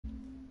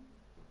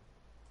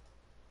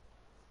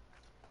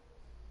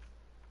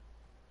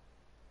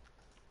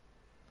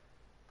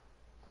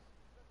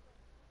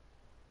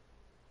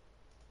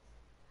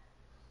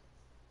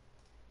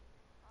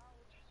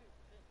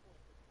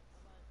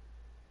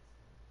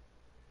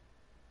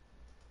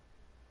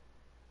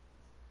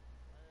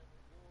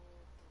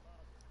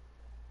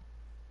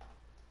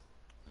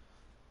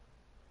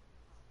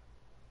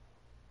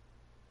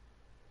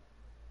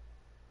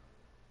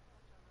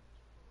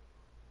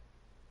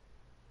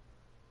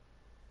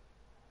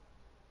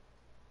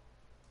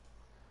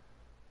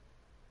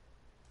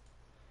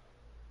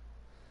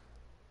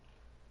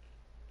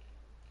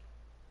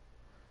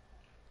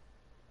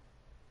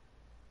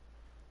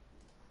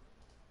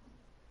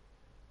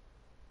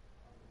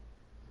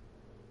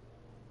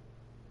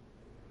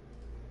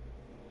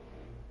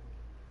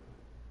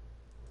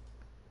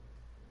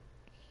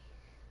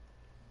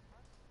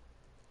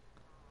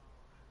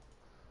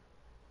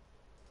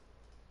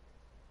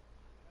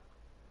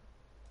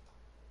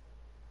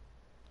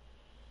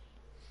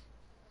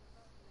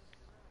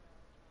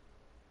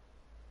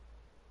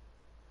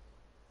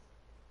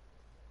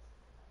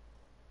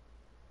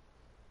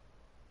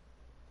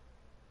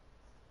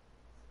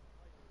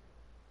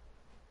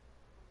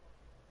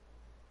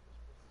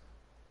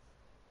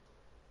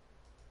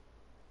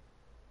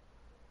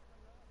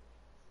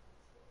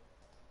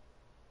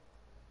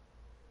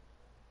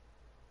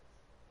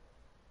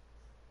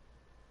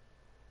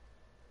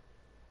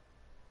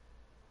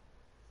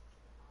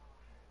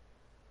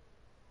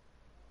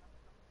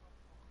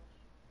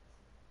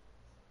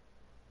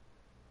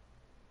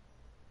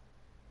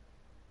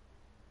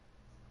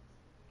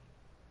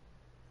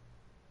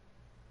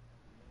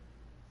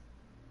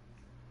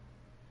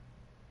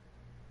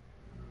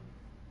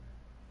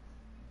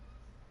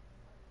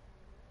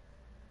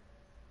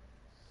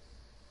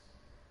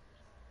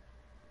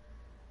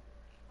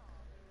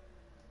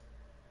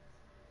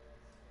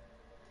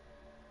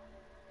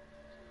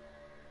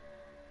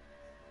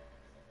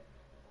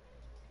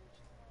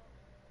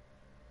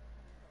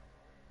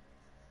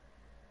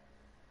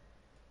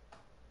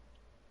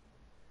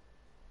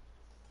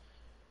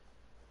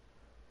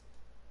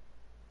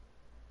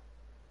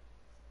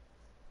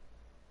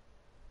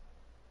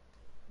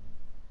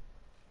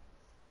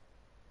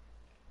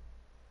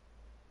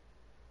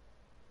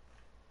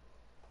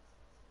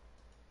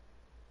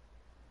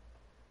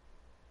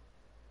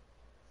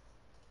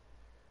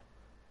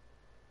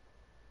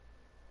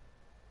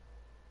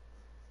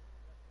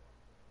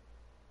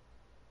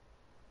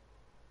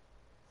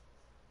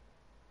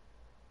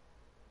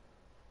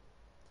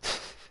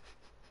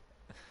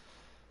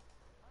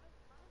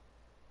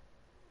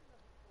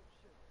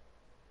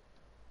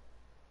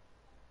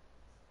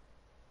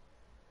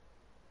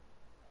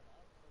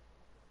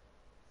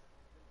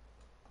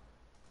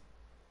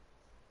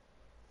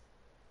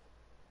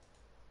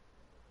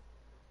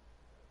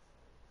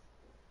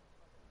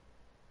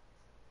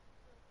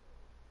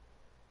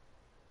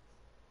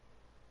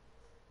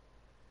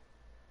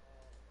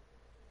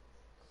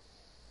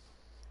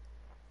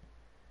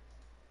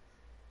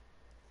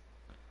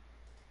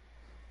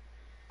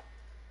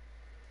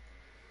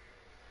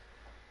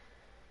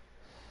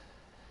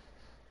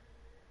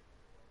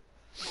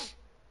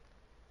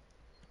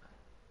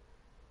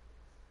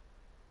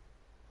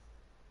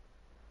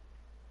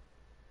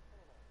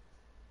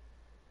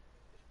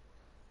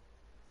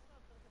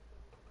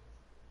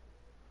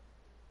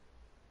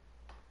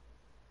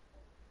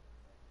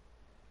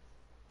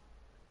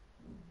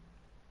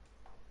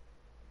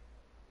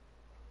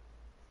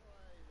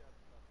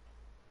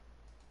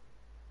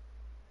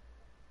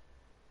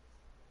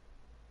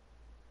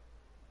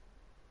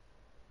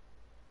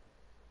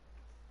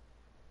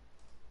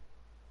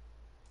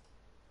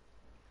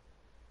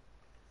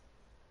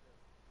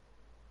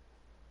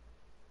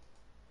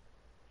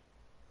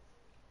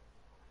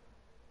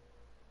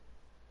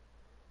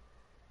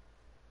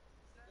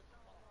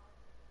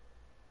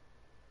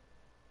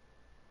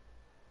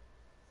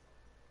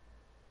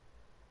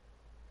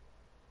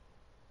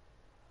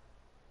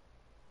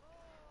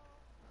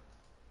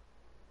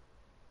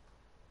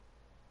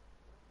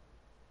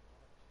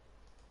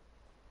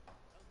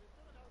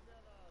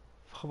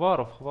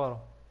اخبارو في اخبارو.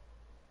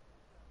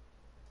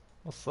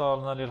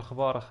 وصلنا لي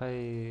الاخبار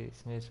اخي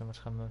سميتو ما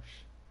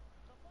تخممش.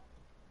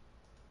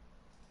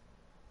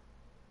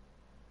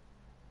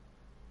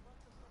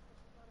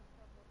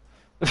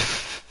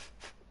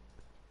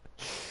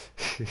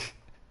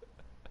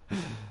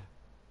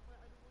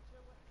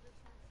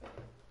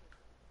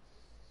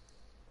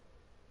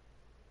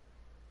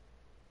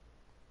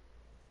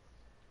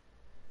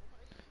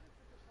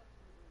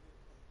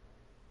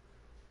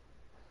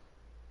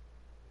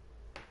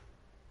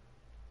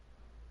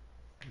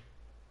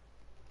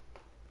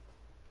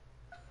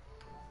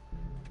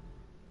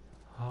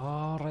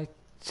 رايت.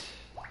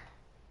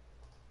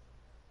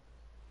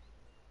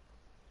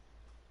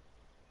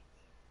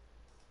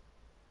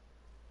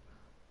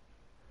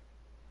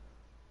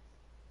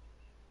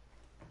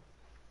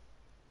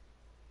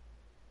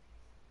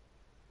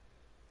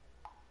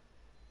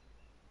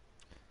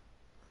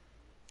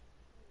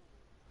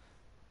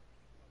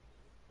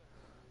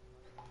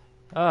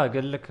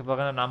 قال لك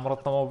بغينا نعمرو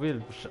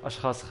الطوموبيل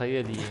باشخاص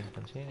خياليين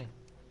فهمتيني.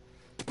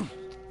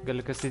 قال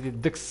لك اسيدي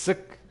دك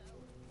السك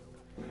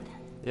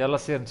يلا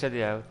سير انت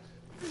اللي عاود.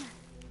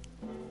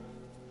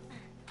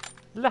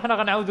 لا حنا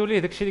غنعاودوا ليه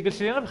داكشي اللي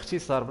قلت لي انا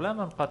باختصار بلا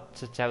ما نبقى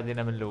تعاود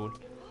لينا من الاول.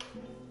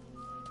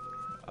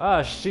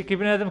 شتي كي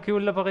بنادم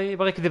كيولى باغي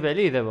يكذب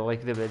عليه دابا بغا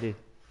يكذب عليه.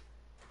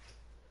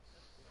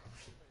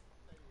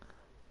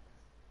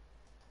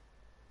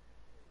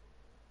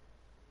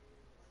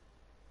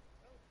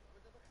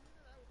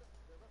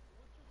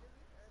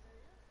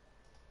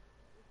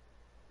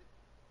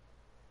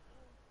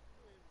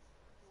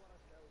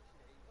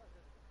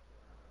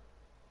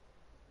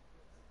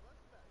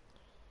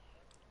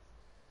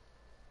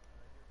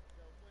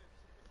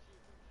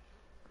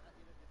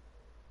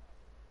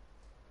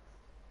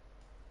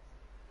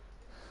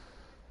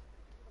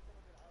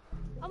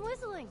 I'm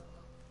whistling.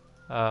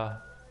 Oh,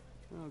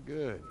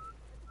 good.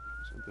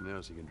 Something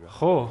else you can drop.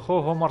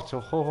 خوه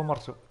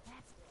مرتو.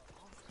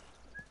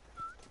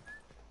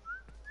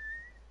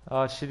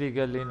 هادشي اللي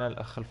قال لينا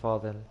الاخ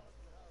الفاضل.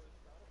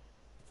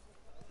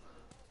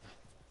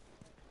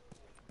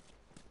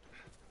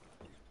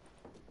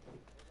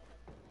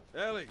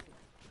 Ellie, got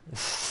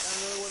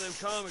another one of them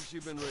comics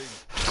you've been reading.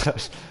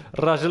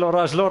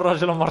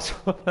 الراجل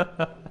ومرتو.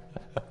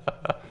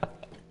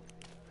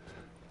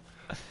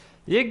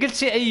 يا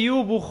قلتي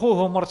ايوب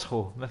وخوه ومرت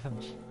خوه ما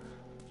فهمتش.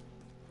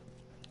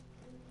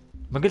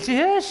 ما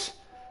قلتيهاش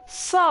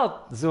صاد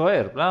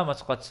زهير. لا ما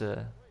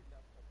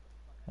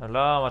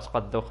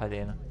تبقى تدوخ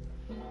علينا.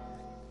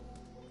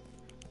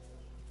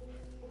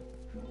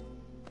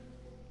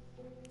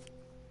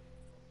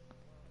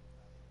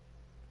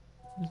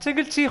 انت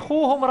قلتي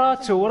خوه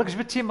ومراته وراك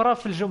جبتي مراه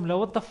في الجمله.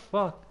 وات ذا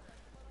فاك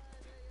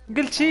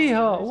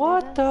قلتيها.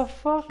 وات ذا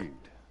فاك.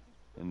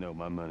 I know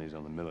my money's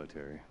on the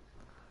military.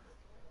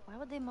 Why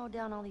would they mow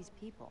down all these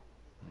people?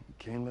 You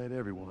can't let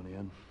everyone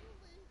in.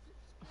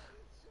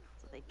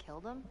 So they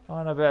killed them?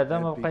 انا بعدا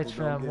ما بقيت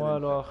فاهم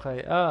والو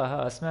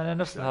اخي. سمعنا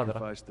نفس الهضره.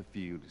 Sacrifice the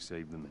few to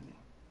save the many.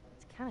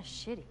 It's kind of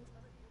shitty.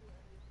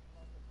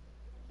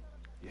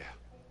 Yeah.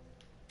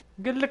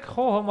 قال لك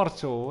خوه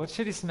ومرتو.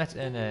 هادشي اللي سمعت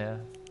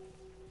انايا.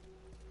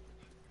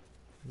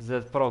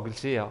 زاد برو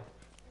قلتيها.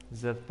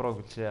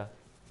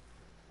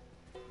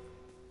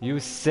 You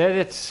said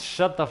it.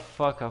 Shut the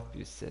fuck up.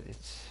 You said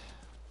it.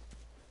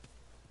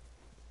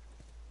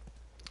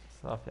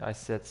 صافي I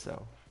said so.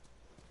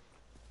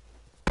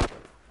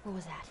 What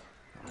was that?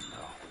 Oh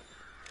no.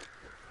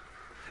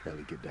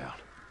 Ellie, get down.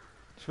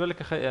 شو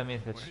بالك اخي امين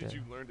في When هادشي؟ did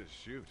you learn to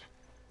shoot?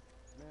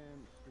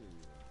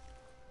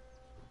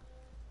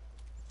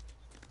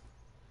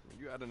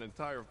 You had an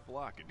entire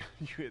flock and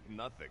you hit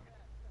nothing.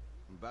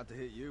 I'm about to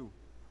hit you.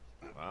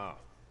 Wow.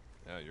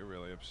 Yeah, you're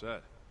really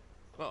upset.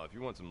 Well, if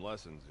you want some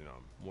lessons, you know,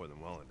 I'm more than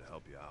willing to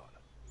help you out.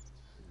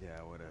 Yeah,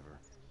 whatever.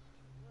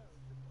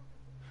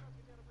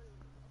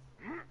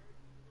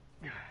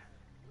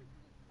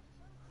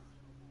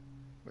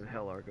 Where the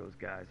hell are those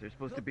guys? They're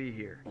supposed to be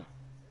here.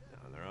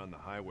 Now, they're on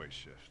the highway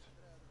shift.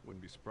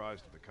 Wouldn't be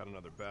surprised if they cut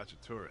another batch of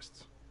tourists.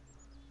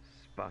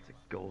 Spot's a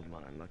gold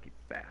mine, lucky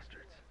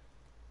bastards.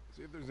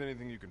 See if there's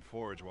anything you can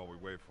forage while we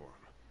wait for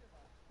them.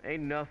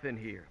 Ain't nothing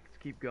here. Let's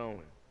keep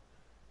going.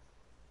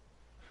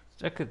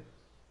 تأكد.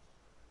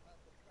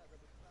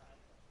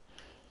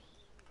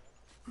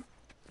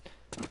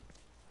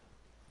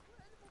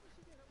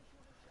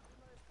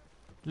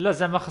 لا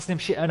زعما خصني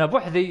نمشي انا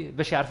بوحدي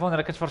باش يعرفون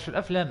راه كنتفرج في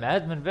الافلام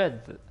عاد من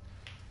بعد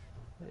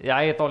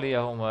يعيطوا لي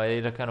هما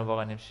الا كانوا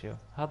باغيين يمشيو.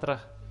 هضره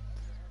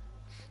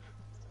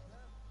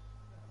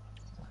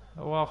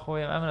هو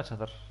اخويا مع من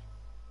تهضر.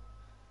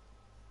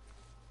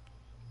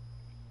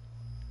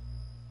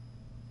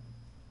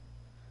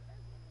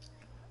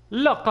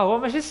 لا قهوه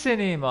ماشي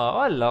السينما.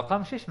 ولا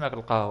مشيش معك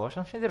القهوه. اش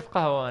نمشي ندير في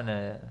قهوه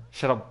انا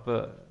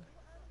نشرب.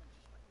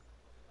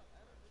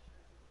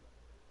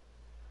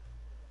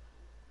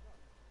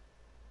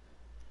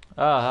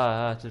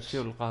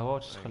 تمشيو للقهوه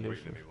I ain't وتخليو waiting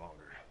شوف. any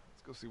longer.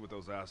 Let's go see what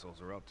those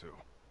assholes are up to.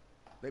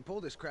 They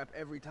pull this crap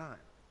every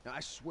time. Now,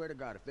 I swear to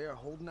God, if they are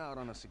holding out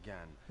on us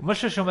again... وما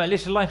شوشو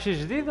معليش الله يمشي Do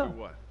جديده.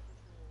 what?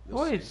 You'll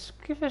ويت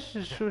see. كيفاش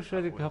شوشو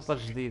هذيك الهبطة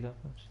الجديدة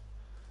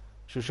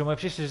شوشو ما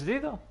يمشيش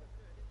الجديدة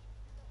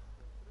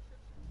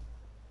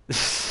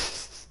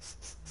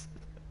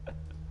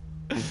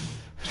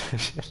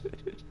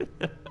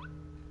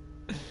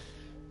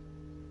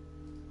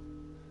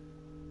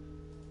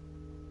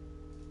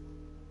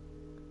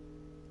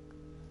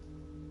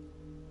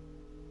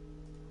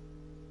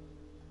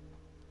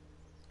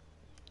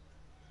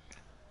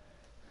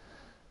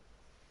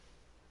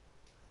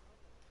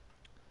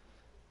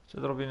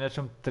تضرب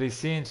بيناتهم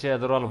التريسين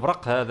تيهضروا على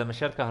البرق هذا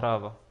ماشي على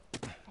الكهرباء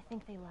I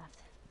think they left.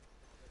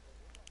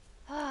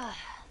 Ah,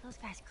 those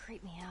guys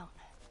creep me out.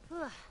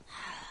 Ugh.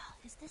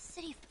 Is this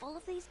city full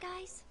of these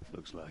guys?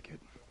 Looks like it.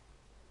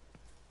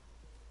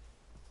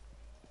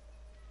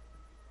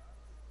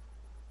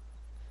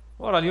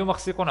 ورا اليوم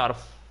خص يكون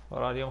عرف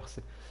ورا اليوم خص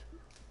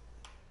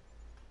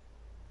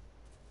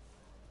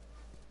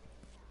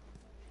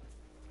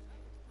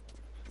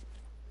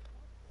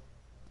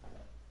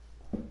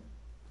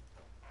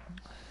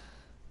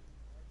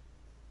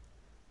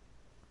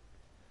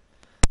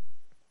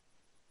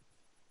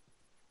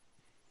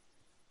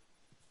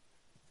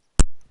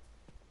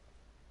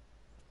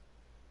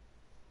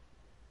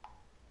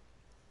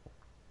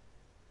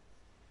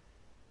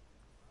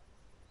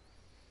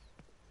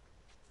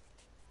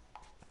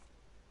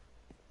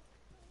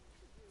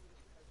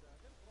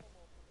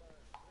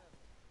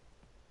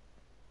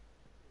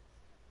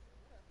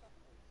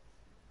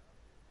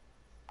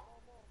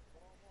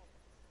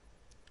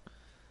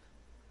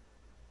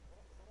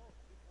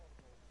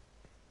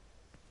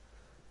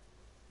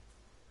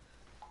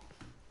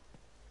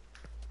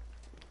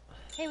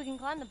Hey, we can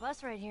climb the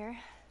bus right here.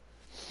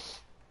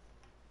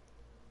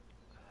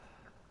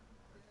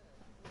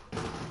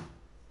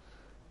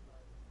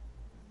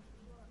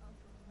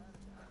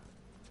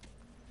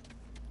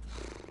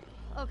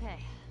 Okay,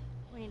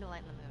 we need to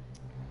lighten the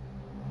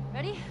mood.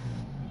 Ready?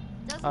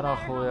 Doesn't أنا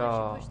matter how much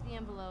أخويا. you push the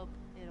envelope,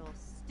 it'll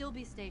still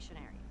be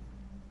stationary.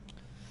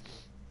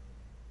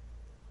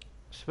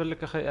 اش بان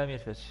لك اخي امين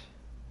فهادشي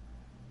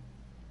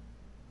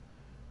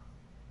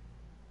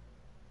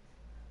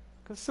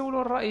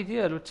كنسولو الراي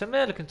ديالو انت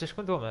مالك انت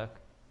شكون دو معاك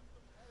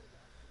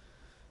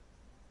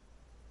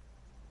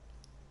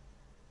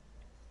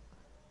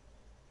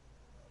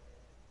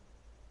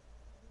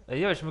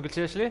ايوا واش ما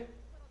قلتيهاش ليه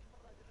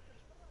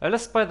على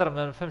سبايدر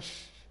مان ما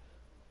فهمش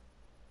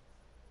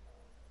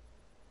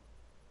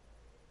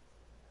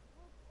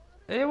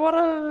ايوا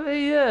راه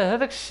اياه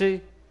هذاك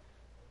الشيء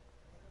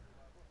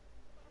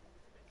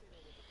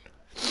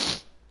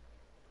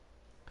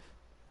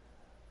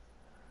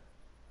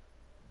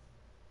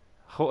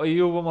خو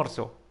ايوب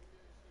ومرتو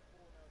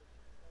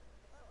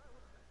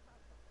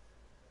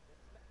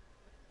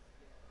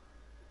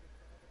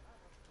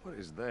What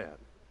is that?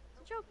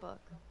 It's a joke book.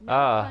 No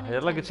اه pun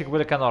يلا قلت لك intended.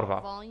 بالك كانوا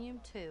اربعه Volume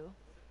 2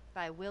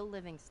 by Will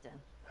Livingston.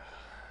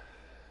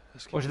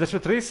 واش درتو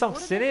تريسام What في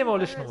did the السينما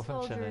ولا شنو ما Confederate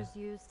فهمتش انا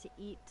soldiers used to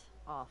eat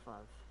off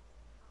of?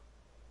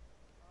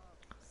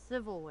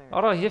 Civilware.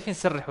 راه هي فين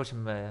سرحوا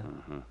تمايا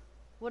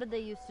What did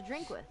they use to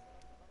drink with?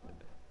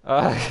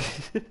 آه.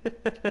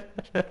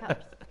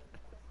 Cups.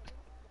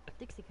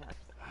 Dixie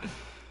cups.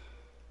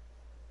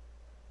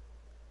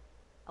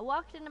 I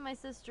walked into my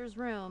sister's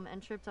room and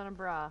tripped on a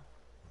bra.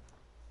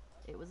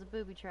 It was a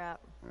booby trap.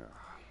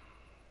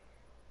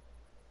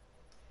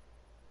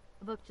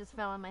 A book just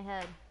fell on my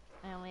head.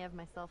 I only have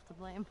myself to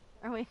blame.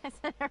 Or wait, I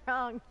said it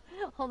wrong.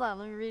 Hold on,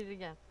 let me read it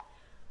again.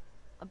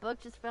 A book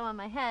just fell on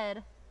my head.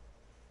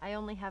 I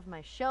only have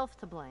my shelf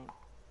to blame.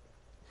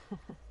 I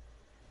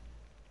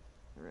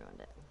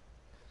ruined it.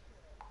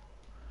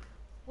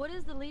 What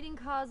is the leading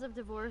cause of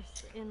divorce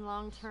in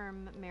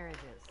long-term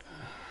marriages?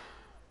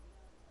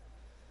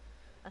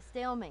 A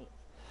stalemate.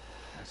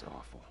 That's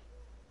awful.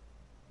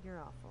 You're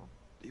awful.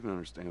 Do you even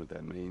understand what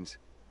that means?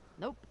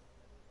 Nope.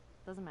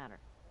 Doesn't matter.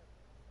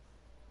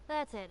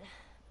 That's it.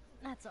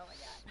 That's all I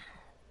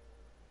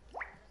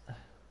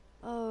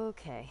got.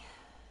 Okay.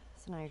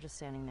 So now you're just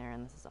standing there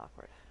and this is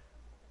awkward.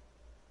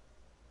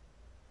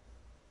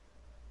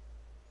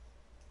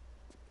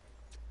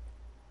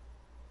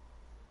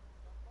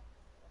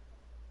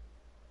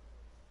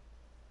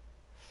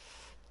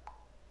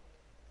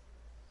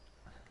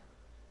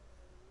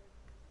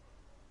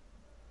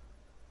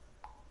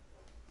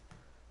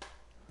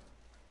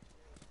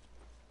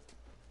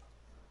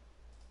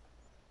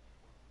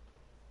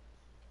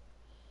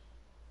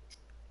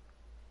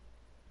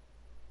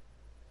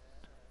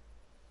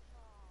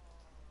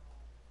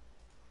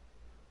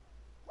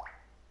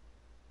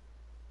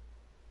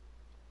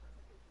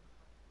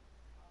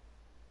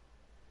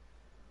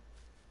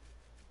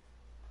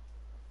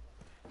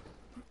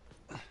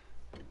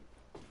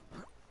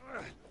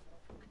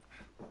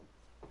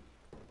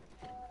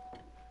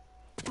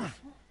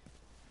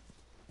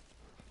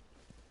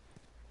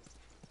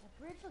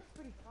 Bridge looks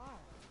pretty far.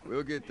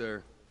 We'll get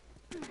there.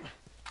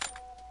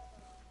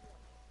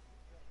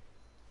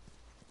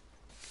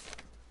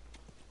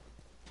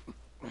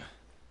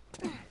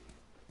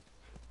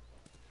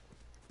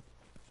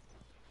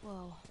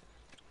 Whoa.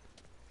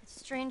 It's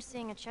strange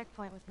seeing a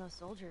checkpoint with no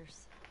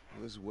soldiers.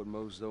 Well, this is what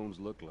most zones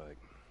look like.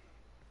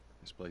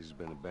 This place has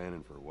been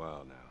abandoned for a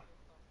while now.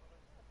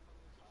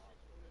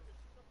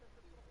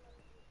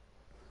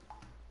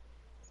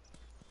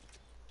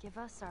 Give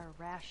us our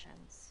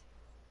rations.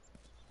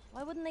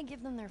 Why wouldn't they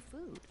give them their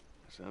food?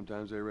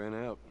 Sometimes they ran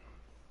out.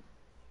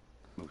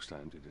 Most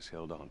times they just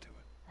held on to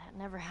it. That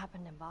never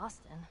happened in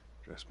Boston.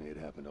 Trust me, it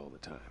happened all the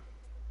time.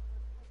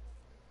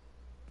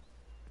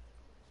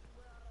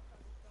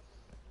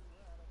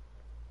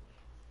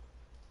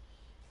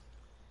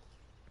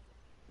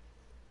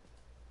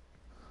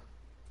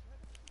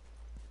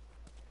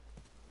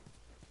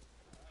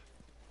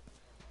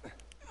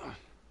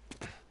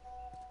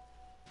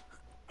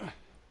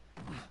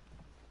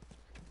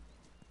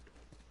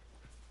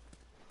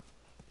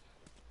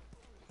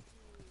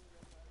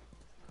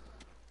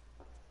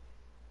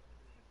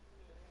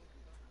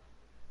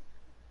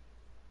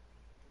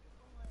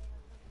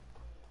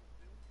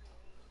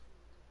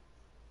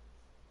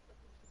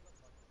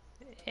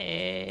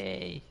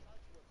 Hey.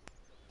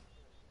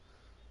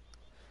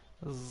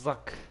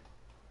 Zuck.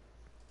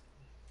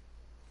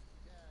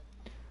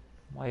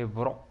 My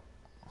bro.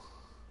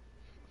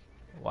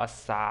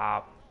 What's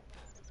up?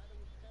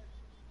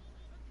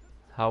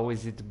 How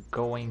is it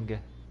going?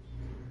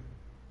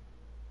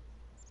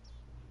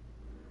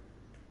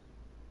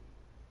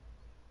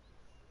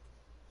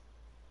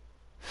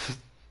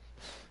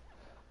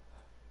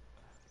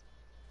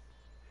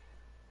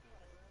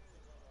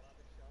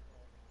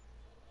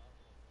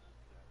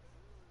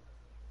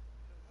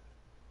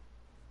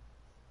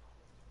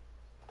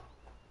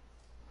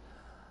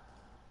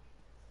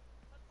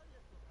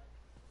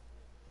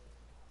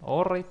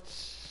 Alright.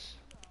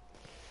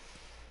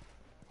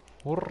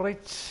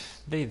 Alright.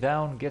 Lay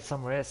down, get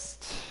some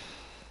rest.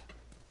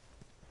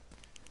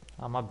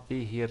 I'ma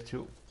be here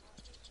too.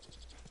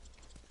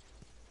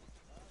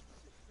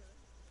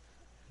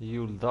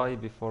 You'll die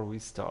before we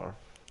starve.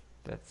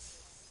 That's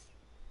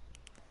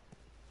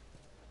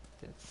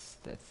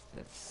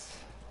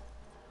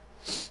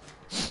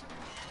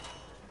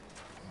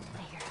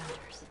I hear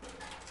hunters.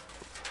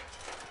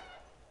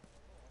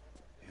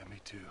 Yeah, me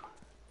too.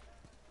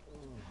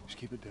 Just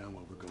keep it down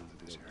while we're going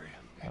through this area.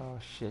 oh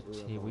shit,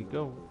 here we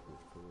go.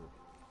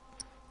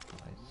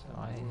 Right, so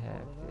I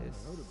have this.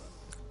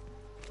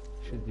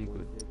 Should be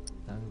good.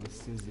 And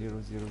this is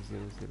 0 0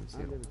 0 0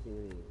 0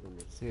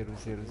 0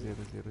 0 0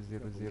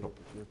 0 0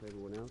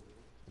 0.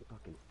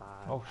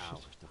 Oh shit.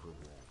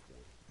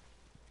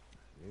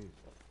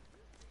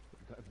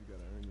 Sometimes you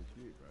gotta earn your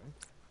keep, right?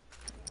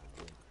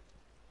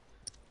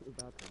 You're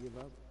about to give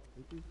up,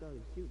 and you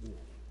started shooting at you.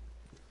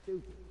 It's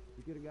stupid.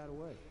 You could have got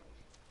away.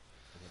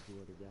 I had two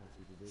other guys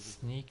who did it.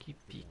 Sneaky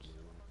peeky.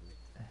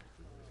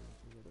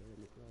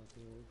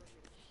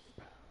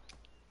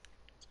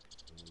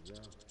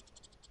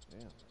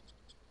 Damn.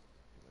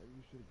 Maybe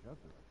you should have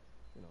kept her.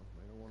 You know,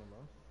 made her one of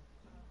us.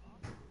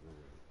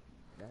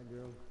 That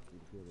girl, she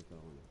killed us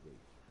all in the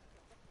street.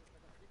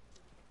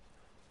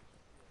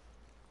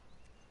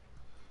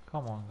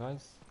 Come on,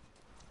 guys.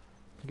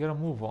 Gotta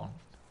move on.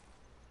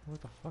 Where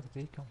the fuck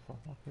did he come from?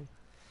 Okay.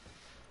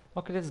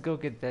 Okay, let's go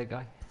get that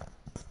guy.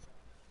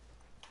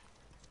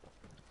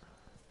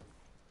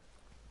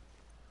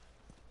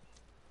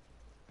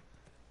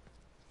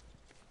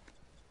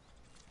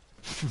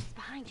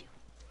 Behind you.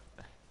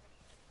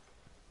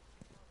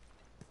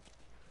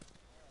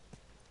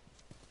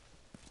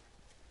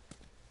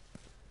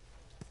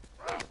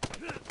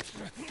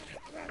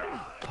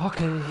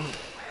 Okay.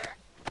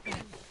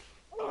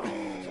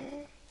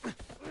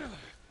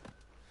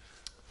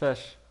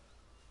 فاش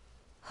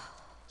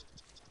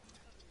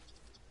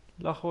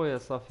لا خويا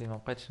صافي ما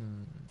بقيتش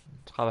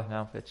نتقابح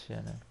معاهم في هادشي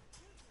انا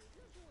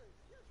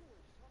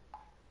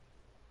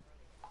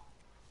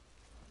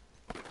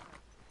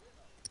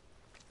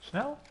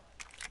شنو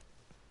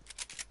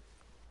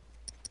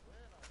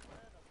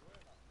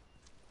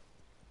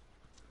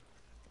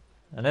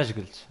انا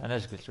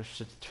اش قلت واش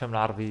تفهم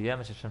العربيه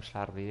ما تفهمش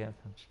العربيه ما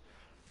فهمتش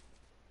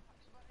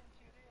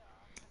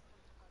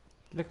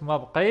لك ما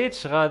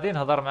بقيتش غادي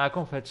نهضر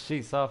معاكم في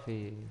هادشي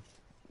صافي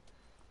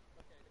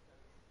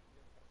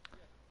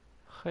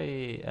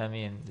خي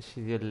امين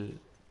داكشي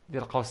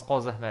ديال قوس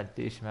قوزح ما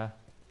عديش معاه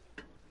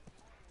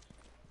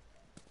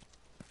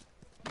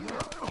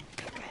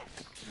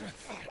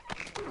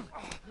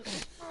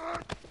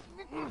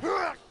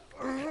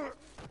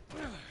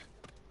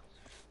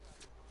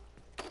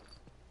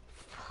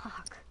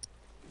Fuck.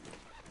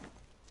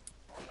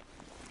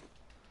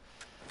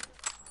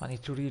 I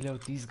need to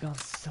reload these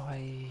guns so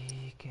I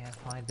can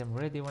find them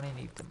ready when I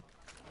need them.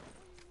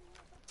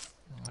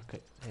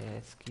 Okay,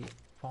 let's keep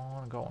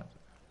on going.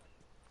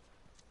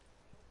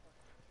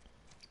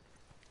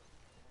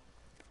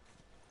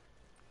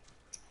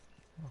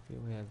 Okay,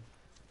 we have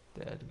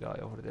that guy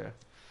over there.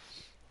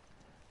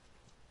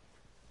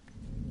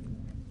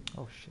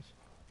 Oh shit.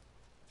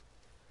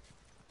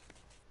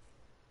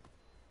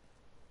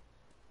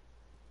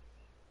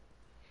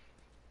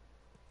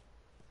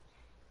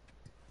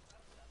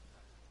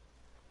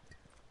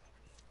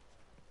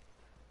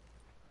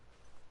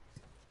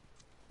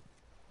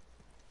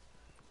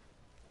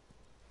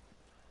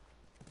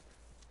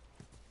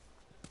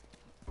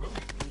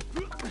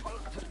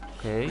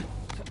 Okay.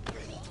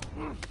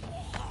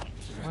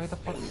 Why the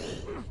fuck?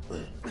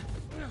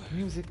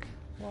 Music.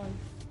 Why?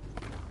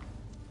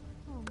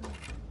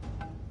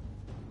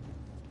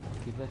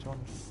 Okay, that one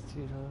is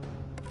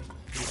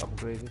still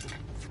upgraded.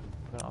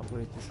 I'm gonna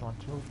upgrade this one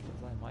too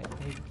because I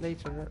might need it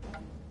later.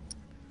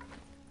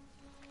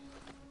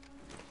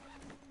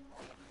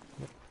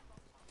 Yep.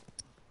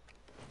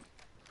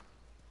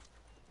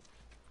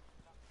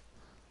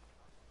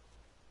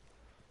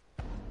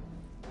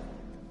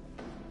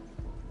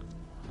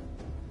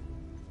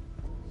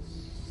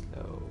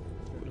 Slow.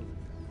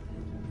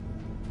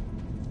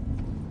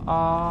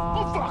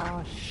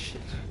 Ah,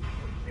 shit.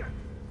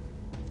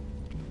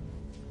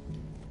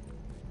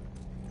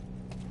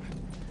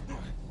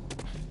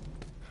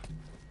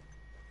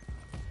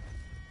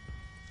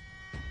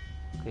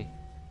 Okay.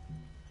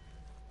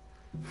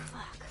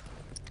 Fuck.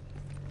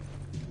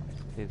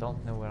 They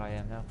don't know where I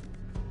am now.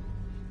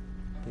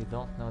 They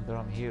don't know that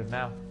I'm here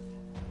now.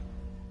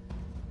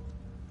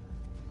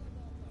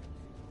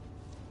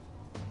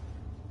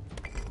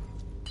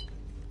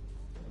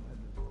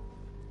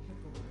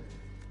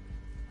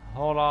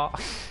 Hola.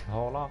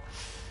 Hola.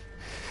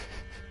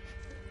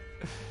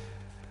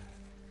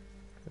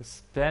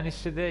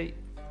 Spanish today.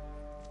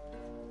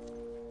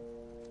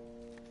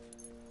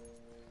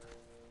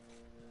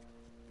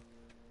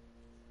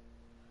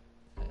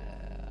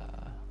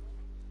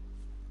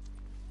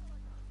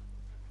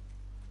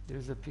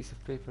 There's a piece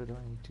of paper that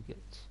I need to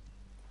get.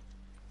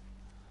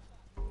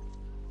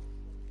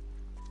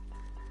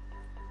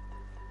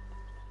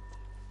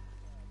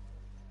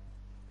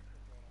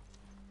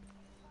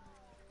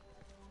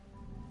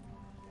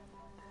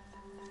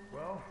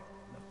 Well,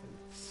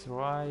 It's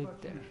right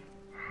there.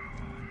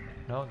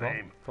 No,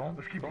 Same. don't,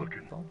 Let's keep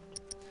looking. don't.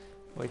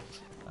 Wait,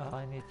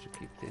 I need to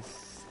keep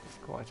this as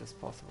quiet as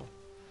possible.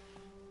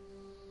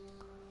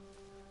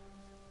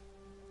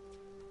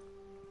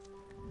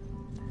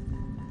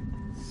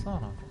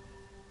 Son of a...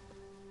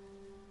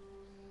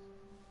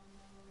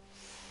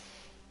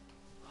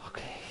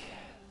 Okay.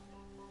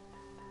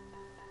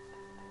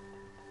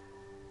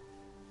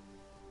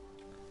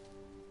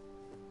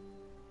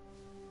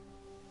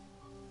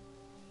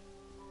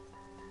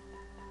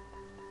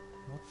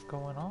 What's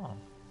going on?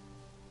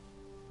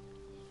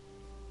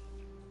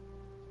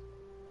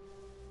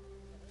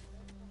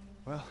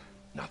 Well,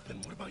 Nothing.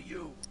 What about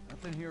you?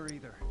 nothing here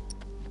either.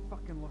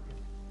 Fucking looking.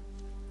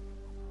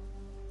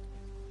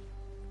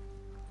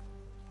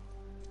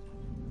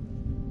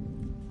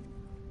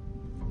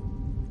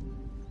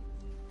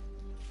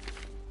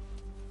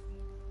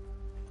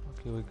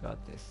 Okay, we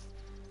got this.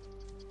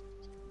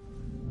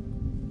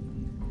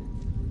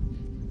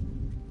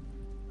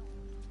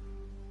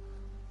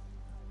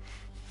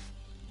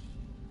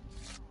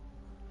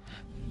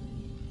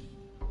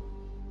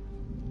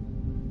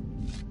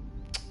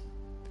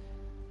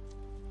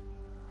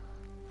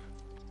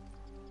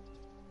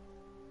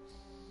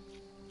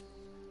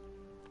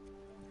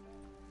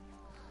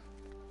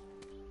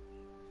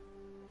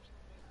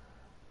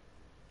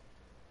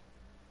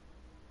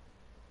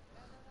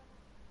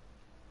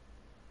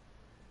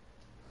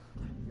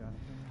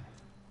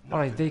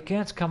 Alright, they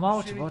can't come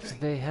out, but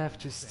they have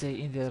to stay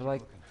in there,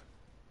 like,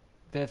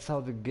 that's how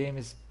the game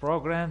is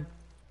programmed.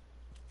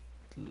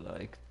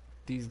 Like,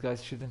 these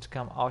guys shouldn't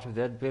come out of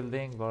that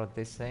building, but at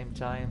the same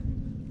time,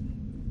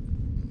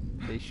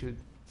 they should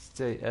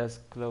stay as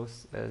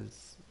close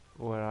as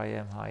where I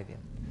am hiding.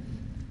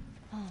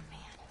 Oh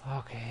man.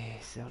 Okay,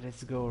 so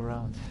let's go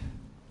around.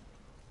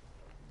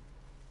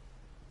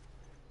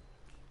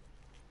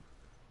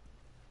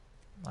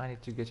 I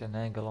need to get an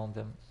angle on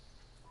them.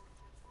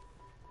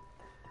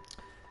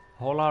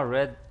 Hola,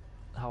 Red.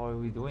 How are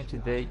we doing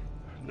today?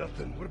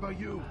 Nothing. What about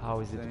you? How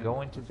is it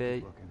going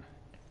today?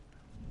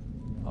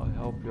 I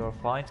hope you're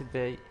fine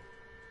today.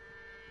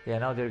 Yeah,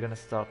 now they're gonna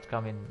start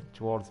coming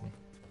towards me.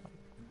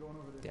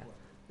 Yeah,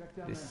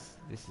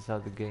 this is how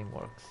the game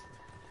works.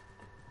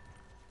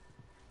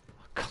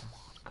 Oh, come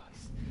on,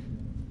 guys!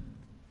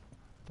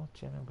 Don't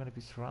tell me I'm gonna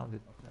be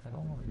surrounded. I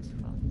don't want to be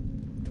surrounded.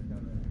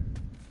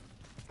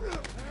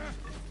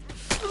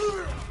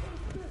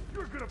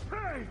 You're gonna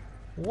pay!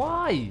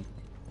 Why?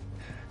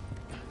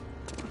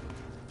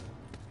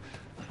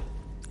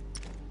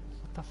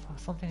 What the fuck?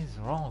 Something is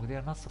wrong. They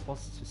are not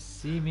supposed to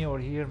see me or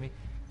hear me.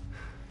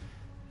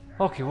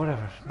 Okay,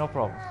 whatever. No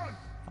problem.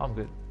 I'm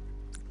good.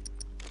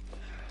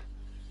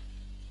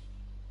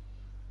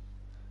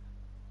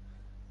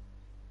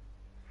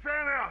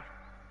 Fan out!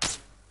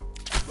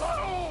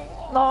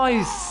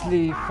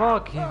 Nicely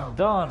fucking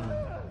done.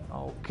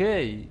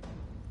 Okay.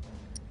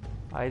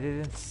 I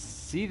didn't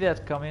see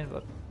that coming,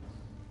 but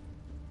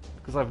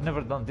because I've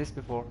never done this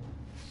before.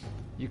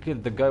 You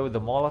killed the guy with the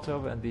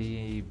Molotov and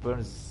he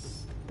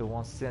burns the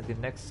one standing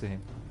next to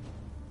him.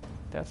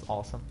 That's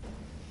awesome.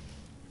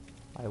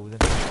 I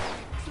wouldn't.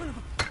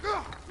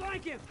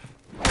 Flank him!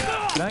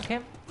 Flank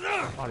him?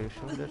 Are you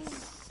sure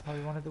that's how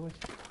you want to do it?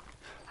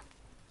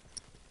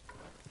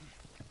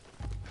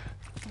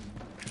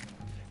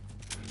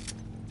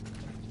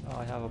 Oh,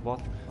 I have a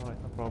bot.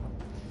 Alright, no problem.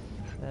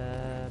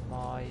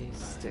 My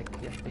stick,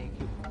 yeah, thank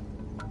you.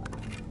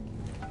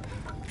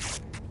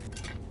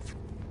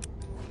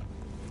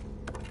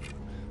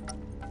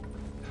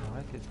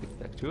 Alright, let's get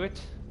back to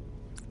it.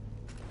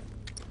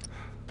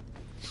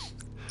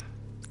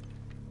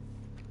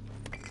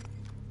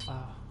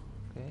 Ah,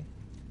 okay.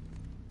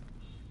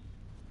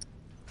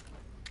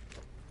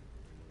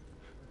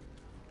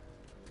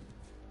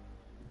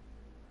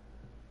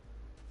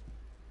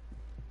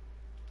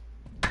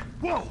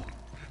 Whoa!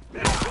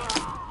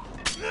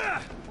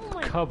 Oh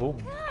my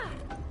Kaboom!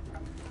 god!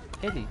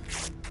 Eddie,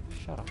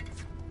 shut up.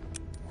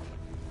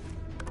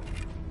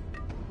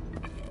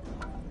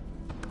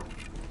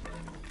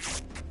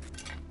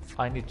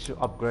 I need to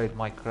upgrade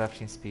my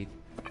crafting speed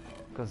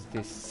because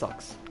this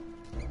sucks.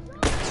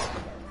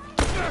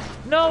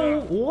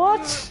 No!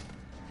 What?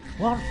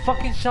 One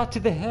fucking shot to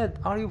the head.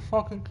 Are you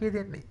fucking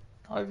kidding me?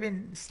 I've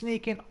been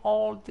sneaking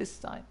all this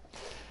time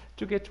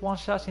to get one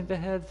shot in the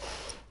head.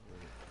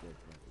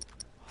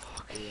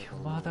 Okay, you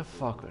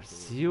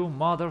motherfuckers. You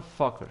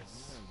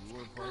motherfuckers.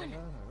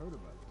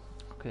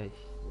 Okay.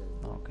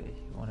 Okay.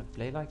 You wanna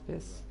play like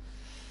this?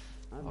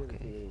 I've never Okay.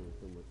 seen anyone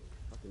so much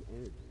fucking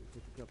energy.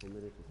 Just a couple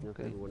minutes to snuff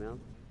Okay. everyone else.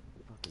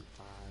 Fucking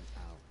 5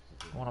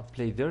 hours. Wanna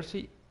play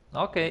dirty?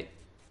 Okay.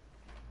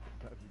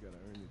 Sometimes you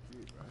gotta earn your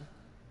keep, right?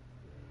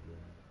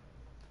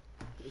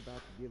 She's about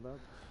to give up,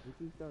 and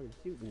she started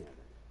shooting at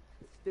her.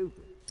 It's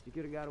stupid. She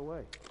could have got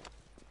away.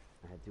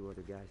 I had 2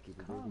 other guys keep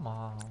her busy. Come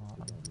on.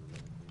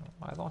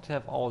 I don't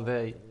have all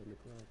day. In the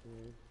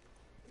crosshairs.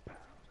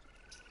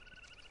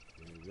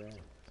 There's that.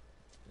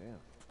 Damn. Well,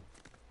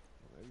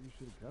 maybe you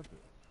should have kept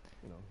it.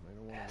 You know, made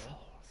her want to know.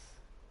 Assholes.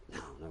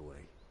 No, no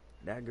way.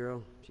 That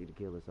girl, she'd have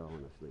killed us all in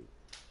her sleep.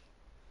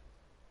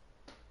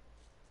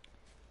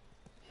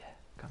 Yeah,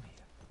 come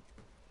here.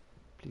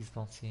 Please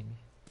don't see me.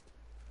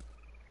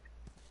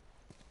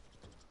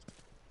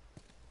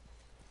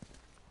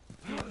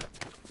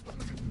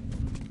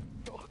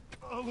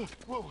 Oh, look,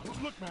 whoa,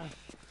 look, man.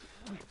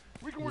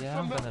 We can work Yeah,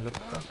 I'm something gonna out.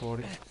 look. Don't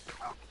worry.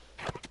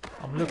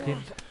 I'm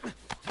looking.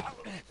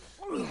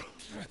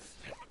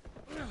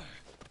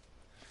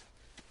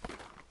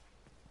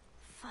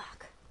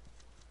 Fuck.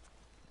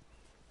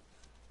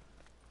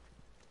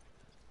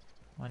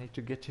 I need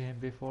to get to him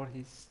before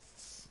he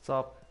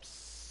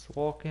stops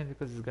walking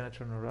because he's gonna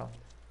turn around.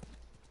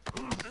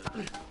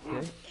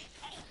 Okay.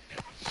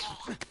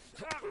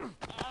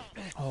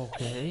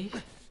 Okay.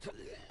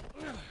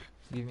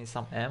 Give me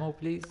some ammo,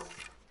 please.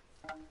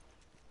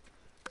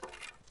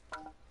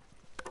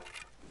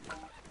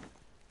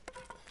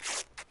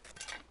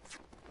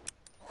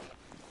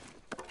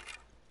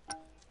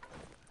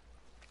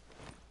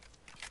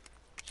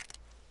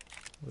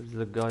 Where's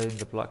the guy in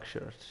the black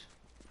shirt?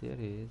 There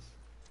he is.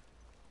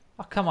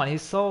 Oh, come on, he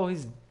saw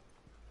his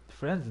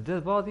friend's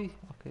dead body?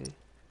 Okay.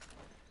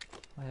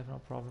 I have no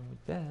problem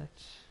with that.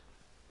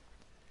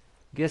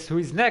 Guess who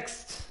is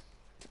next?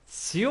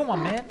 It's you, my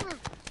man.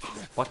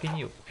 Fucking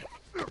you.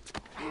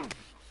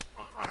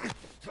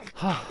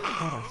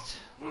 Alright.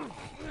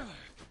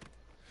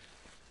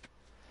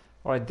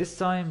 Alright, this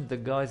time the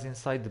guys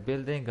inside the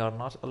building are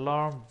not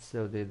alarmed,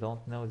 so they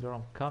don't know that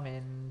I'm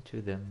coming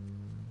to them.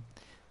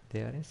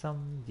 They are in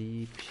some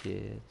deep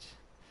shit.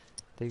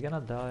 They're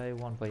gonna die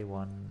one by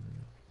one.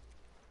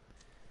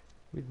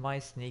 With my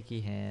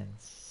sneaky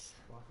hands.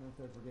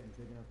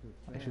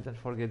 I shouldn't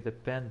forget the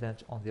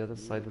pendant on the other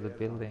side of the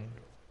building.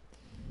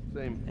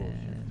 Same bullshit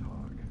And-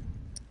 talk.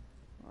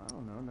 I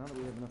don't know. Now that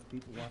we have enough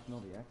people watching all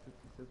the exits,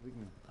 he says we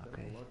can set up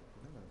Okay. a look.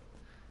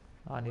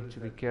 I need to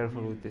be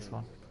careful with this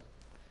one.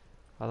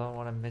 I don't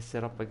want to mess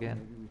it up again.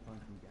 Maybe we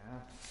find some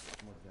gas,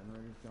 some more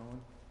generators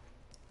going.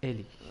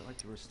 Ellie, I'd like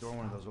to restore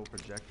one of those old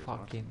projectors.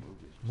 fucking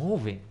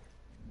moving.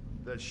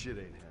 That shit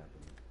ain't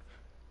happening.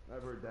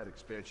 I've heard that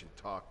expansion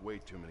talk way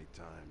too many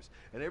times.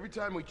 And every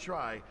time we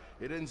try,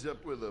 it ends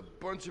up with a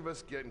bunch of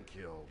us getting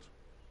killed.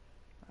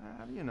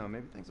 How do you know?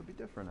 Maybe things will be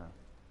different now.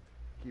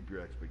 Keep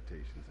your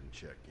expectations in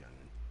check,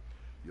 youngin'.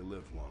 You'll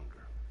live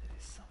longer. There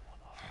is someone.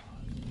 Oh,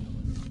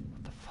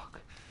 what the fuck?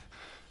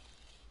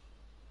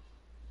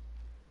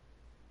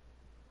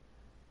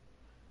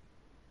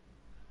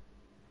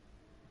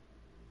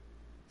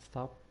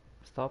 Stop.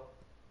 Stop.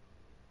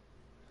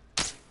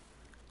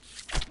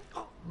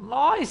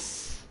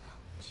 Nice!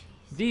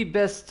 The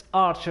best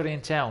archer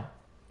in town.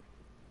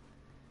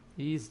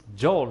 He's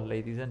Joel,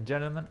 ladies and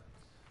gentlemen.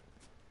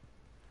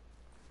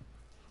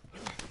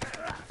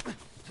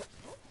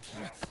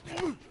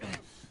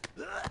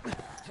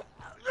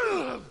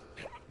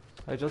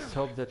 I just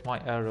hope that my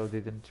arrow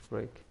didn't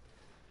break.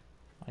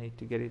 I need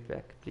to get it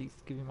back. Please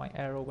give me my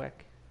arrow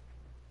back.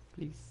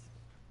 Please.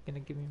 Can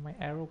you give me my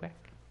arrow back?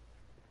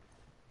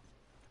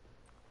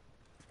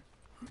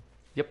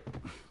 Yep.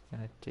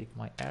 Gonna take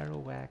my arrow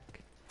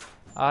back.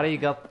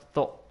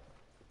 Arigato.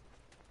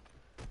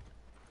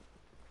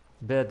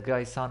 Bad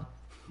guy, son.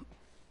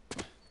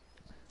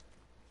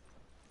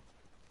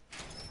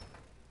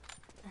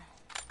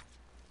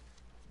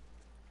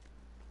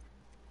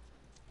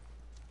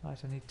 Right,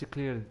 I need to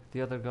clear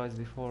the other guys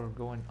before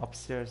going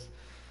upstairs.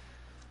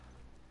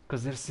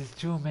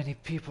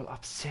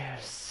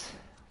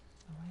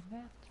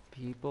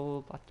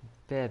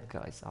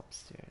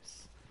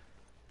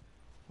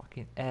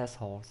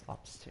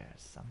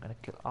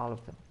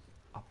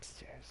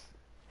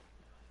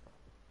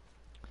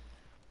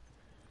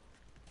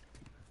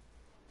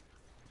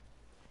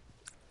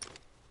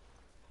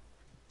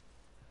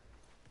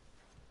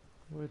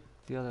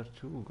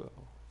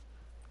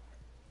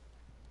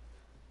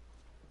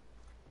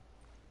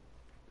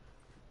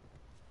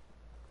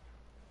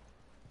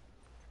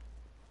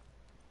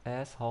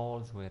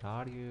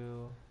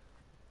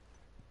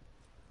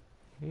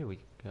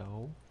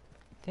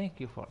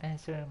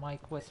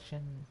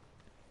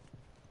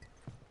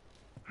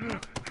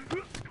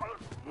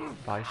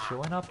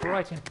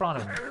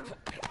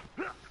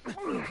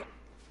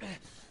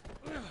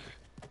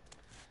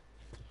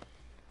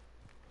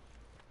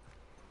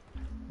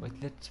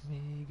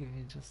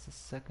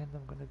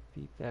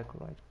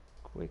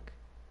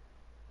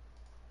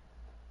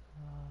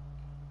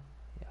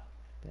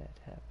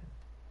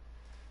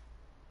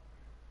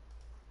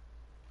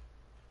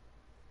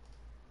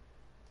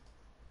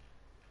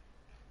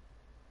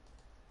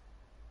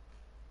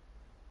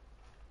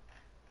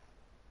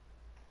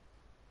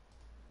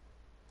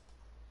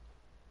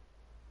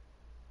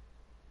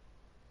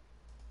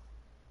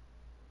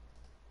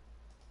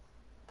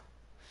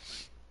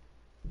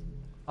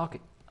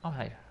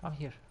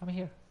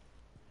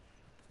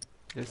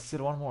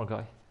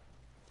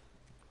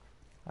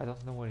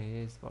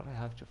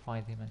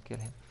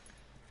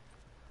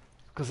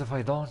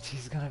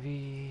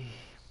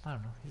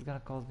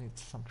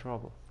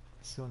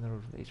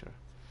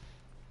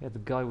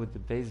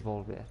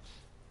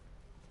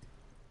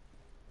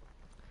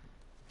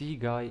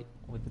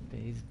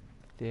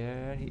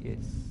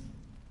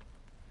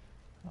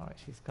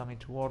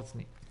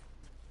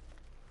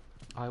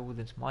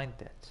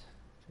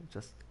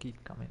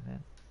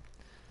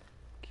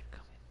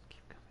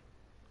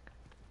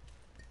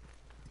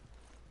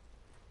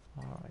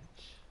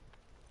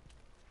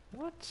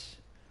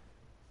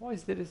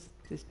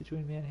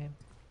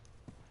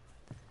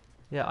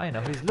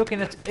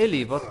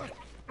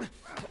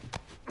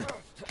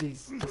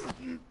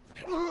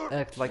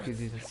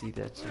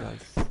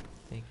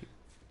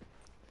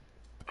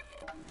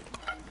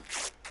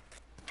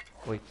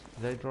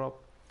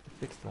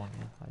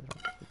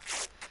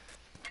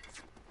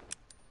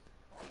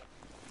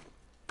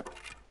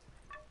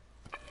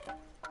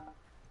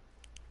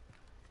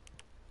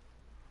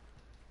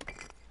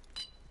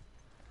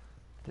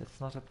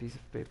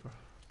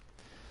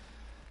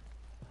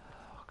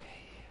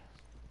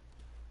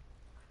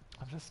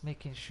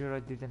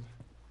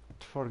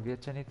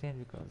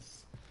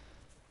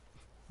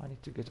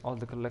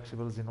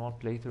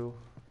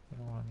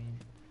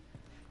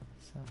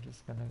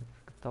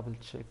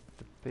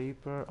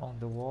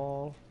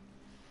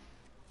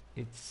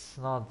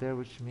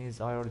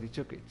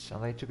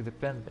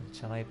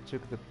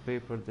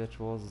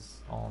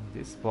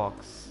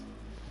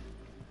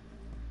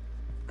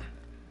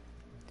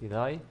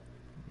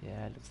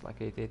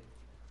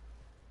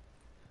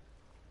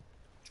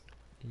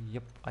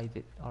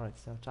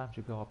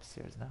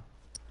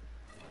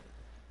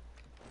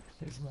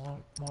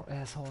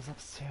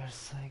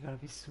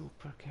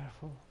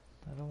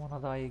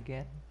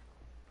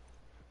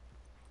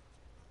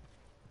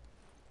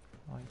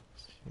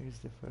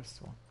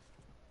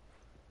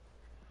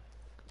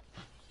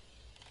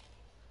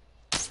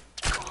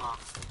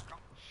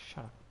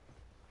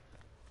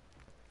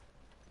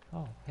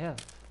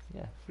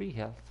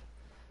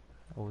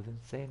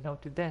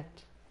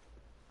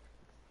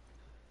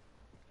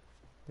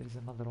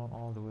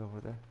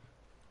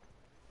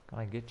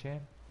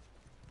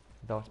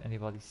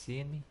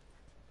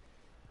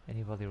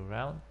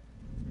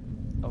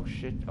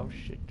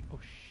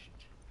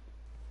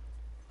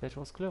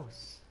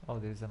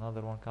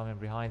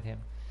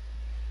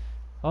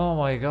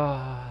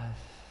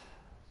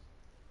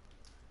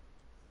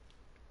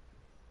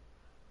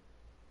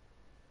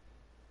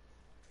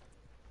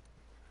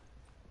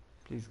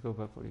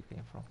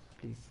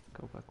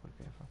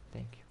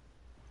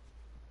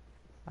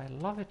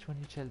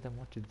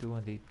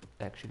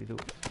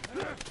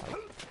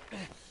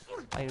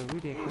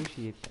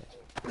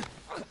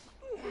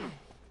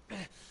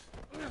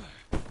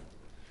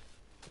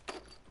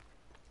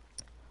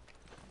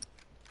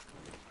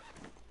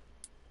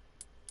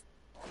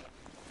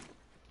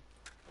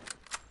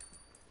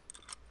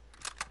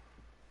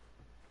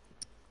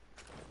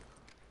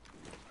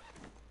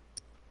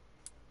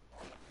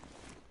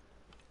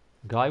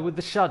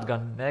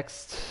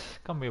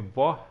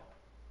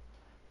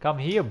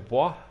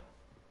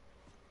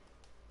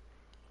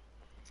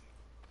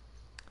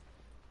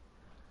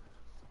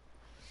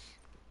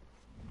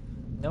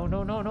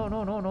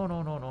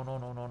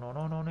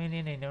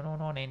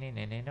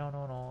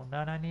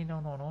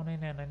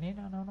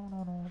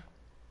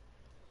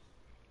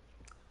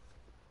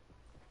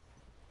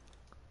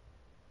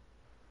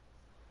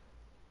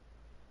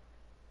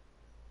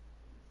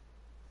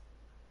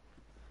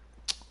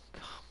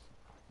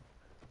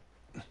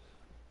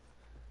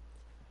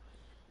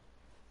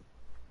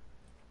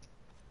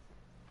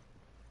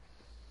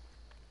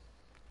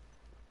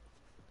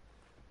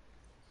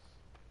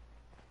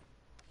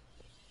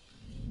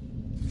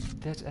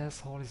 That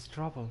asshole is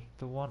trouble.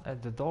 The one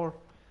at the door.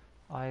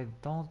 I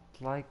don't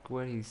like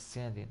where he's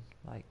standing.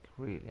 Like,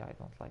 really, I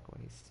don't like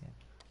where he's standing.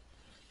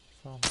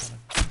 So I'm gonna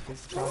kill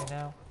this guy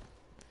now.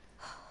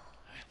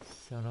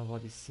 So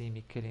nobody see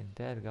me killing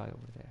that guy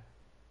over there.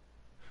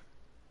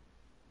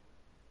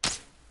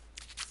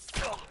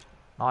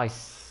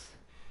 Nice.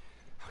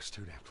 I was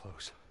too damn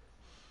close.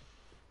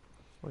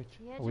 Wait,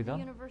 The edge are we of the done?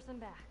 universe and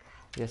back.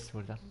 Yes,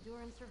 we're done.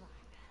 Endure and survive.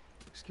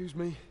 Excuse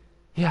me?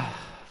 Yeah,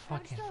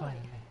 fucking story.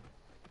 finally.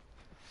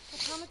 The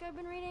comic I've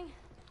been reading,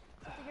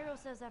 the hero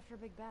says after a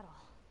big battle.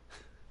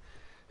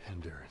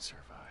 Endure and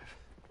survive.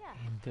 Yeah.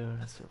 Endure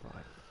and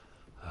survive.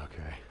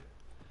 Okay.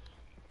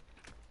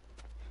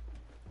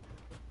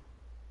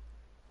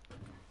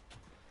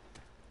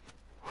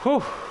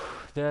 Whew,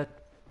 that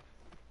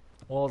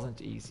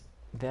wasn't easy.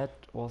 That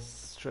was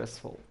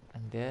stressful,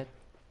 and that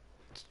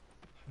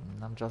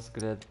I'm just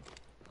glad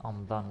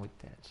I'm done with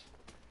that.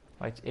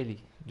 Right,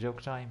 Ellie,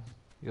 joke time.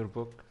 Your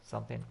book,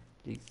 something,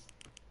 please,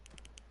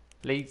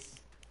 please,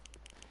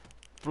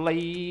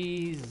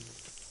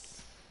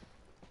 please.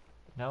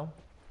 No,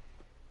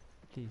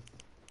 please.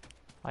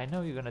 I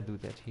know you're gonna do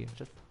that here.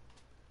 Just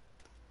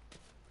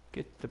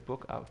get the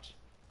book out.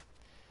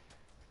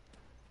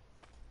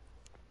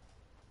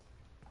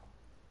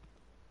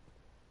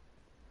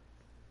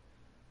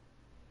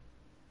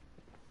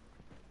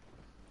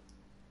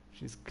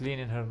 She's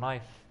cleaning her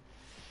knife.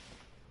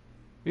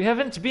 You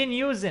haven't been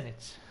using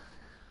it.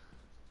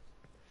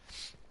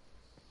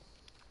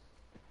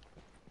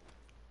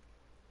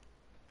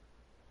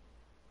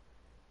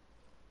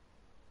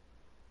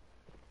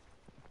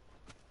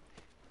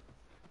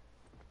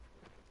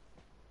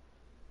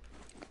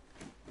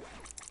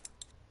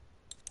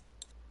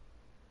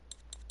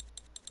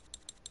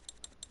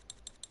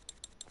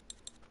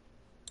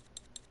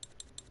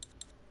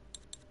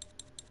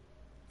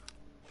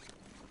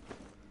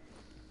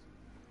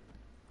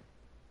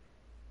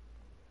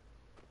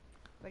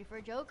 Ready for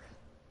a joke?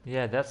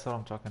 Yeah, that's what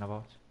I'm talking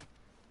about.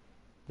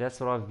 That's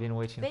what I've been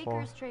waiting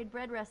for. Bakers trade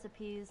bread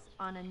recipes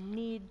on a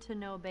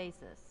need-to-know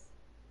basis.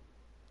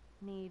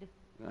 Need.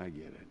 I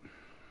get it.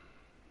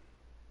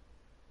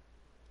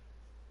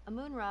 A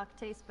moon rock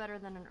tastes better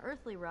than an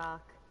earthly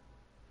rock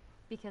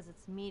because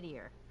it's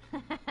meatier. Oh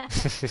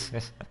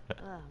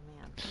man,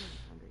 I'm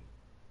hungry.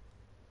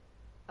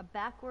 A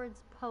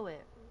backwards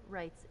poet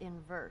writes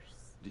in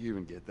verse. Do you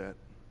even get that?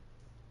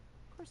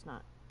 Of course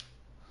not.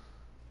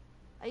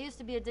 I used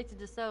to be addicted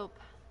to soap,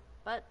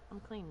 but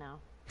I'm clean now.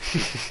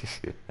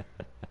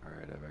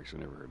 Alright, I've actually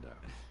never heard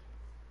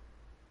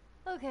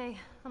that. Okay,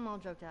 I'm all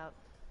joked out.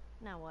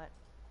 Now what?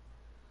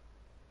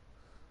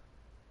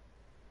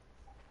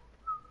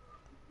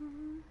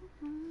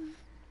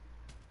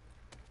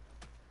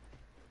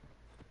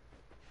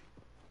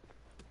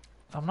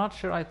 I'm not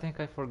sure. I think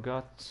I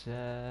forgot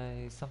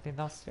something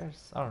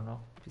downstairs. I don't know.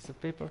 Piece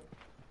of paper.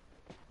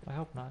 I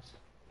hope not.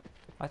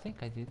 I think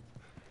I did.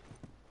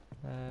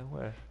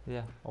 Where?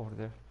 Yeah, over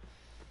there.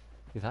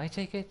 Did I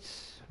take it?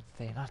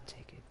 Or did I not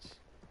take it?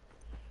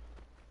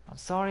 I'm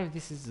sorry if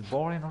this is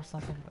boring or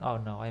something. Oh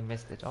no, I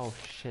missed it. Oh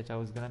shit, I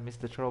was gonna miss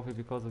the trophy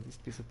because of this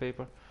piece of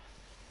paper.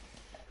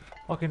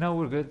 Okay, now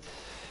we're good.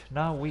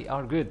 Now we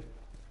are good.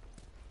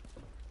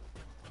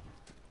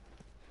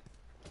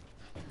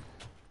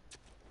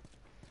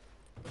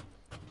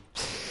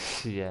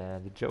 Yeah,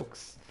 the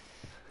jokes.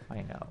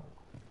 I know.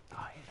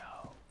 I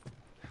know.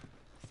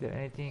 Is there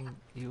anything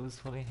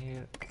useful in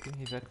here? Give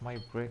me back my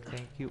brick,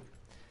 thank you.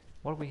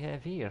 What do we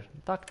have here?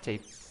 Duct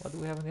tape. What do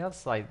we have on the other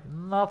side?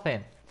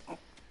 Nothing.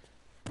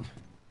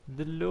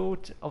 The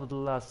loot of the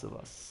Last of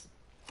Us.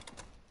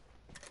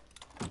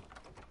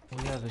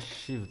 We have a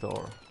shift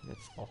door.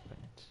 Let's open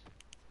it.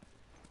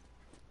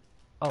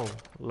 Oh,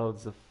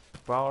 loads of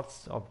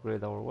parts to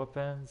upgrade our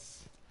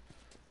weapons.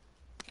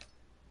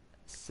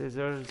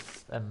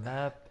 Scissors, a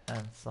map,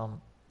 and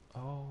some...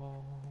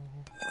 Oh,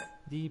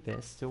 the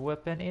best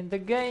weapon in the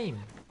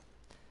game.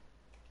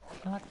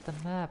 Not the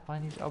map. I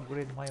need to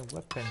upgrade my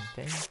weapon.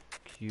 Thank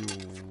you.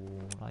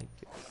 Like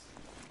this.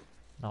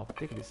 Now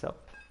pick this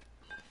up.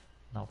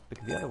 Now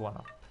pick the other one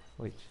up.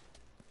 Wait.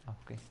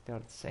 Okay, they're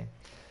the same.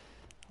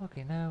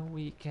 Okay, now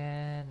we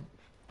can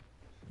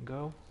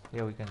go.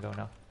 Yeah, we can go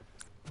now.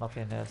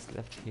 Nothing else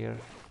left here.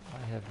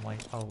 I have my...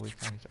 Oh, wait,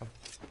 I need to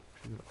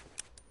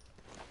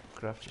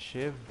craft a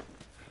shiv.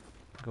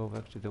 Go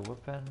back to the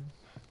weapon.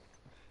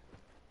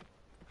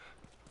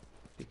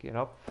 Pick it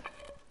up.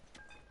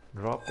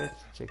 Drop it.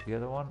 Check the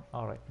other one.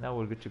 Alright, now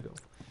we're good to go.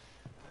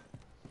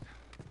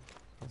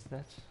 What's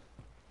that?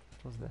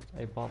 What's that?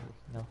 A bottle.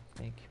 No,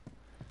 thank you.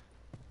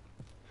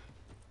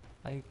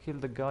 I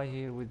killed the guy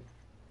here with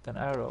an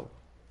arrow.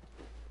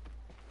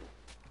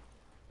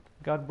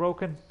 Got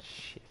broken?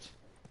 Shit.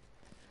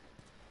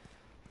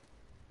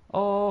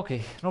 Oh,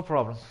 okay, no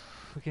problem.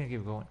 We can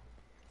keep going.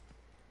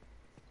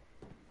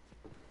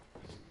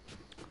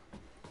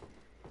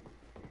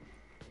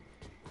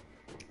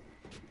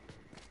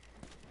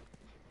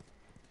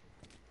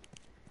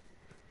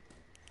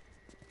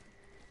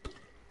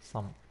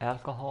 Some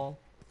alcohol.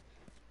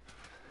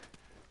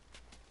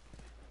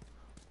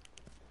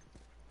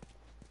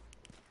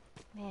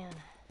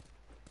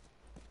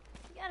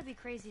 gotta be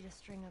crazy to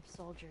string up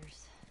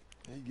soldiers.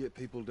 You get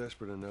people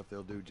desperate enough,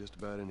 they'll do just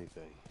about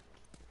anything.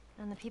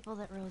 And the people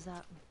that rose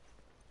up,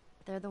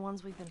 they're the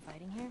ones we've been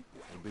fighting here?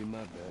 That'll be my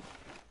bet.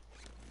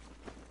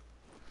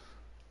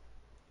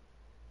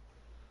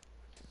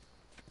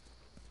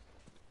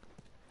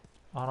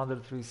 Another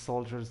 3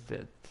 soldiers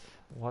dead.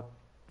 What?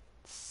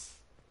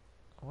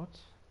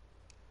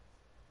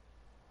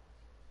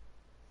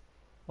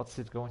 What's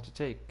it going to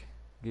take?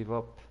 Give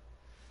up.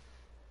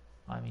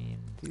 I mean,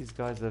 these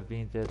guys have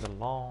been dead a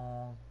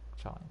long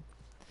time.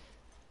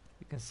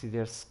 You can see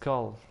their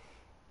skull.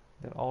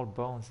 They're all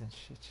bones and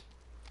shit.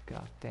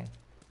 God damn.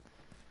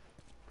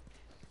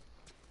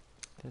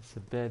 That's a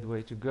bad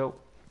way to go.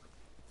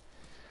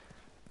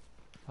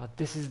 But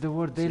this is the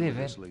world they live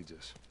in. This leads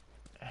us.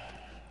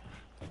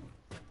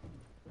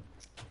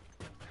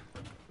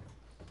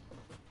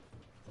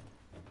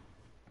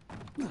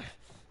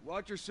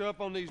 Watch yourself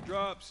on these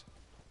drops.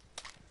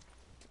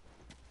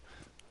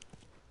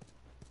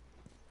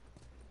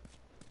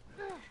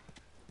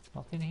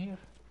 Nothing here.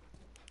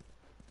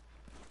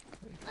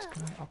 Wait,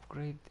 can I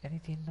upgrade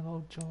anything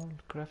about Joel?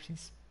 Crafting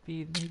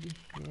speed maybe?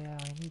 Yeah,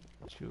 I need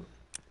to.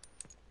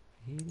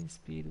 Healing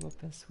speed,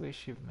 weapon sway,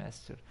 shift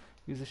master.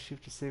 Use a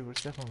shift to save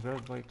yourself and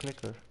grab by a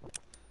clicker.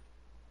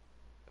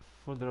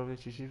 Folder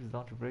ability shifts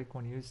down to break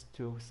when used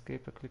to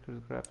escape a clicker to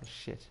grab a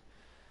shit.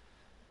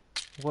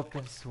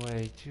 Weapon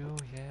sway too,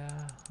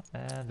 yeah.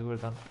 And we're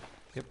done.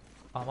 Yep,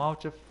 I'm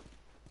out of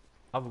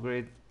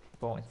upgrade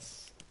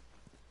points.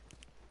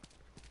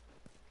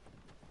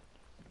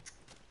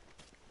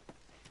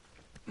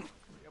 Up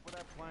with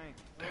that plank.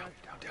 Down.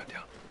 Get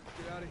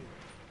out of here.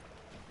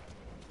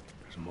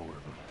 There's more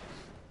of them.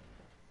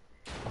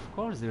 Of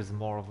course there's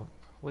more of them.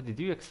 What did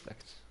you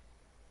expect?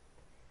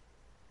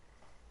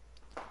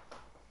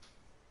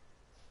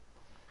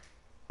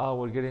 Oh,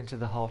 we're getting to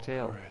the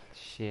hotel. Alright.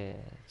 Shit.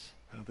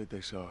 I don't think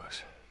they saw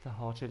us. The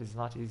hotel is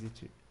not easy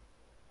to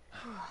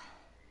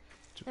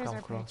There's come our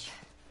across. bridge.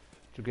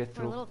 To get We're a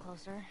through. little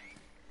closer.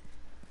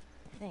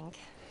 I think.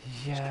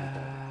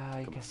 Yeah,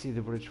 I can see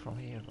the bridge from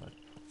here, but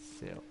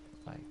still,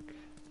 like...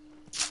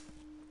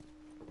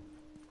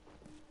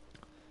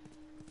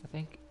 I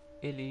think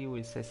Ellie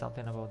will say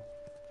something about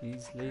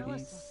these Girl is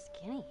ladies. so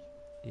skinny.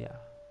 Yeah.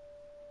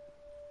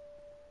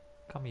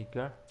 Come here,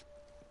 girl.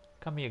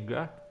 Come here,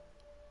 girl.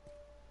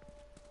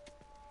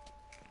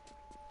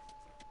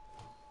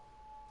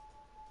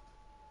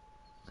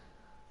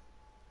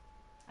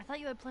 I thought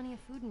you had plenty of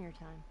food in your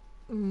time.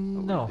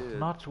 No, did.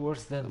 not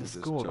worse than That the was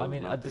just school. I chose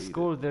mean, not at the to eat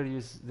school it. there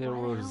Why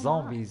were the hell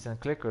zombies and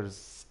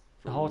clickers.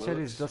 The For hotel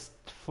looks. is just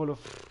full of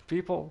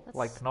people, That's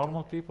like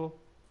normal stupid. people,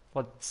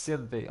 but still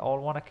they all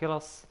want to kill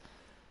us.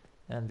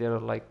 And there are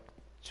like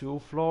 2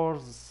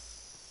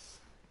 floors.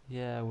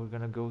 Yeah, we're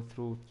gonna go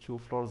through 2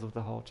 floors of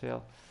the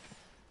hotel.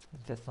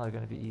 That's not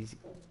gonna be easy.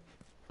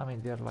 I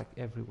mean, they're like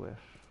everywhere.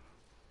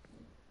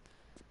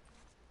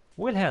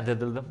 We'll handle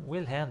them.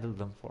 We'll handle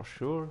them for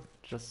sure.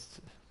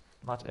 Just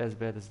not as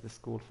bad as the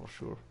school for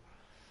sure.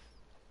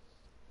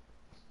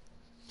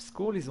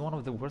 School is one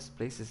of the worst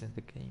places in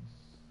the game.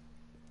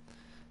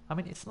 I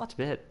mean, it's not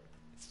bad.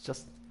 It's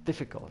just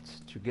difficult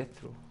to get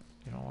through.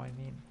 You know what I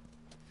mean?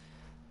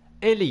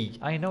 Ellie,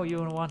 I know you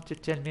want to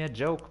tell me a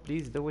joke.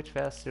 Please do it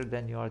faster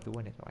than you are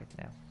doing it right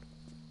now.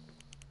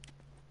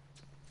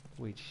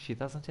 Wait, she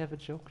doesn't have a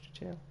joke to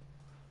tell?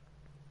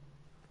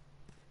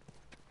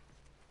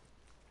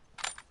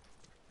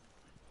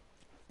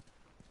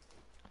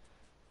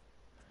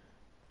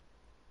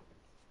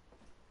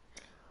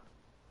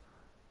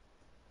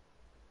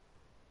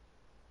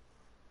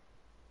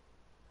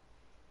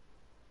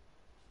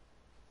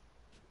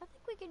 I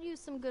think we could use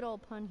some good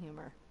old pun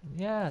humor.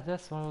 Yeah,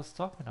 that's what I was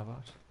talking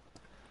about.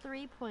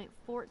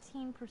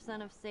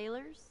 3.14% of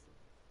sailors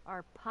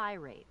are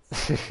pirates.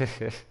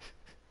 3.14.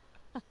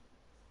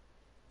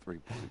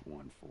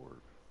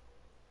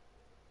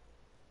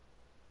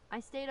 I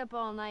stayed up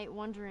all night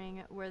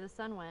wondering where the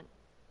sun went.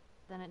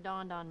 Then it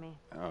dawned on me.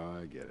 Oh,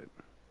 I get it.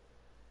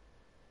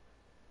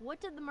 What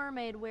did the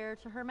mermaid wear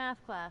to her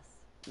math class?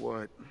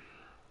 What?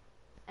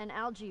 An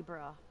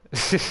algebra.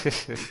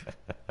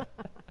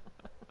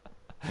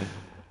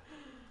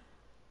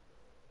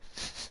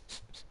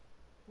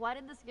 Why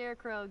did the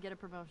scarecrow get a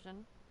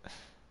promotion?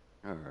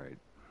 All right.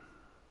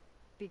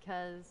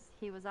 Because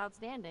he was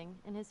outstanding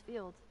in his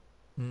field.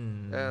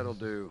 That'll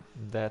do.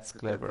 That's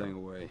Put that clever. thing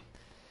away.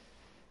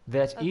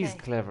 That is Okay,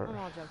 clever. I'm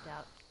all joked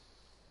out.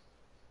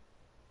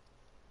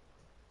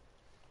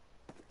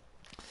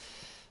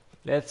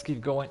 Let's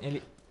keep going,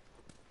 Ellie.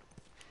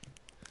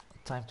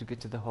 Time to get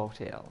to the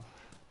hotel.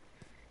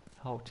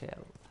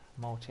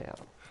 Motel.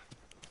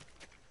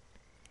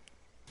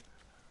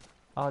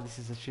 Ah, this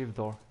is a shift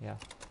door, yeah.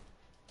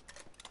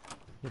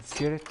 Let's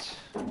get it.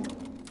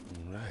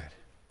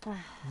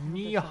 Alright.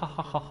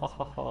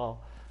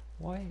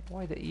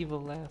 Why the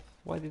evil laugh?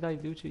 What did I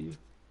do to you?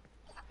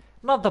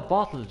 Not the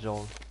bottle,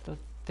 Joel. The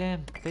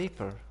damn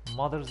paper.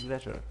 Mother's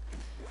letter.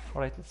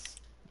 Alright, let's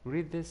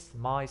read this.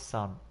 My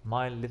son,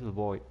 my little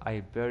boy, I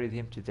buried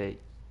him today.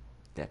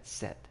 That's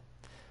sad.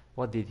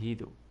 What did he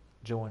do?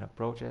 join a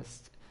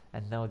protest,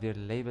 and now they're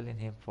labeling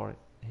him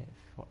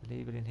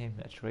labeling him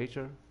a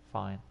traitor.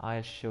 Fine,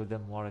 I'll show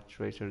them what a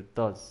traitor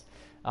does.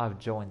 I've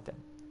joined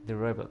them, the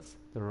rebels,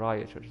 the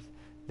rioters.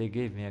 They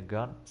gave me a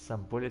gun,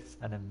 some bullets,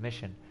 and a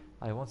mission.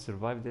 I won't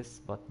survive this,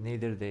 but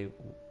neither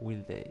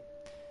will they.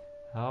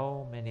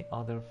 How many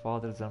other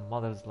fathers and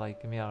mothers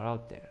like me are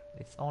out there?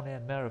 It's only a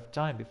matter of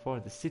time before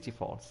the city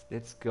falls.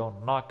 Let's go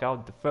knock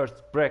out the first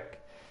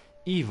brick.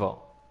 Eva.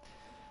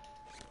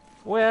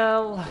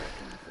 Well...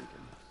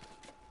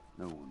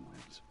 No one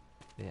wins.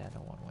 Yeah,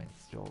 no one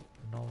wins, Joel.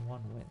 No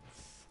one wins.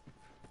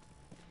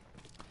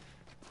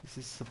 This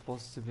is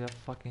supposed to be a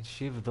fucking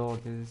shiv door.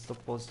 This is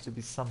supposed to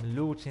be some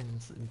looting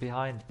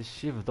behind the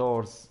shiv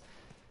doors.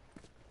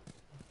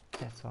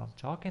 That's what I'm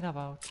talking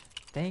about.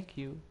 Thank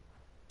you.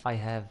 I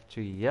have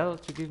to yell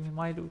to give me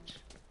my loot.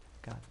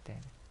 God damn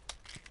it.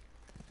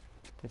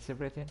 That's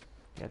everything?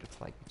 Yeah, looks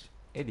like it.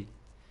 Ellie.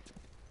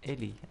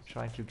 Ellie, I'm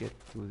trying to get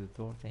through the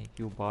door. Thank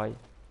you, bye.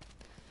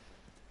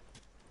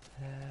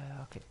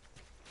 Okay.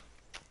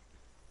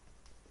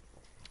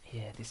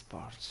 Yeah, this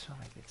part.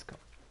 Alright, let's go.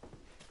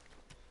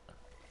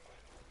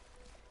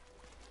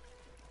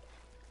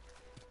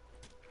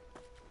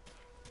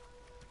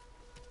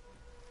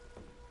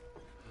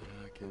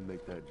 I can't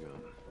make that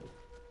jump.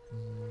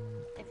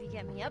 If you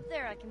get me up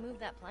there, I can move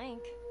that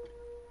plank.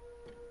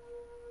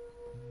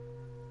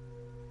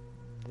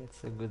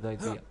 That's a good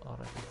idea.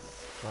 Alright,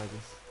 let's try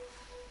this.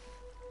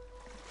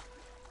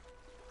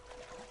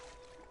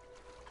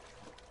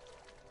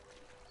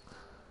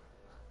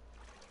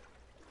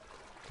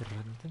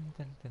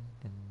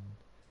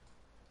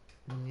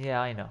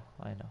 Yeah, I know.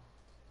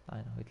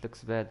 It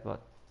looks bad,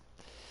 but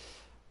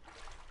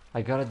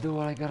I gotta do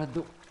what I gotta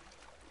do.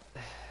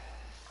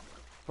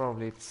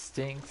 Probably it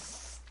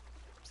stinks,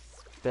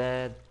 it's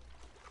bad,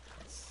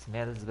 it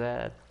smells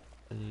bad,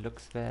 it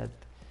looks bad.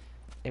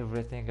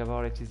 Everything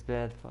about it is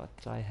bad, but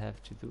I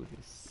have to do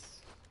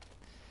this.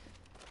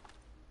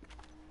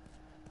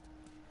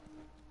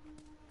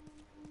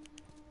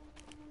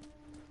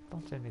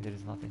 Don't tell me there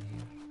is nothing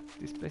here.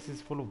 This place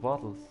is full of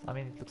bottles. I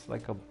mean, it looks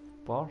like a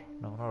bar.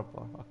 No, not a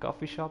bar. A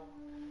coffee shop.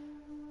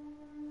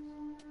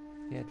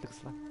 Yeah, it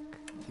looks like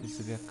it used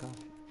to be a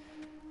coffee.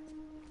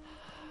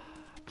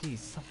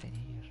 Please, something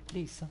here.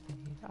 Please, something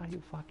here. Are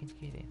you fucking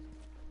kidding?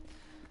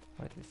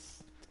 Right,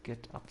 let's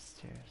get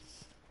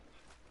upstairs.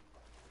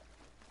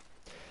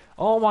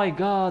 Oh my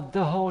god,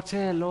 the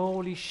hotel.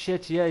 Holy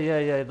shit.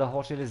 Yeah. The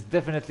hotel is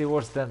definitely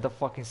worse than the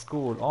fucking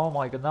school. Oh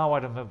my god, now I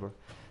remember.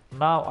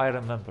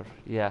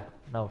 Yeah,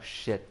 no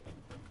shit.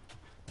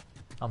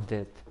 I'm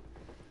dead.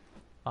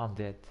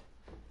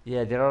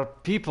 Yeah, there are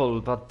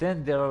people, but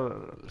then there are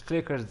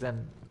clickers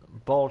and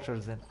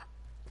vultures and...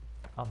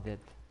 I'm dead.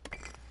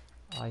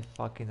 I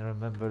fucking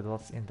remembered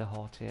what's in the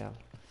hotel.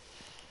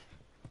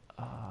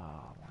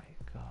 Oh my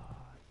god.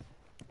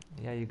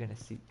 Yeah, you're gonna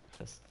see.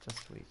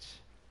 Just wait.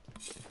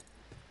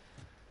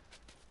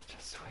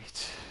 Just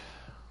wait.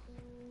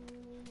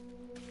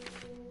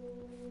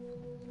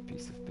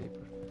 Piece of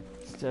paper.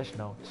 Stash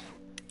note.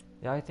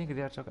 Yeah, I think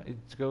they are talking.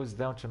 It goes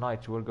down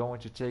tonight. We're going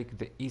to take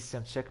the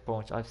eastern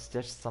checkpoint. I've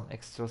stashed some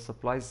extra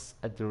supplies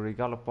at the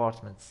Regal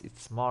apartments.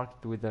 It's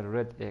marked with a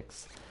red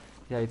X.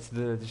 Yeah, it's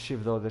the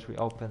shift door that we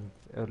opened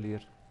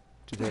earlier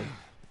today.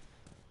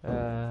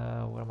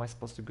 Where am I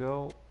supposed to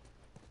go?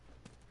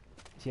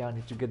 Yeah, I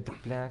need to get the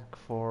plank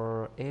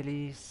for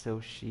Ellie, so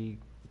she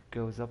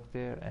goes up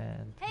there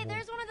and... Hey,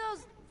 there's one of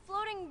those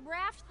floating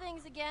raft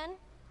things again.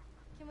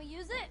 Can we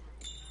use it?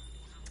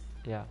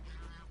 Yeah.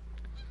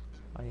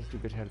 I need to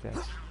get her that.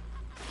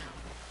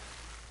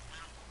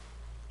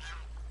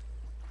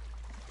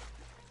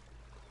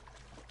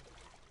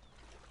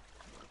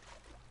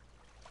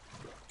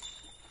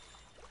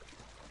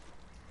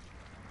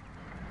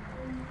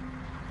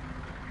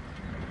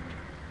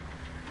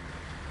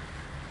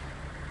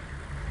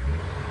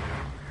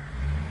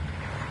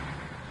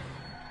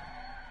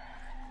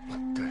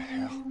 What the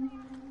hell?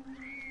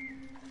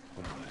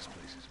 Oh, this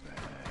place is bad.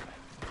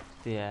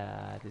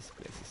 Yeah, this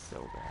place is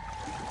so bad.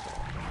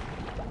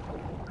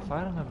 If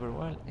I remember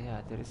well,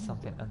 yeah, there is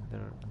something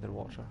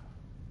underwater.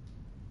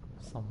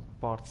 Some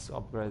parts to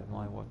upgrade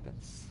my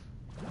weapons.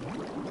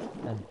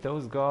 And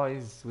those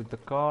guys with the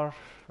car,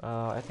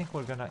 I think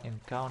we're gonna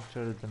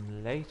encounter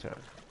them later.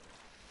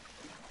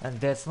 And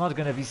that's not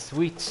gonna be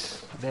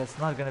sweet. That's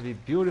not gonna be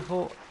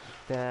beautiful.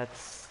 That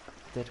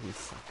will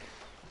suck.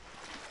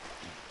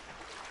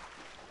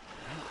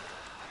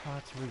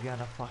 But we're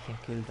gonna fucking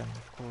kill them,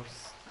 of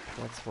course.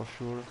 That's for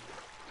sure.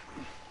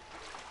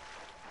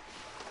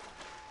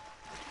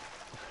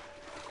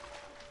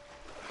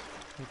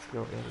 Let's go,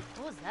 Eric.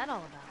 What was that all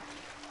about?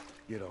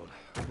 Get on.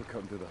 We're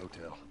coming to the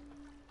hotel.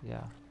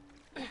 Yeah.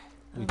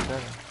 We better.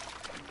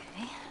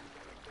 Okay.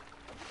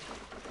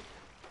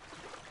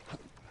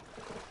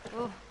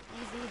 Oh,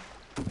 easy.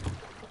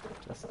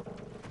 Just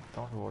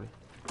don't worry.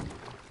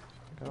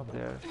 Get up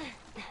there.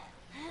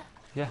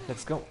 Yeah,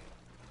 let's go.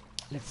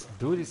 Let's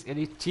do this,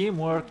 Ellie.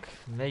 Teamwork,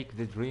 make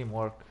the dream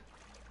work.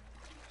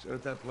 Set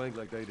up that plank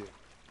like they did.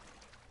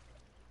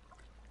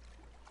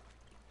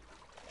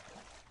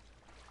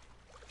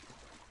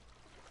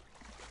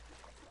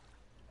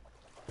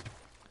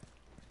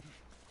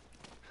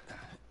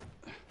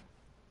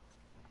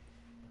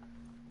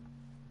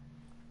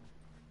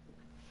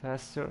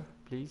 Faster,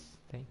 please.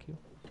 Thank you.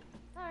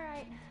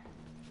 Alright.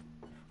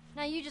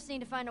 Now you just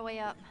need to find a way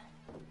up.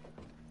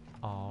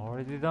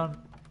 Already done. Do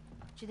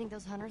you think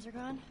those hunters are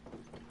gone?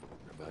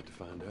 We're about to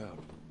find out.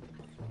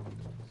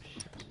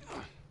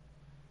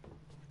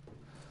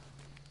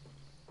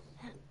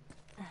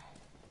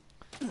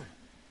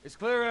 It's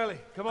clear, Ellie.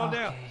 Come on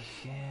down.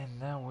 Okay, and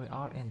now we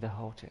are in the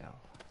hotel.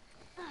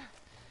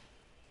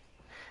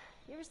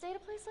 You ever stayed at a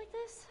place like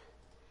this?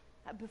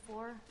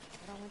 Before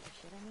it all went to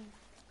shit, I mean.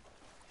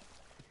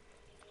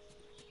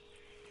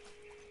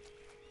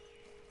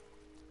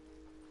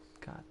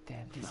 God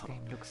damn, this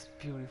game looks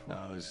beautiful.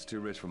 No, this is too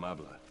rich for my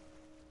blood.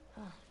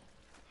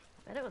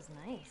 Bet it was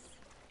nice.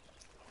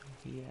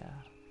 Yeah.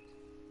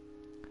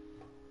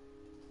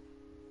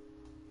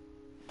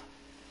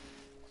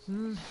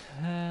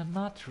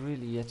 Not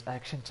really yet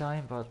action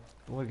time, but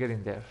we're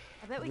getting there.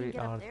 I bet we can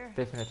get up there.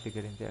 Definitely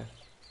getting there.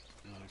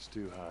 No, it's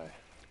too high.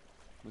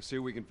 Let's see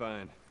what we can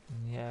find.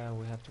 Yeah,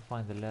 we have to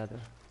find the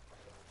ladder.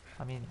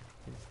 I mean,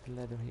 there's the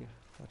ladder here.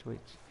 But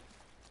wait.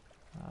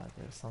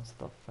 There's some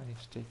stuff I need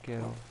to take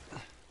care of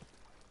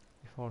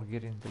before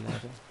getting the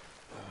ladder.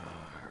 I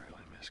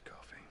really miss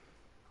coffee.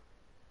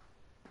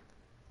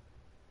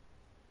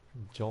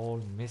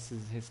 Joel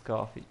misses his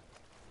coffee.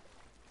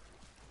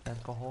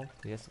 Alcohol?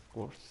 Yes, of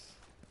course.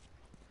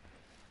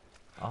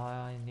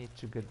 I need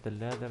to get the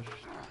ladder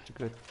to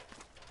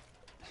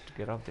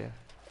get up there.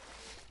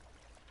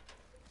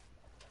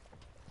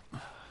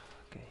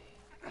 Okay.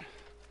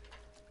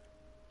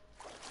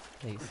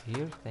 Place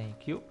here,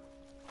 thank you.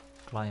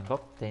 Climb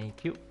up,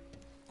 thank you.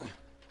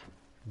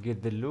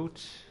 Get the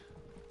loot,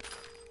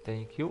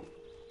 thank you.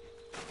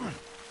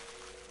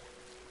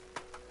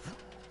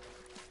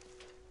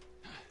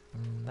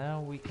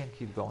 Now we can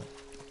keep going.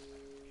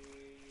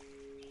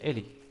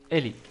 Ellie,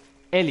 Ellie,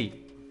 Ellie!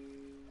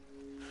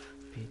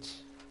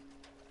 Bitch.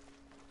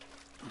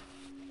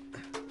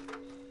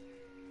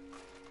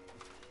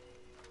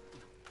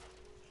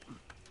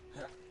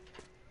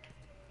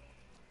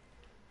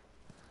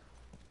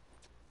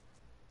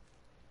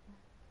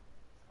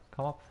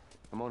 Come up.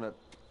 I'm on it.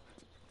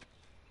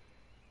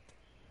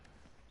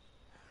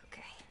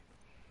 Okay.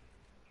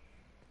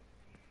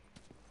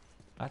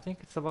 I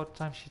think it's about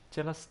time she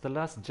tell us the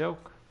last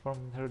joke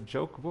from her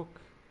joke book.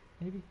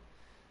 Maybe?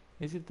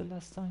 Is it the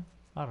last time?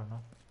 I don't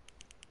know.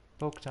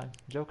 Book time,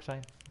 joke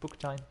time, book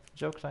time,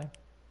 joke time.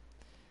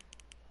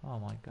 Oh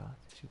my god,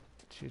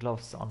 she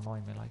loves to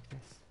annoy me like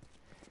this.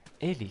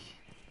 Ellie,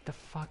 the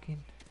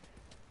fucking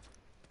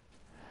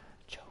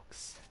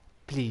jokes.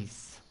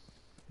 Please.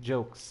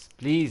 Jokes.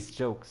 Please,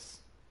 jokes.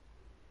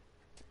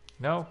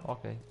 No?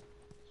 Okay.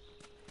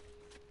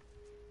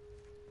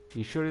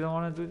 You sure you don't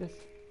want to do this?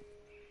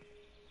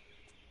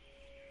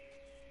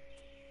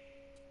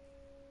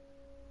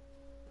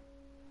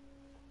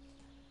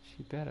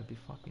 She better be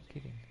fucking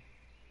kidding me.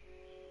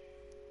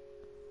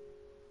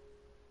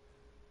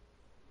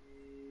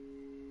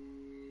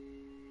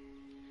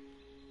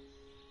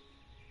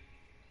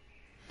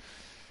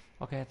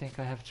 Okay, I think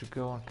I have to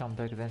go and come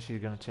back, then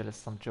she's gonna tell us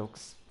some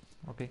jokes.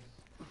 Okay,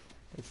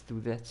 let's do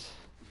that.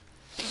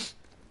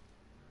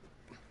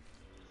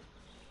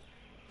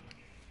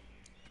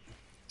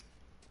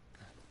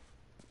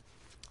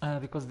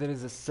 Because there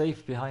is a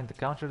safe behind the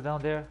counter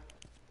down there.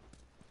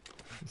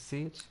 You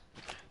see it?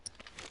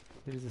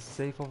 There is a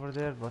safe over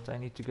there, but I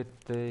need to get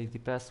the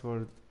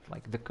password,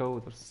 like the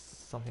code or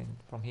something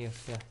from here.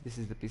 Yeah, this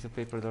is the piece of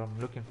paper that I'm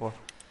looking for.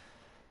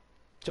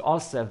 To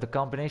also have the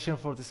combination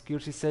for the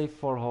security safe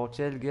for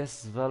hotel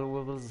guests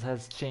valuables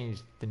has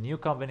changed. The new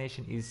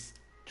combination is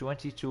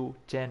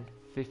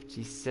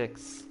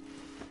 221056.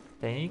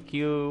 Thank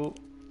you.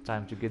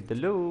 Time to get the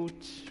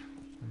loot.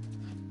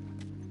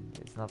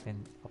 There's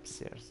nothing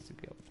upstairs to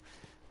go.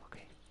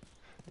 Okay,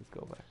 let's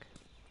go back.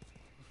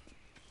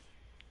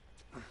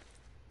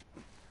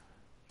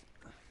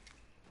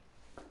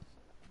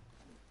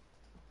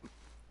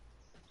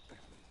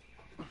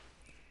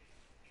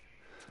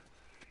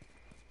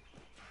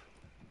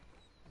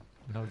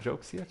 No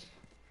jokes yet?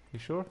 You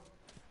sure?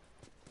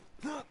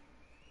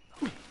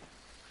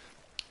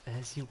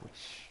 As you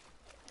wish.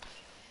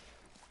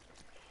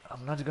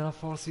 I'm not gonna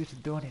force you to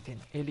do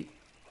anything, Ellie.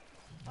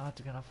 I'm not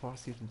gonna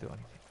force you to do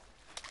anything.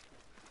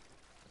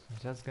 I'm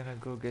just gonna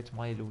go get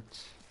my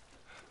loot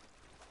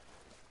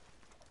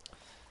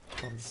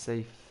from the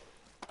safe.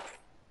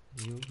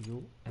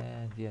 You,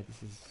 and yeah,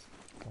 this is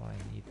what I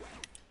need.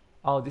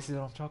 Oh, this is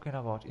what I'm talking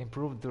about.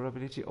 Improved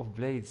durability of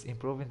blades.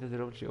 Improving the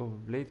durability of a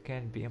blade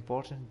can be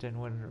important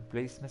when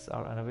replacements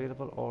are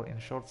unavailable or in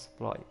short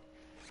supply.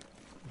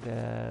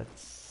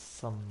 That's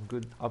some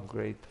good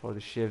upgrade for the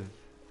Shiv.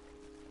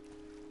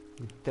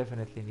 We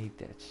definitely need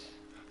that.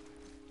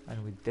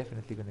 And we're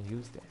definitely gonna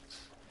use that.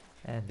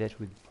 And that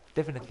would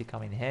definitely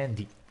come in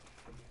handy.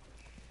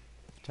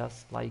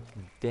 Just like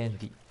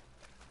dandy.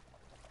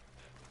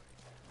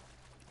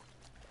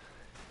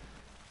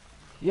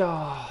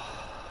 Yeah.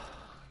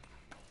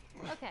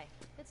 Okay,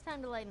 it's time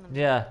to lighten them.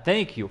 Yeah,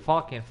 thank you,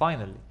 fucking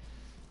finally.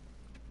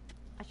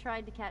 I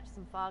tried to catch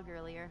some fog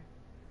earlier.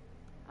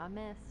 I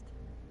missed.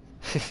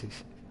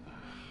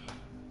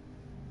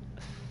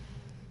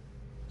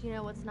 Do you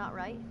know what's not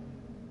right?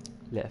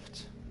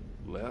 Left.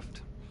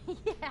 Left?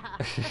 Yeah.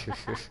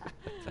 That's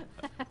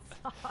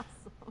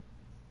awesome.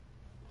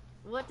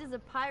 What does a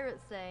pirate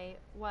say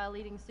while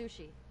eating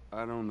sushi?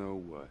 I don't know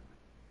what.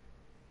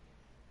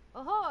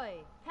 Ahoy!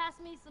 Pass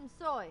me some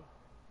soy.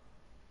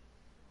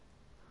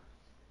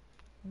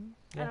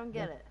 I don't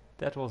get it.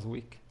 That was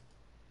weak.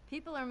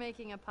 People are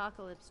making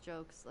apocalypse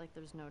jokes like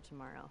there's no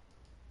tomorrow.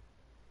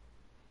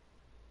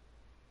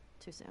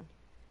 Too soon.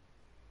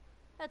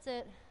 That's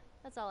it.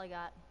 That's all I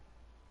got.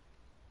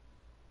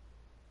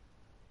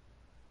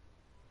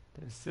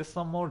 There's still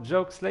some more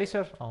jokes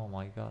later. Oh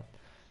my god.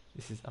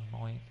 This is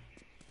annoying.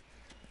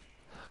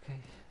 Okay,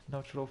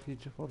 no trophy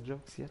for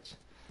jokes yet.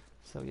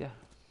 So yeah.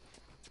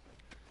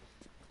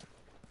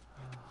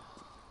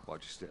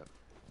 Watch your step.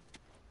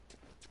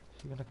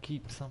 You're gonna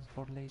keep some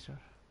for later.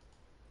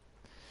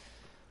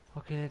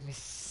 Okay, let me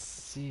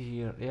see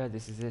here. Yeah,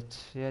 this is it.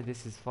 Yeah,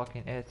 this is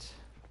fucking it.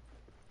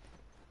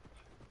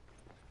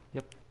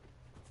 Yep.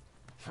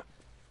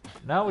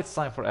 Now it's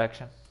time for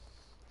action.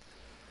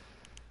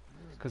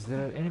 Because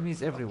there are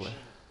enemies everywhere.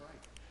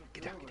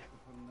 Get down, get down.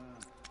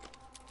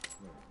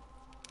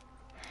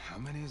 How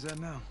many is that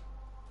now?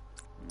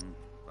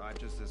 5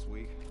 just this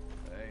week.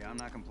 Hey, I'm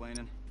not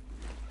complaining.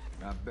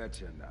 I bet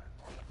you're not.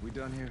 We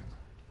done here?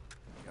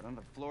 Got on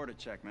the floor to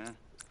check, man.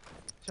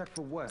 Check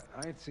for what?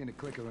 I ain't seen a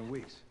clicker in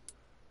weeks.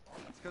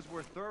 That's because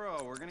we're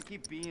thorough. We're gonna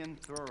keep being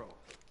thorough.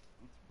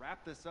 Let's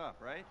wrap this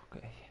up, right?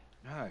 Okay.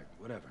 Alright,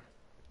 whatever.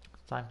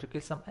 Time to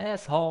kill some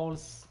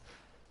assholes.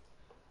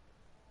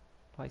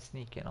 By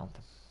sneaking on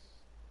them.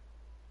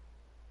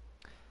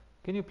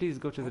 Can you please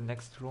go to the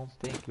next room?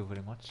 Thank you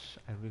very much.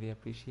 I really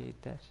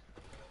appreciate that.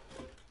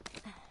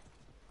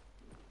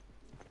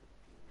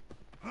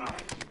 Oh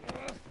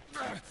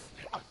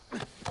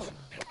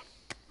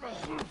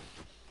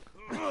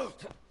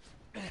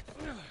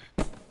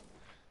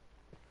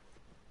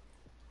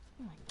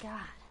my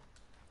god.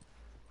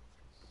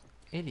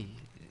 Ellie,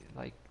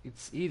 like,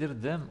 it's either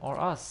them or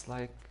us.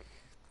 Like,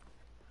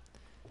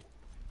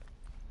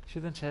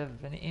 shouldn't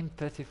have any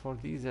empathy for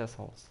these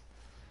assholes.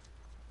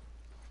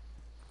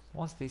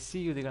 Once they see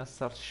you, they're gonna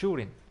start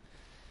shooting.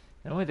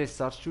 And when they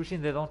start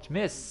shooting, they don't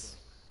miss.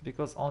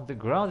 Because on the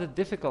ground, it's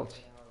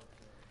difficulty.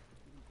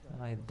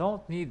 And I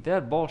don't need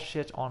that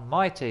bullshit on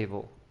my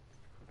table.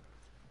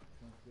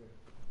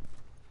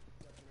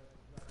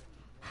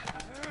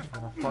 I'm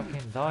gonna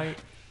fucking die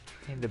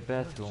in the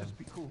bathroom.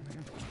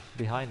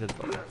 Behind the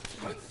door.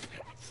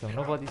 So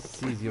nobody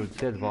sees your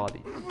dead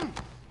body.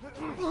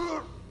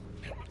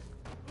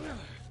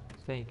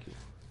 Thank you.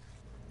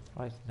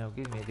 Right, now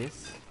give me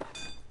this.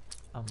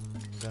 I'm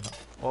gonna...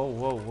 Oh,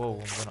 whoa,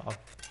 whoa. I'm gonna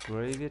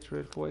upgrade it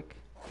real quick.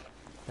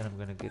 Then I'm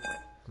gonna get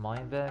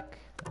mine back.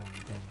 And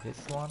then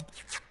this one.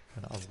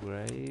 I'm gonna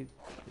upgrade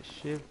the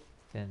ship.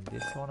 Then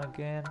this one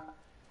again.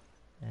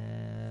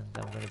 And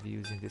I'm gonna be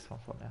using this one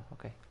for now.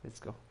 Okay, let's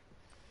go.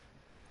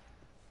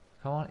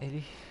 Come on,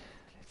 Eddie.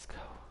 Let's go.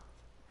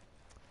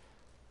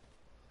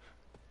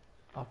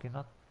 Okay,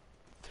 not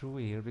through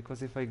here,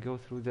 because if I go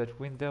through that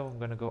window, I'm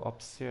gonna go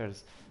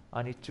upstairs.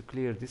 I need to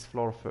clear this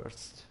floor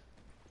first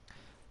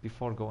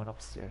before going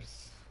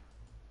upstairs.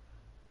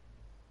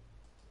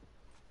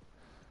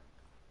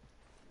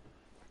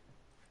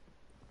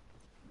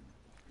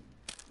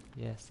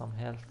 Yeah, some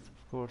health,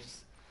 of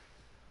course.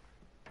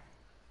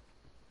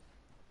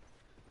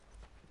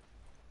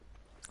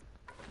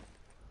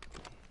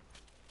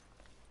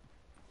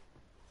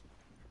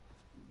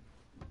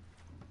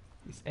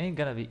 This ain't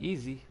gonna be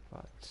easy,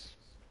 but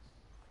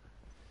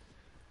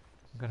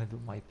I'm gonna do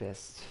my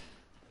best,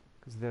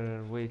 because there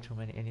are way too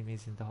many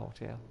enemies in the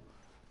hotel.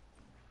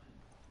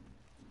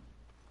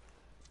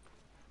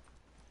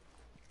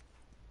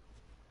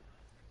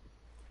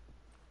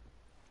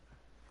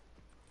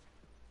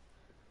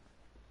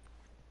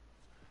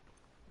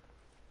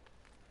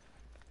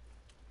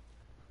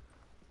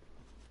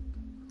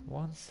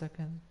 One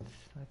second,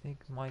 I think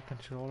my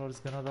controller is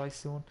gonna die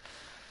soon.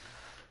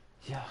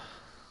 Yeah.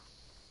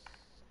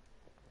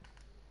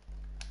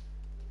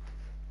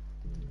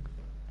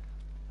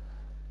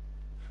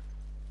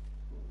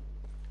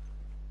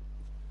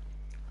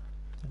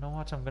 You know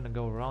what, I'm gonna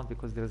go around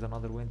because there's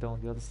another window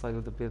on the other side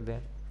of the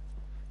building.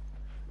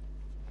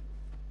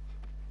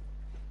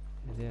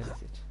 And there is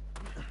it.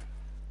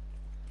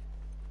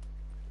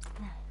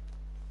 Okay,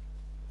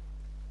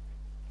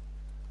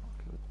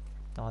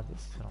 now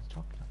this is what I'm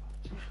talking about.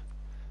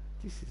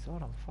 This is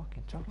what I'm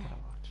fucking talking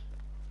about.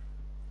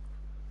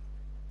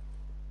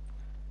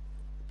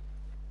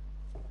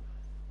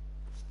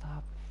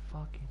 Stop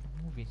fucking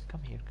moving.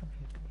 Come here, come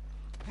here, come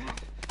here.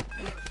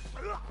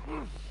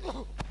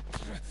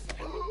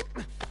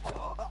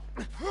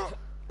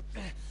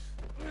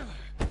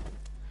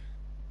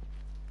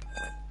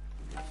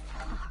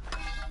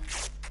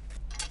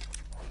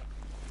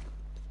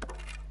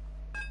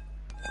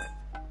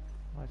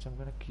 Right, I'm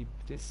gonna keep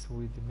this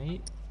with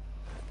me.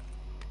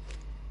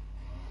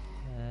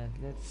 And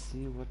let's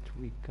see what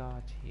we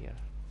got here.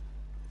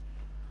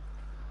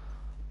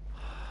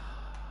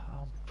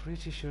 I'm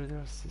pretty sure there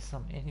are still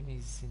some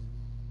enemies in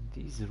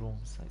these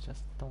rooms. I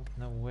just don't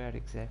know where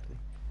exactly.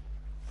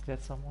 Is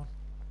that someone?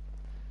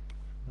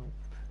 Nope.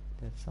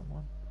 That's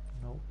someone?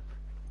 Nope.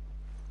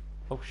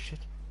 Oh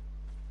shit.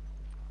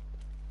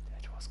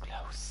 That was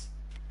close.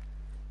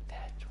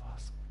 That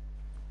was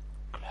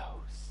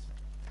close.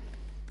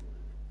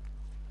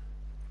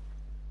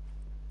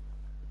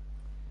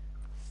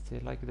 Stay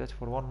like that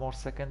for one more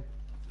second.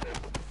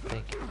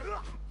 Thank you.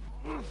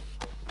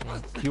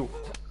 Thank you.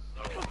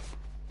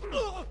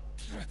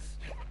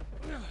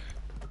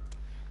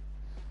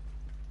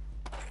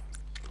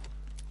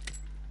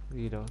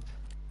 Reload.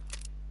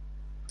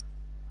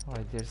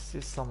 Alright, there's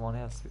still someone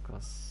else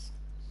because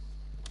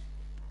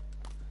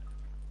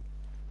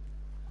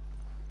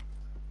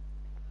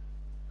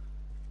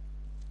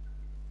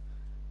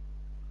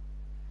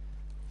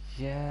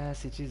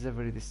yes, it is a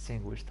very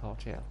distinguished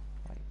hotel.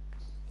 Like,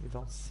 you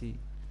don't see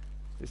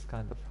this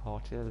kind of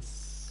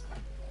hotels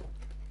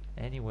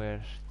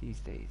anywhere these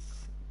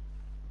days.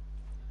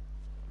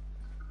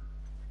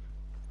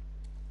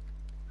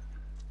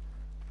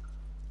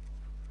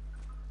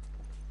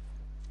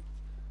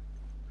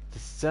 The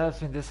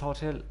staff in this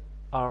hotel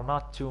are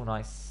not too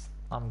nice.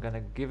 I'm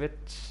gonna give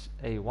it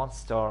a 1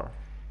 star.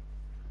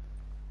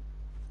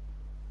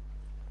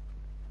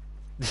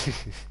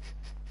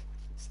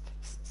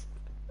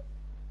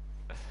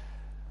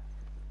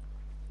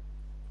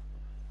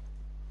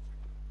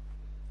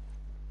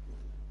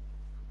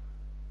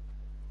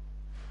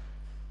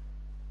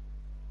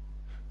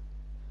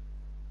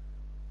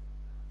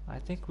 I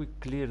think we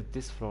cleared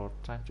this floor.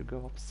 Time to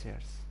go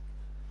upstairs.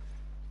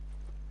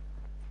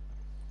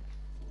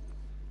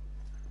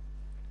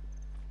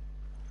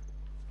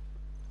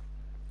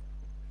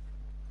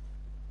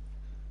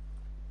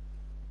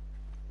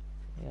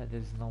 Yeah,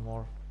 there's no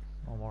more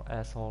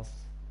assholes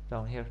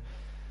down here.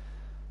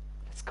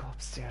 Let's go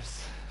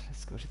upstairs.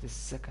 Let's go to the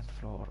second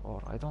floor,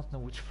 or I don't know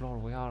which floor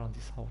we are on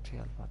this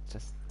hotel, but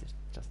just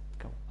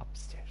go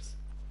upstairs.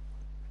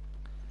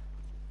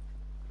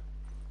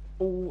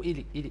 Oh,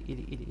 Illy,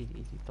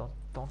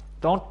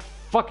 don't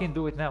fucking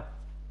do it now.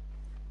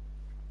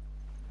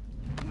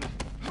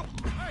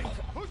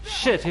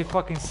 Shit, he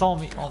fucking saw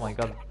me. Oh my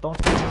god, don't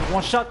kill him with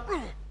one shot.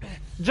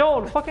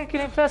 Joel, fucking kill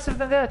him faster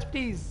than that,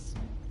 please.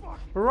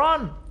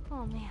 Run!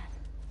 Oh man.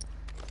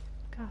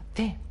 God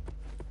damn. See,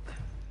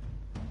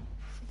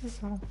 this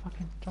is what I'm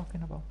fucking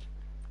talking about.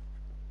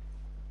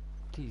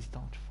 Please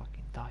don't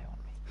fucking die on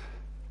me.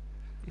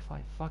 If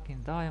I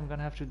fucking die, I'm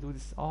gonna have to do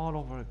this all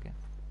over again.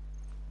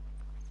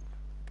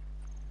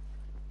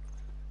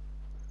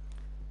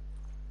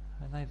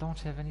 And I don't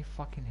have any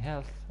fucking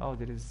health. Oh,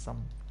 there is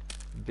some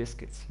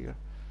biscuits here.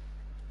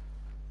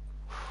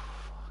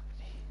 Fuck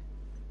me.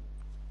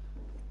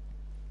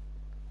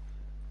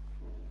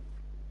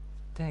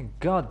 Thank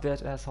God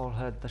that asshole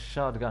had the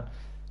shotgun.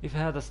 If I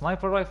had a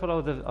sniper rifle, I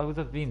would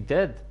have been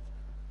dead.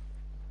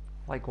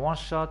 Like one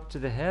shot to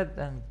the head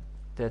and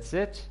that's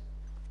it.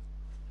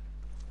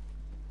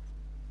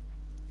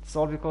 It's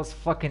all because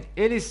fucking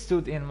Ellie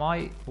stood in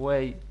my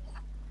way.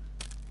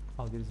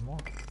 Oh, there is more.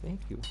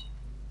 Thank you.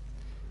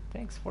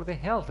 Thanks for the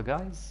health,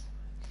 guys.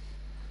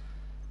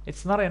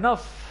 It's not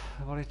enough,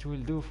 but it will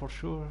do for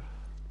sure.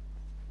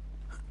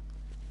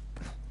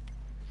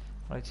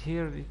 Right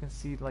here you can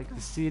see like the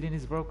ceiling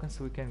is broken,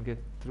 so we can get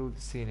through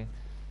the ceiling.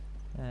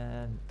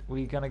 And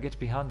we're gonna get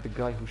behind the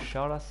guy who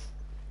shot us.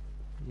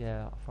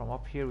 Yeah, from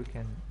up here we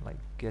can like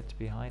get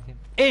behind him.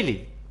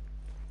 Ellie!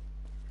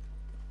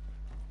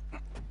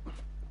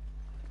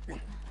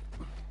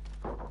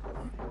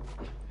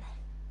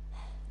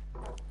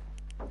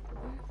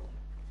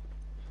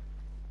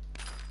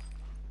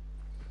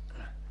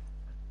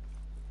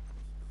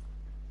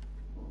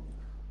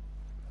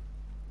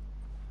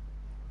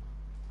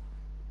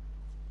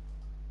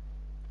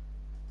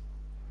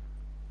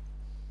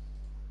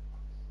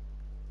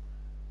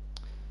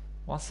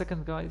 One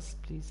second, guys,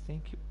 please.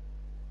 Thank you.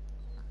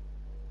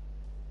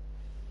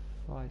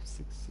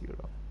 560.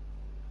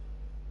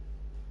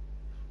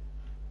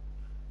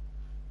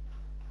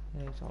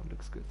 Yeah, it all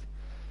looks good.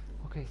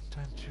 Okay,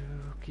 time to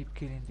keep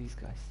killing these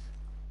guys.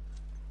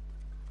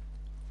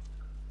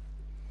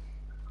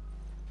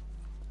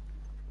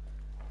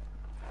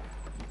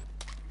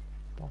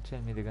 Don't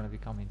tell me they're gonna be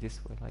coming this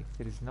way. Like,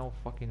 there is no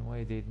fucking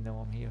way they'd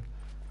know I'm here.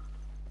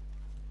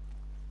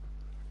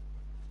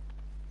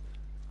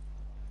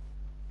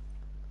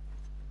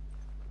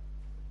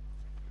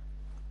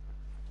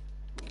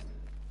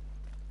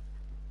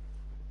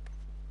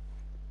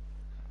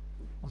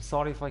 I'm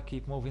sorry if I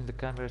keep moving the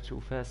camera too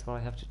fast, but I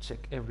have to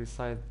check every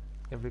side,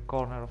 every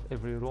corner of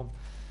every room.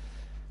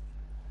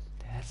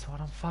 That's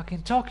what I'm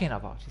fucking talking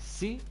about, you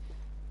see?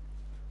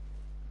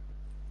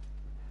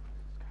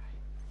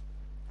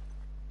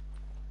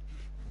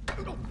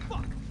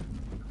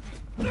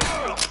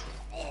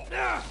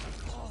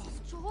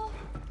 Joel?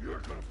 You're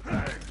gonna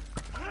pay.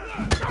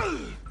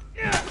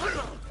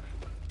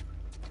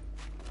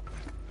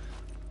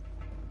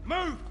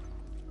 Move!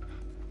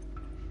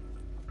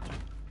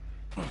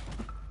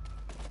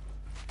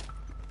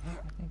 I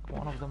think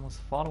one of them was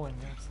following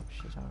me or some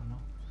shit, I don't know.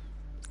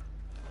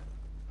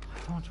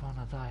 don't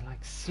wanna die,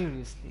 like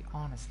seriously,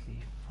 honestly,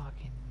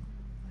 fucking,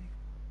 like,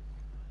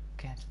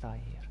 can't die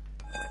here.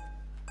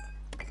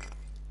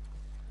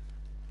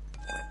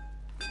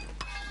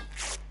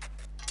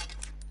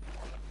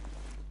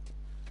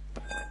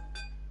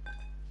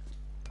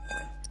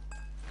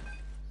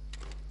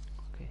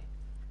 Okay.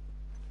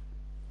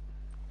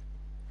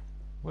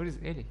 Where is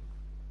Ellie?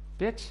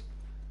 Bitch!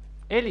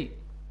 Ellie!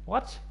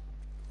 What?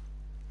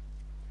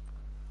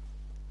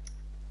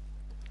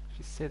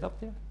 She stayed up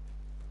there?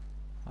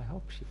 I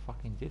hope she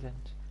fucking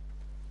didn't.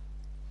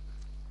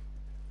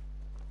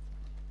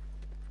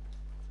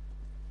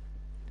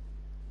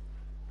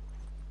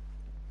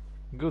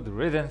 Good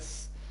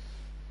riddance.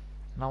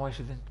 Now I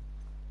shouldn't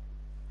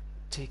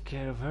take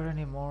care of her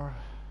anymore.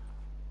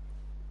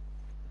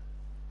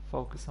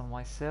 Focus on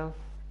myself.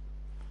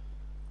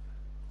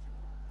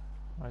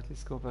 Alright,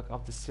 let's go back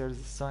up the stairs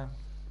this time.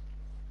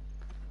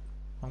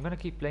 I'm gonna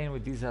keep playing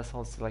with these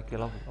assholes till I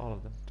kill all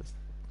of them. Just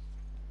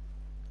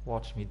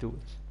watch me do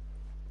it.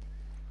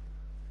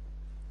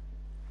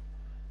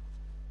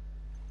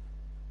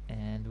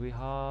 And we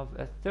have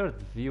a third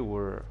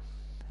viewer.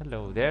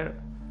 Hello there.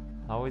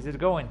 How is it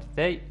going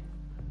today?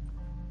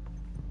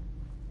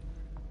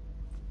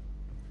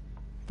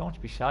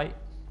 Don't be shy. You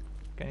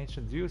can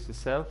introduce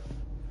yourself.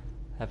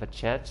 Have a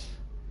chat.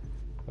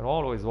 You're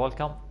always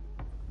welcome.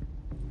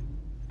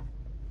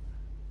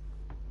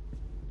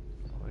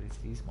 Where is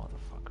these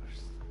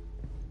motherfuckers?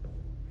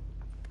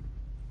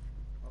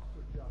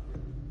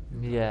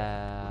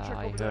 Yeah,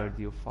 I heard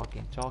you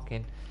fucking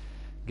talking.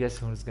 Guess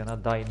who's gonna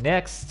die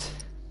next?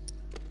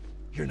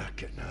 You're not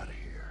getting out of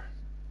here.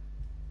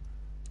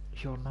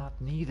 You're not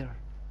neither.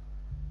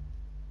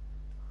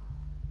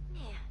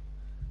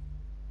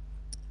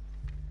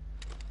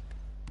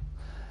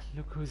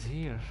 Look who's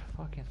here.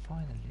 Fucking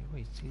finally.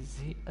 Wait, is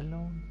he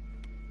alone?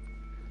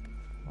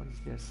 Or is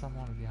there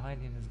someone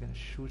behind him who's gonna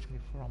shoot me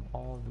from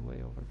all the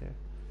way over there?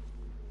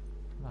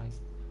 No, he's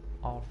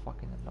all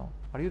fucking alone.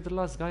 Are you the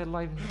last guy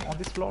alive on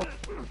this floor?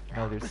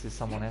 No, there's still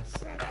someone else.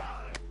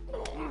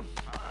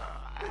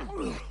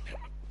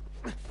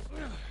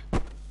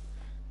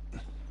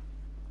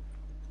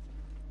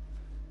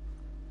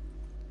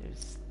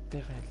 There's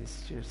definitely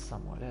still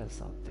someone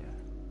else out there.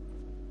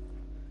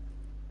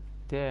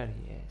 There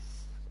he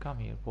is. Come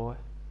here, boy.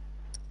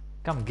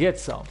 Come get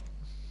some.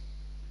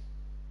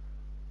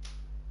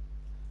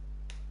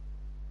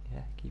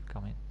 Yeah, keep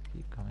coming.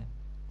 Keep coming.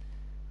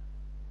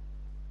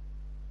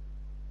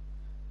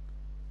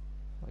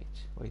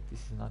 Wait, this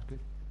is not good.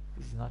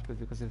 This is not good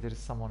because if there is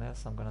someone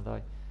else, I'm gonna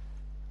die.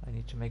 I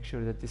need to make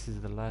sure that this is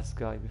the last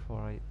guy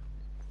before I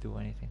do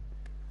anything.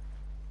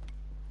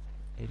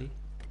 80?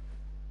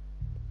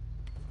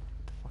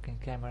 The fucking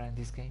camera in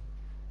this game.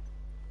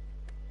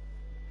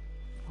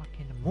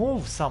 Fucking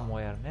move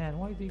somewhere, man.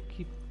 Why do you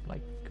keep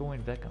like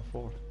going back and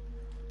forth?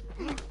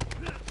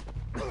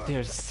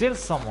 There's still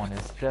someone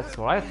else. That's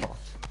what I thought.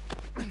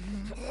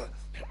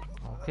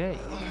 Okay.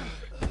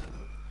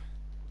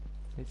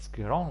 Let's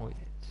get on with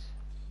it.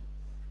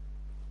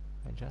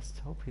 I just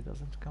hope he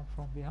doesn't come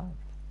from behind.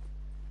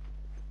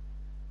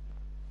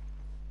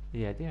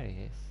 Yeah, there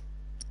he is.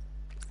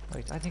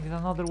 Wait, I think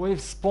another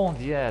wave spawned.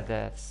 Yeah,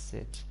 that's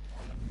it.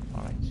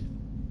 Alright.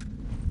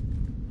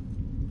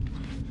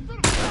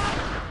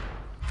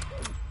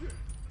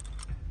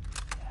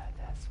 Yeah,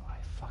 that's what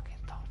I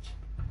fucking thought.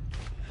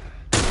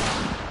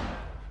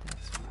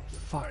 That's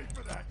what I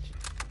fucking thought.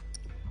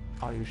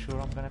 Are you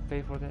sure I'm gonna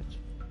pay for that?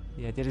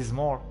 Yeah, there is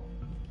more.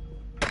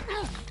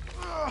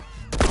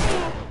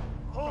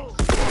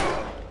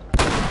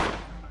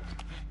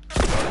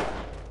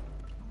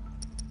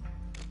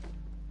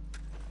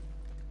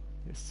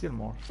 There's still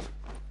more.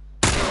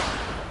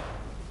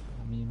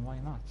 I mean, why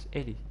not?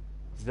 80.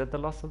 Is that the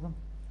last of them?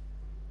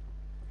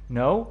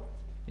 No?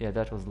 Yeah,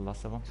 that was the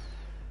last of them.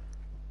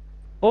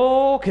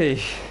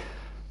 Okay.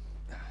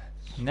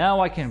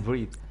 Now I can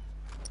breathe.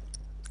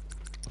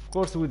 Of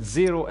course, with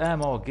 0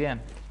 ammo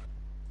again.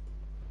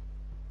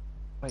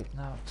 Wait,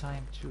 now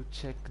time to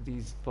check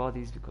these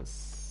bodies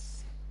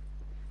because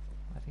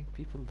I think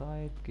people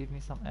died. Give me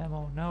some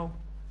ammo. No.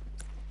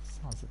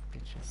 Sons of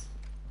bitches.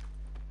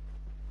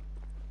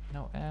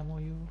 No ammo,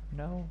 you?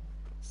 No?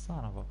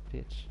 Son of a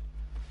bitch.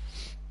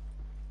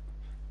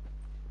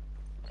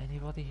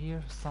 Anybody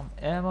here? Some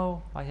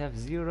ammo? I have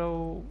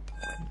 0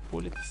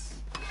 bullets.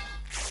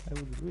 I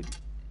would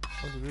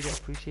really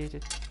appreciate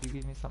it if you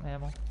give me some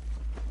ammo.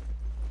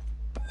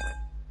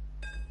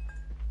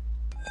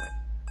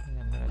 And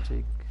I'm gonna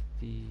take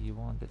the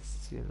one that's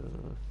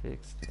still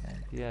fixed.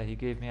 And yeah, he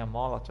gave me a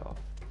Molotov.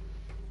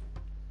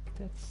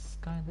 That's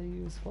kinda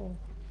useful.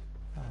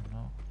 I don't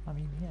know. I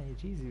mean, yeah,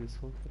 it is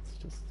useful, but it's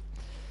just...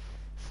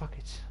 Fuck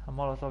it. A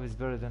Molotov is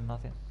better than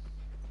nothing.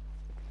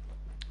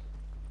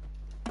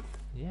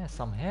 Yeah,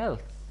 some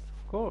health.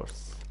 Of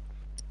course.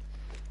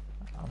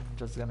 I'm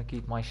just gonna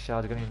keep my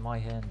shotgun in my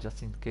hand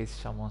just in case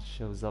someone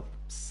shows up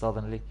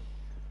suddenly.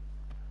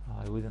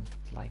 I wouldn't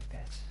like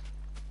that.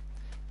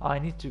 I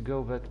need to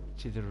go back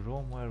to the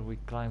room where we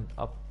climbed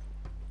up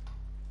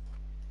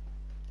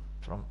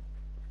from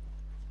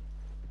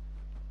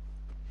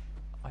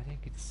I think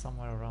it's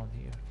somewhere around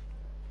here.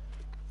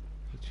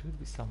 It should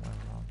be somewhere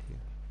around here.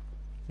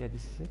 Yeah,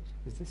 this is it.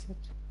 Is this it?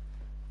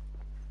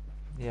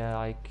 Yeah,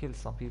 I killed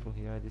some people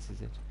here. This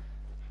is it.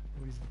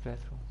 Where is the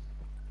bathroom?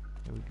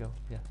 Here we go.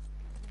 Yeah.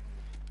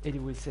 Eddie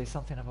will say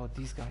something about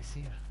these guys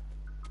here.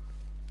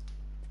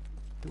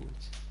 Do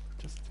it.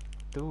 Just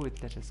do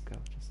it. Let us go.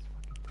 Just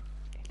fucking do it.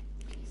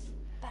 Ellie, please.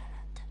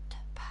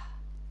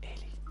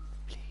 Ellie,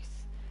 please.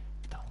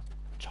 Don't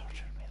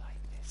torture me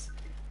like this.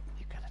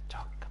 You're gonna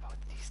talk about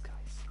these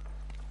guys.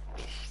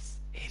 Please,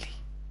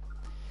 Ellie.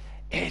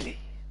 Ellie.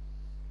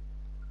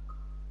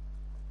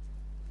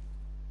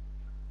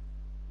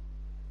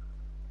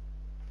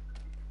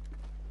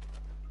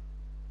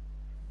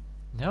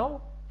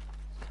 No?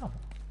 Come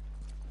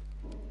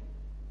on.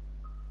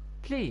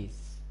 Please.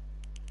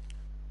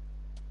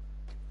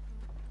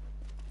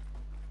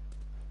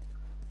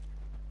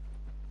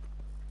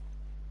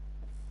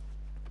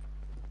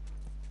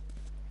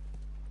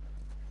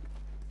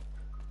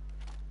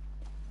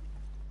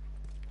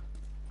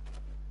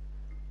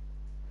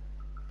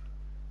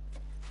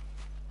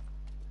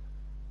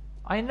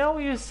 I know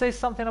you say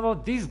something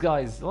about these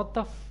guys. What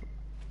the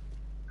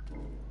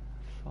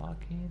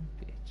fucking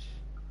bitch.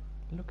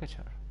 Look at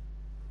her.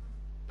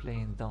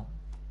 Playing dumb.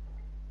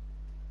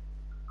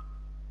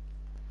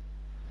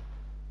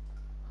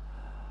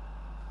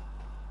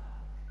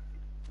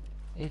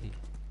 Ellie.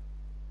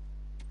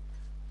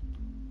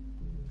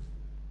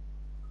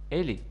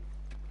 Ellie.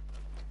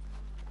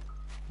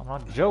 I'm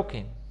not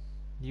joking.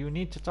 You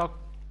need to talk.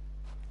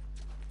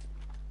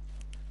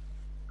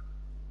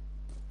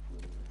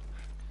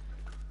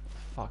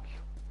 Fuck you.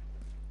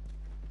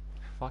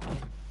 Fucking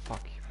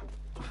fuck you.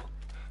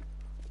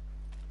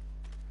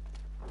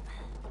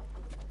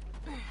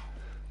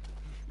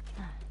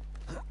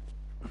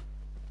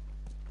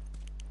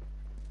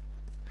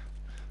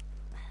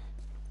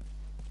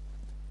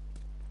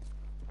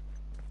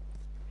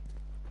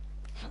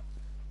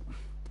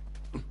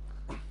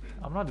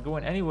 I'm not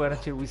going anywhere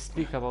until we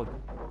speak about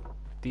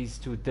these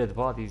two dead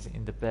bodies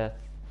in the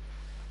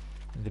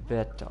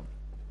bathtub.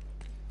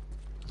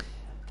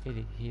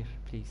 Ellie, here,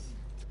 please.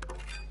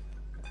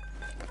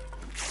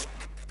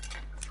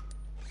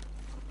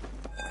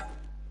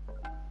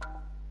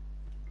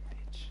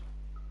 Bitch.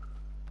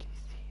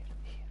 Please,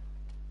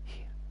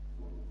 here.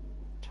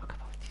 Talk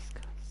about these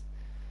guys.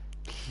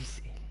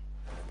 Please, Ellie.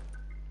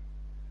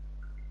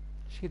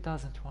 She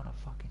doesn't wanna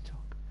fucking talk.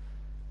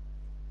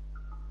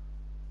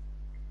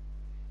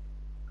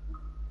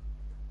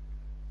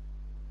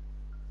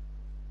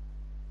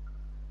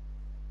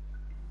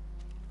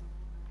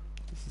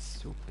 This is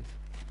stupid.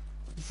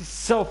 This is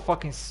so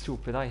fucking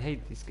stupid. I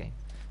hate this game.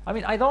 I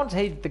mean, I don't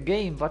hate the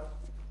game, but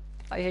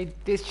I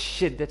hate this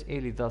shit that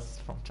Ellie does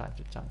from time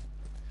to time.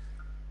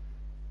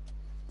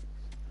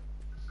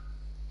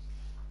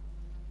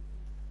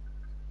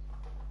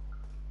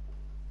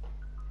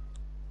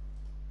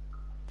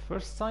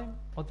 First time?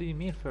 What do you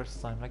mean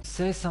first time? Like,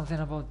 say something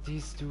about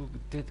these two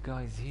dead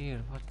guys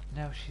here, but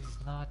now she's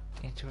not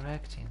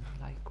interacting.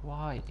 Like,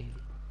 why, Ellie?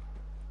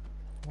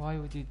 Why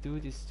would you do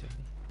this to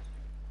me?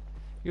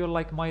 You're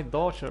like my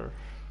daughter.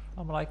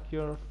 I'm like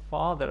your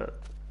father.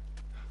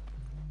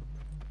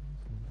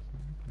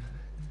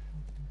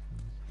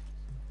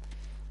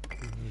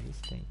 Yes,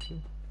 thank you.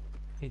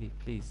 Eddie,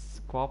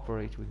 please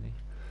cooperate with me.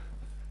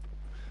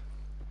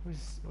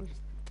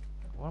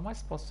 Where am I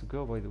supposed to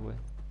go, by the way?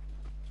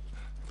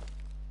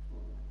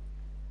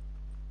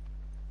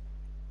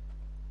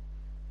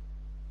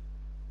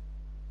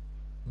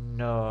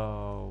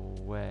 No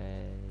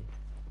way.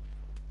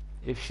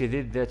 If she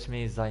did, that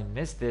means I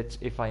missed it.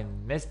 If I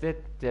missed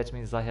it, that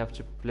means I have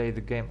to play the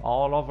game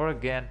all over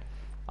again.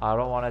 I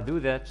don't want to do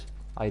that.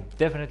 I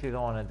definitely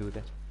don't want to do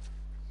that.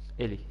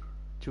 Ellie,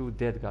 two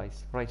dead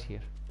guys right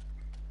here.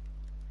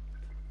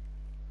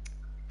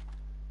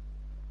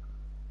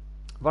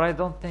 But I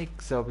don't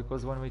think so,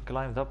 because when we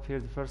climbed up here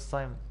the first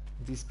time,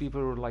 these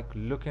people were like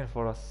looking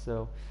for us,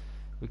 so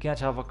we can't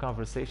have a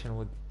conversation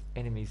with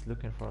enemies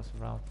looking for us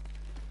around.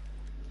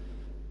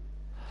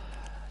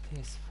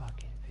 This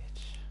fucking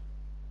bitch.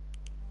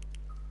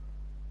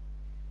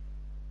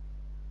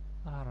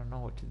 I don't know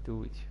what to do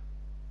with you,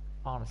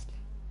 honestly.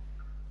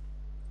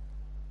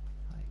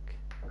 Like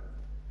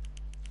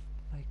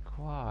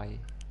why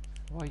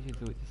you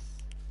do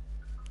this?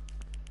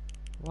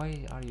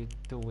 Why are you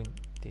doing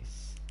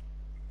this?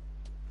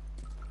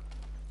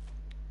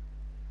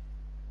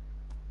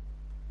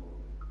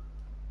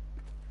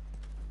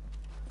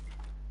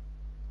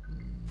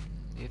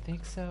 You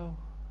think so?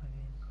 I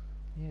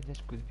mean, yeah,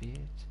 that could be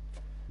it.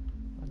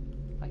 But,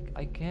 like,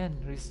 I can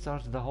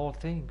restart the whole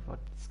thing, but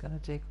it's gonna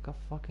take a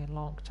fucking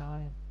long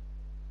time.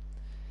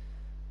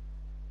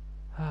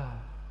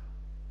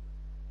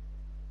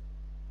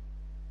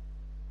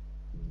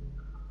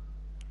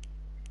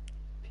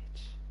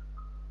 Bitch.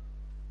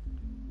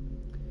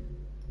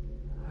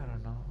 I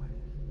don't know.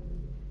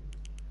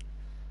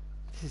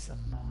 This is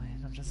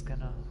annoying. I'm just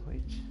gonna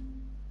wait.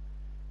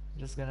 I'm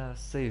just gonna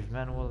save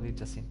manually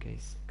just in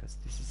case, because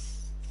this is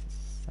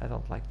I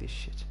don't like this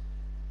shit.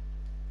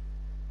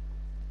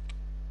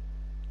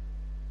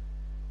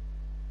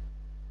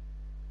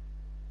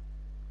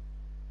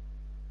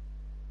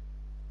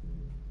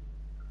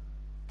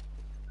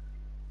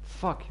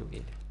 fuck you,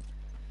 Eli.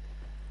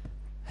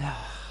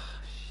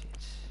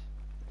 Shit.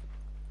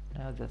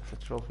 Now that's a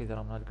trophy that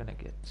I'm not gonna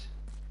get.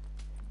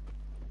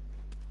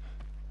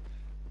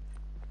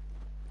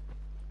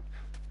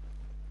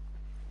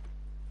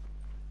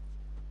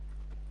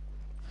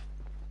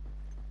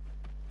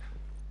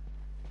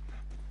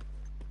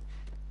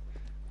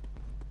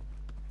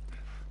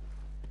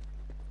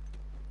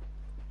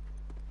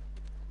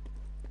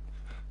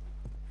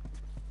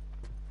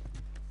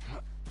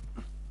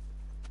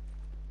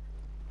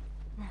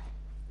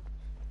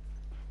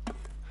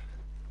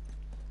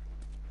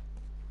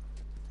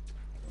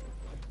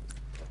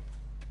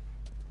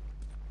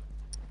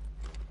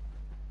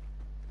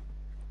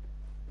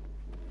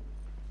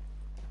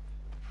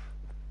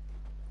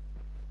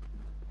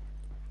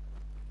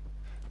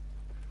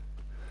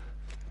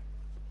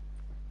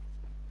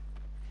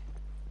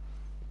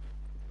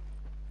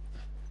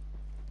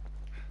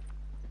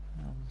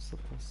 I'm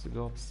supposed to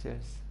go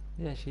upstairs.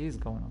 Yeah, she is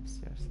going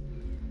upstairs.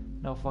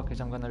 No, fuck it,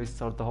 I'm gonna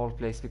restart the whole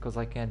place because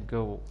I can't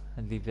go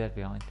and leave that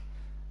behind.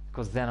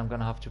 Because then I'm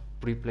gonna have to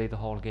replay the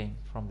whole game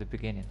from the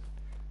beginning.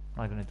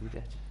 I'm not gonna do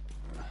that.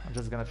 I'm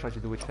just gonna try to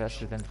do it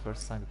faster than the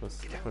first time because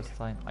the first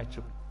time I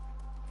took...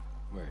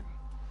 Wait,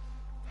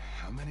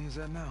 how many is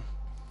that now?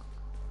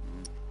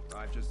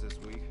 5 just this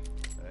week.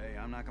 Hey,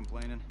 I'm not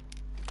complaining.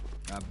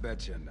 I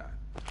bet you're not.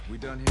 We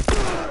done here?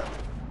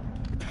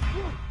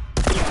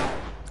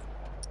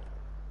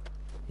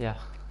 Yeah,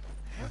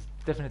 it's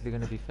definitely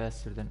gonna be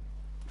faster than...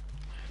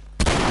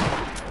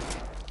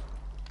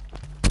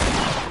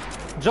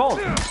 Joel!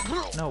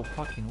 No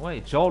fucking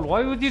way. Joel,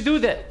 why would you do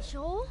that?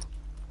 Joel?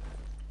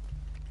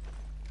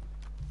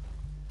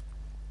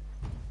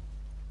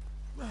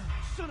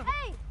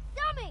 Hey,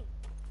 dummy!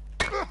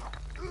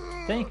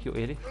 Thank you,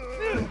 Eli.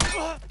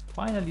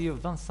 Finally,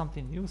 you've done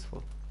something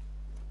useful.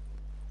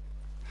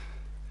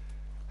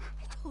 I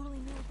totally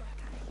knew that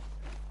guy.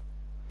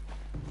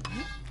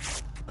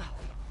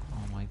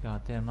 Oh my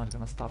god, they're not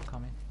gonna stop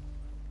coming.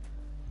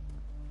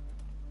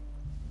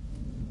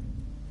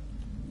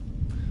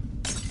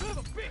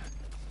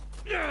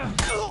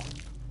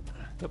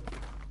 Yep.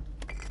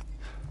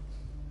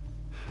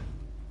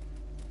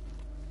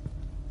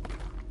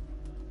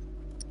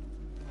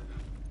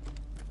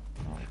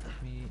 Alright, let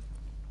me...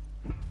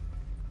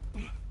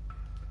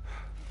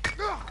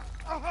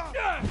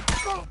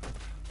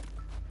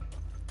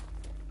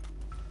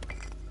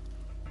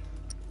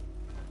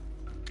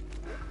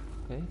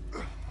 Okay.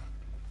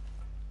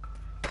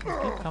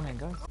 Keep coming,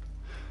 guys.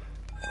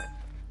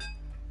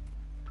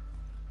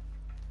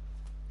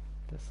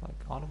 That's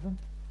like all of them?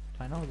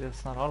 I know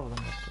there's not all of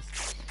them, but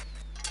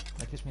just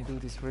let me do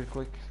this real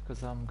quick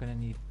because I'm gonna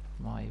need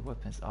my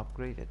weapons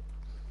upgraded.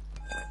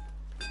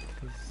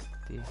 Because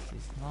this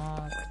is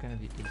not gonna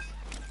be easy.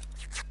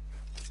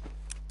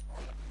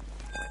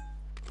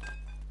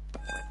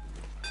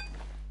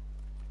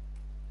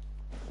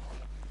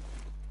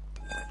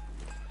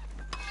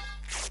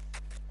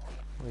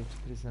 Wait,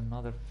 there's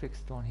another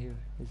fixed one here,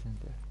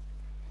 isn't there?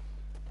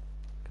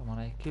 Come on,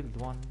 I killed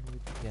one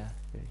with... yeah,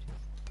 there it is.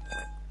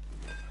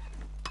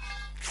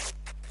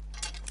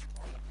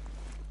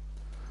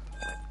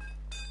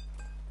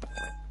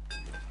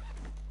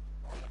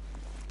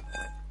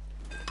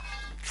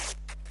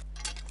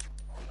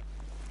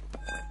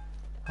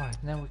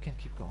 Alright, now we can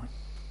keep going.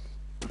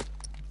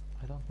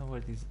 I don't know where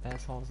these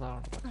assholes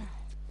are, but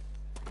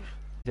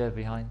they're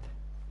behind.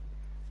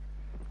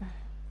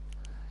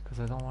 Because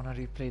I don't want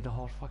to replay the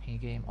whole fucking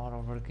game all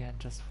over again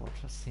just for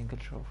a single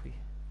trophy.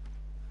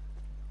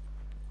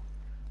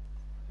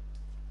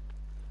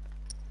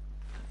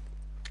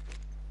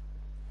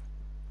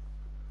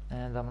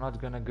 And I'm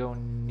not gonna go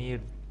near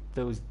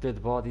those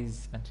dead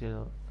bodies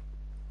until...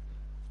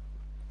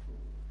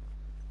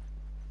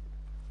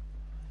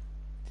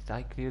 Did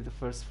I clear the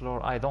first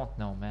floor? I don't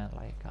know, man.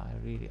 Like, I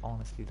really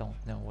honestly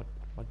don't know what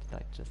did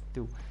I just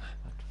do.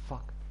 But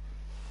fuck.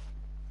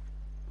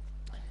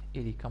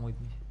 Eddie, come with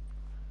me.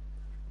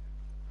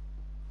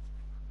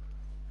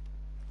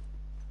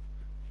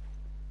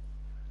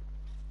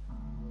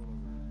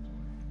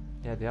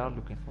 Yeah, they are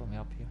looking for me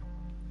up here.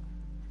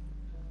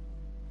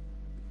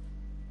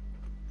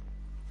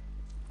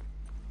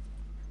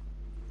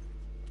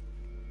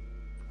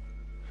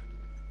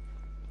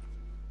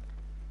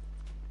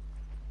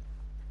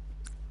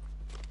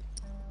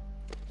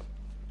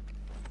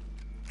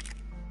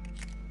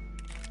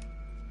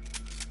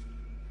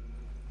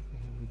 Here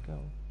we go.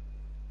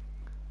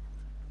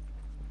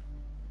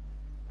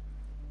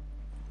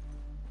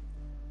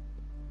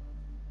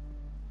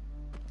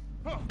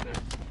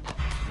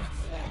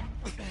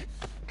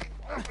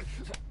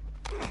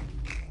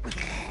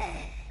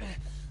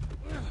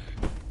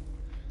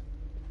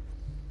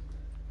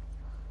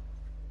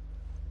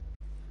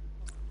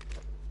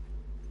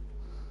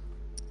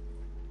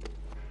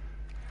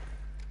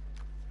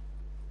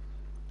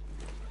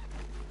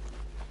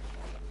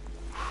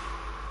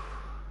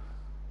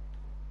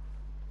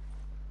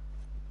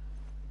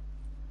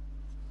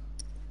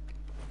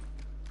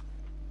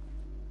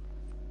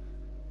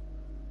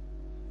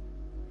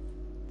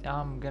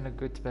 I'm gonna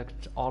get back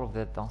to all of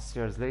that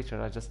downstairs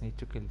later. I just need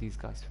to kill these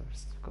guys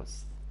first,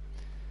 because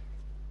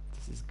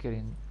this is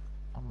getting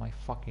on my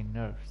fucking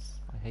nerves.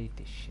 I hate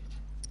this shit.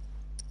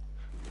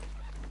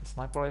 The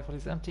sniper rifle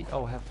is empty.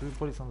 Oh, I have 3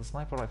 bullets on the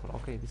sniper rifle.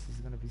 Okay, this is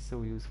gonna be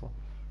so useful.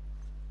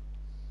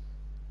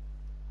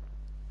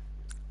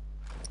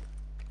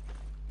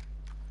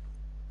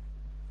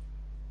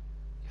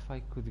 If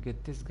I could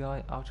get this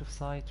guy out of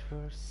sight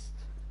first.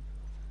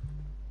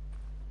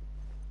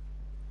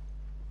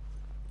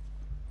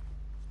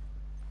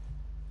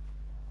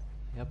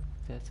 Yep,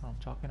 that's what I'm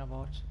talking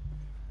about.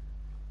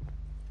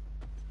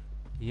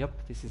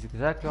 Yep, this is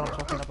exactly what I'm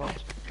talking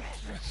about.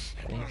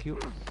 Thank you.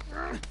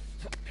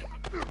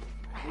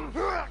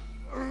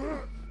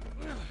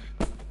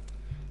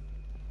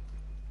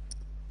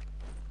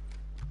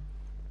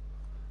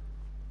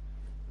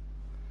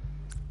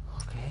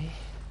 Okay.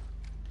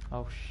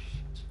 Oh shit.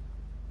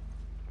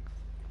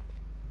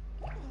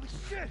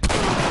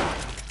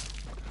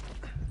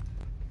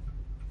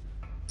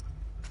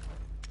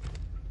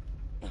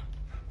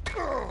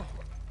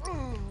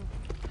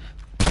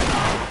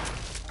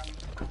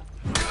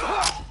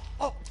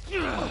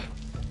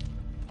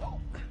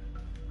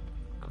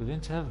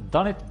 Couldn't have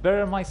done it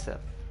better myself.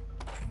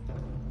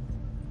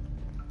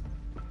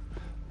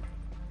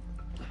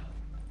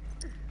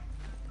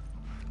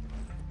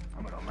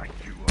 I'm gonna light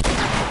you up.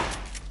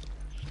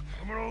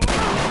 I'm gonna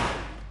light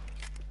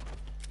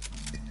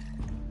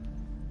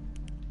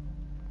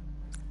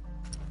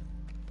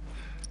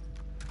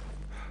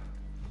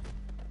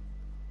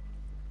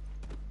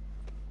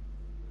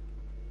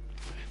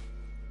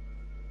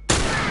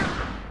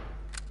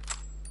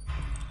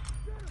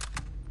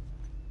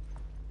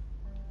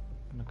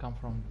Gonna come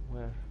from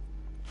where?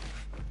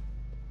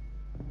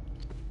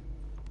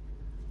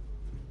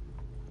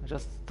 I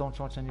just don't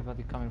want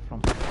anybody coming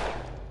from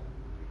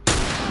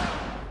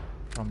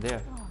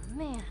there. Oh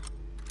man.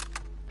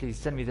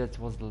 Please tell me that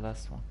was the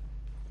last one.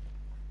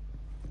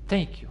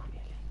 Thank you,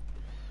 really.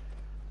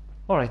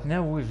 Alright,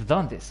 now we've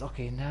done this.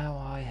 Okay, now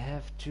I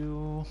have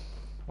to...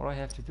 What do I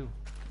have to do?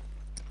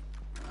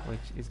 Wait,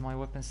 is my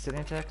weapon still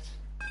intact?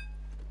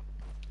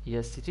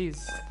 Yes, it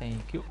is.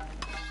 Thank you.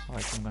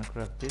 Alright, I'm gonna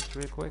grab this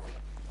real quick.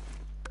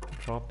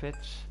 Drop it.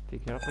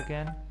 Pick it up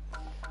again.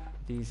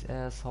 These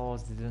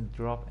assholes didn't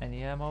drop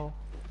any ammo.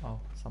 Oh,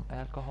 some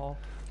alcohol.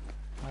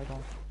 I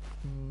don't...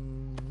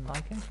 I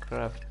can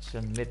craft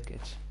a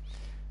medkit.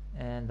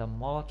 And a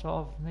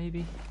Molotov,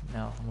 maybe?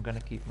 No, I'm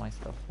gonna keep my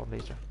stuff for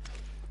later.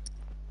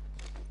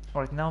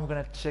 Alright, now I'm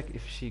gonna check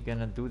if she's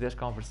gonna do that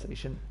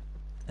conversation.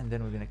 And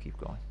then we're gonna keep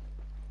going.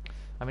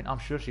 I mean, I'm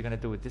sure she's gonna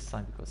do it this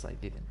time because I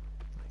didn't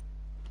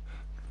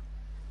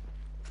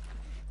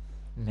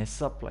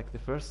mess up like the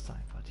first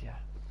time, but yeah.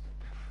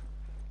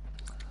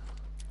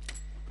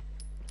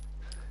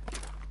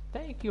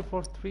 Thank you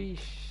for 3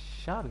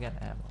 shotgun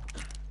ammo.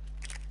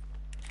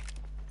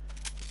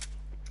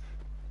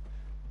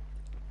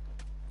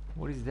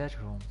 What is that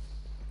room?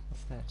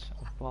 What's that?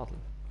 A bottle.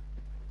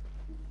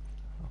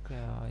 Okay,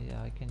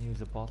 yeah, I can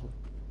use a bottle.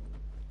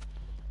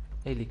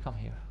 Ellie, come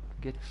here.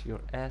 Get your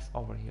ass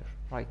over here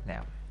right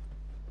now.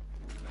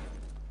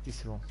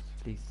 This room,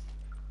 please.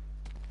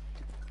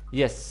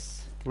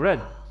 Yes,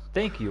 Red.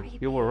 Thank you.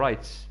 You were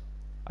right.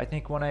 I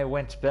think when I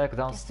went back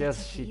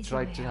downstairs, she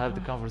tried to have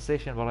the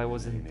conversation, but I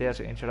wasn't there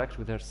to interact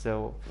with her.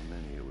 So, For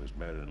many, it was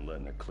better than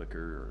letting a clicker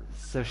or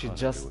so she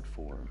hunter just do it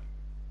for him.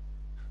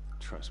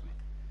 Trust me,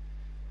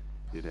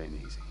 it ain't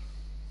easy.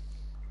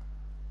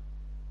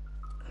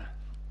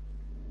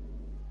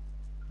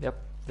 Yep,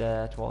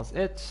 that was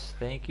it.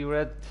 Thank you,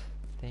 Red.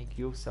 Thank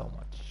you so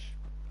much.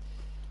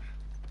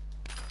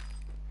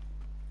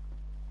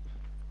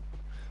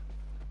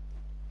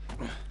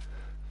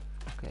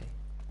 Okay.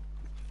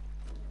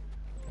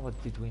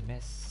 What did we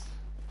miss?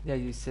 Yeah,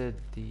 you said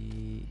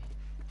the...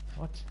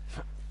 What?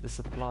 The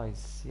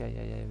supplies. Yeah,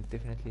 we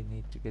definitely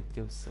need to get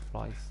those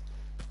supplies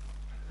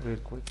real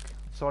quick.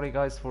 Sorry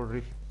guys for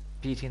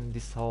repeating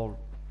this whole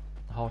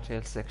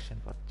hotel section,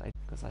 but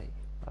because I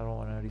don't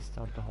want to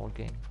restart the whole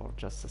game for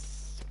just a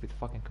stupid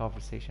fucking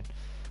conversation.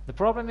 The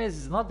problem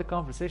is not the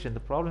conversation. The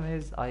problem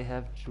is I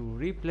have to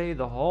replay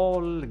the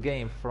whole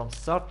game from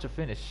start to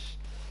finish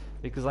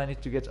because I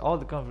need to get all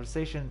the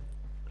conversations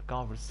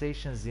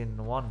in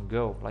one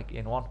go, like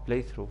in one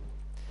playthrough.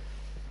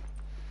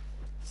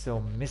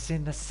 So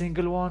missing a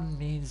single one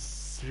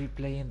means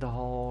replaying the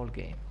whole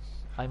game.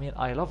 I mean,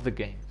 I love the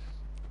game.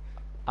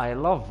 I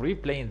love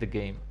replaying the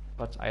game,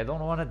 but I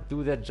don't want to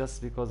do that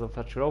just because of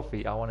a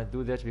trophy. I want to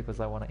do that because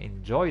I want to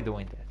enjoy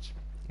doing that.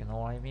 You know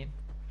what I mean?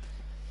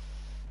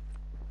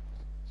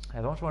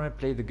 I don't want to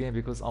play the game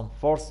because I'm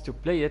forced to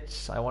play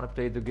it. I want to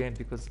play the game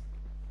because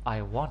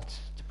I want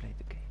to play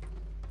the game.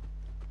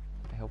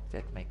 I hope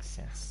that makes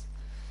sense.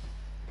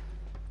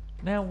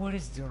 Now, what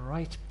is the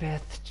right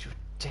path to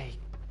take?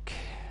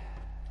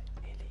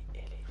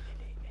 Ellie.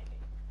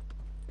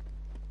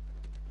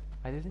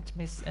 I didn't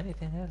miss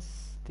anything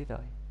else, did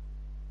I?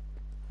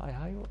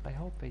 I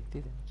hope I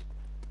didn't.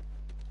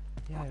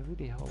 Yeah, I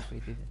really hope I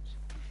didn't.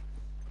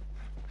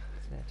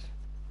 What's that?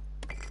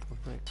 A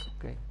brick,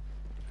 okay.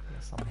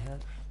 some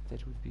help,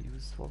 that would be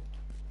useful.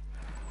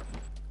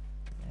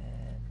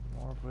 And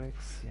more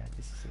bricks, yeah,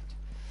 this is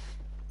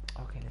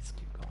it. Okay, let's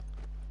keep going.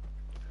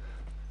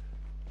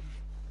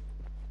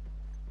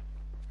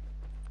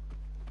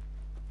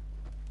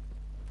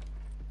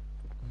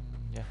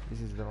 Yeah,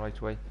 this is the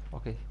right way.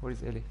 Okay, where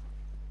is Ellie?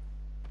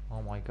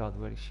 Oh my god,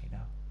 where is she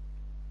now?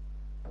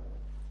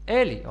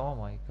 Ellie! Oh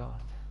my god.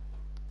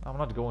 I'm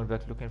not going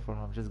back looking for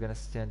her, I'm just gonna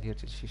stand here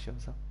till she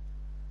shows up.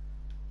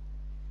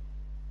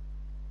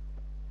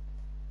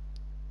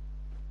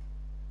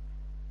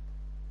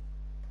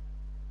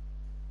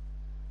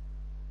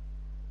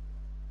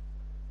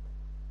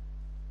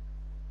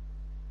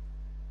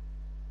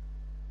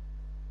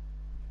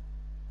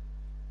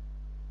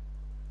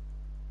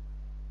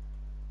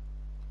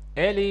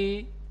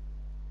 Ellie!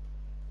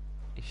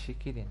 Is she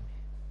kidding me?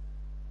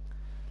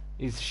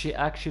 Is she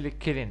actually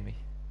kidding me?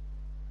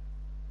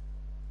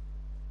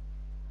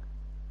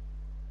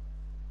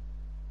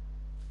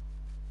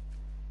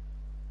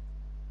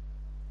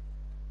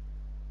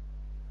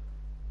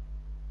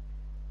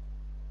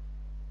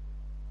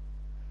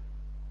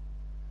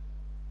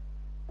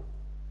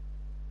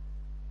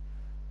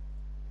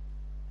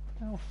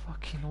 No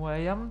fucking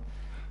way, I'm...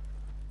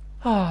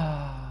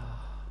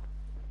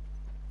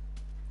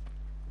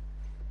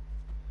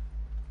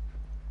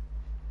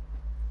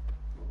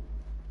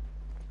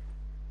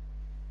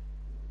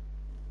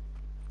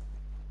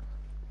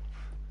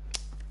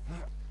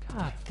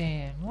 God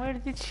damn, where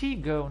did she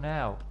go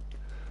now?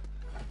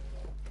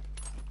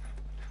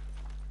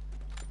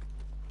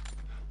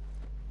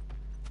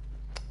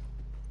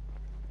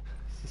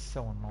 This is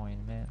so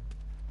annoying, man.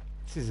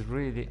 This is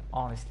really,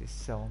 honestly,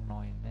 so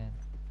annoying, man.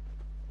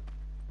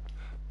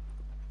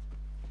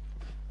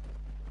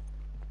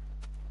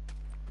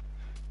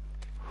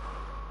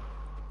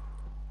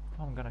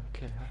 I'm gonna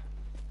kill her.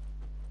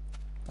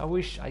 I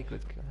wish I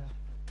could kill her.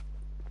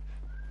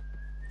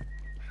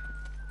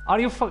 Are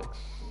you fuck?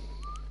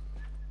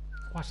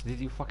 What? Did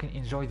you fucking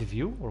enjoy the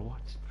view or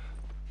what?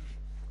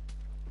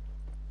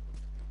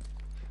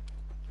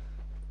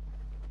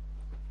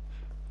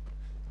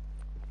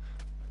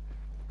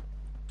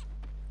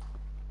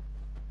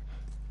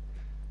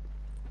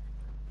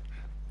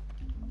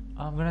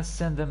 I'm gonna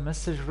send a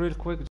message real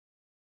quick.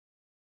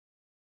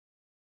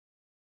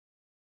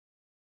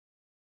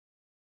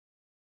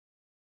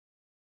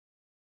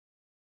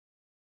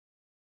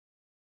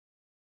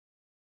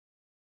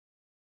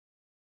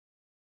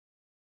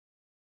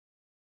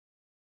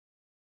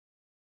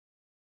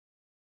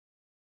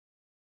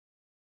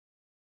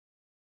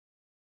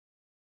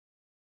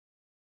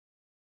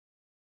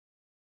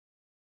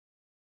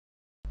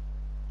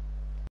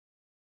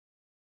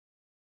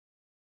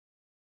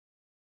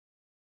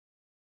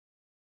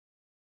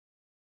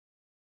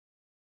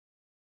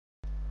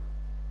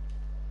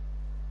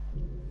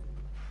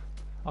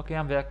 Okay,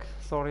 I'm back.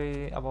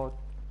 Sorry about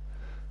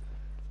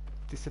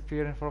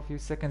disappearing for a few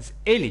seconds.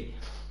 Ellie!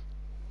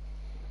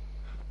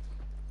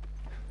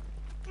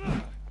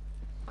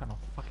 Gonna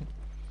fucking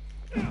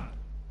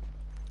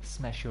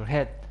smash your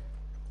head.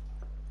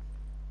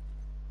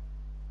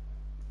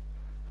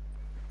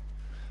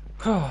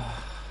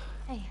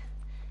 Hey,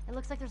 it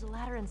looks like there's a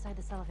ladder inside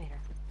this elevator.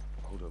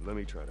 Hold on, let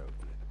me try to open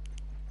it.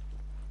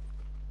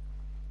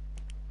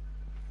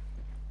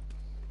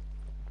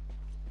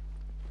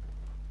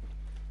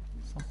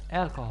 Some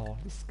alcohol.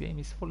 This game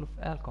is full of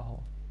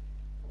alcohol.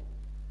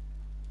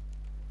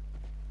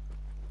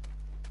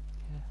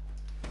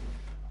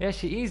 Yeah,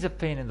 she is a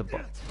pain in the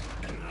butt.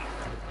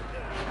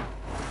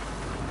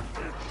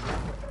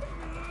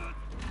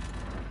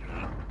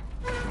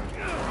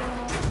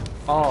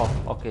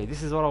 Oh, okay,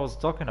 this is what I was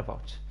talking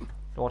about.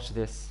 Watch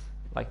this.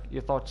 Like,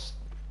 you thought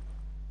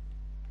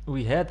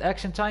we had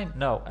action time?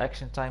 No,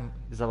 action time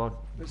is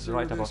about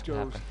right about to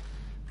happen.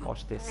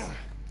 Watch this.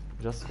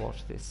 Just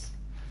watch this.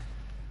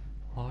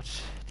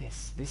 Watch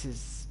this. This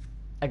is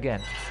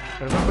again.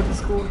 Remember the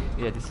school?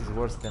 Yeah, this is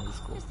worse than the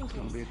school. It's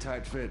gonna be a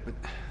tight fit, but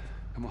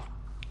come on.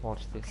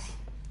 Watch this.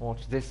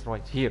 Watch this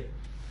right here.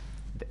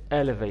 The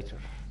elevator.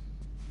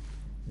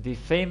 The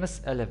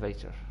famous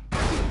elevator.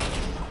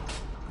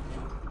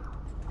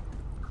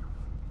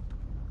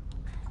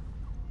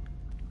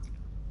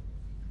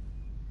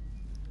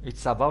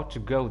 It's about to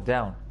go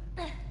down.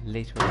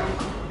 Literally.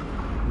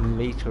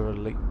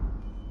 Literally.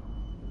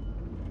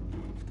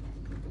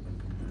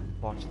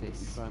 Watch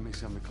this. Find me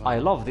something to climb. I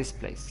love this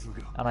place,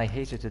 and I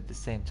hate it at the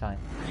same time.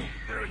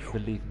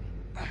 Believe me.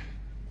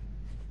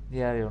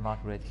 Yeah, you're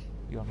not ready.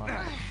 You're not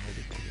ready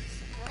to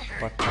this.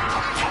 But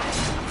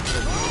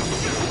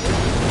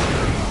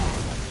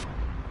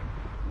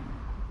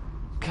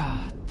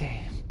God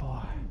damn,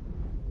 boy.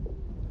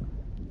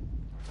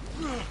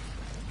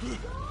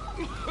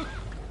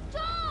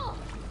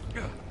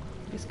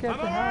 You scared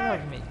the hell out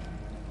of me.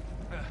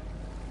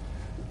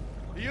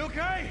 Are you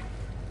okay?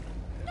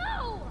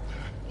 No!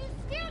 You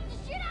scared the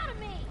shit out of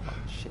me! Oh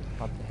shit,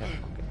 what the hell?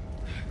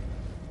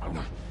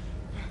 Okay.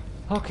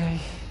 Okay.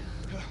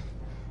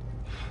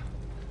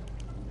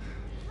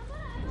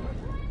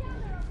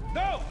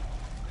 No!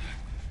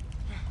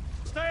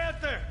 Stay out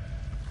there!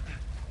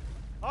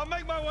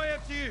 make my way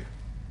up to you.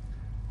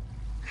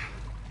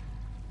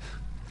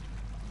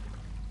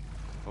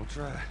 I'll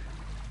try.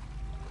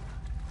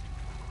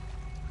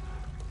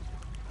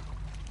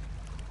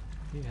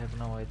 You have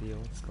no idea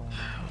what's going on.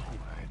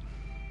 Alright.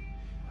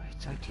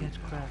 Wait, I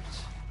can't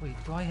craft. Wait,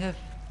 do I have...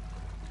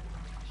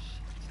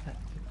 Shit,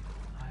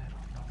 I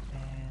don't know,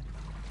 man.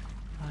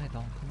 I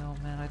don't know,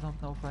 man. I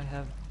don't know if I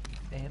have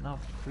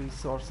enough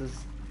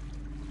resources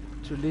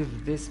to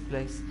leave this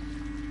place.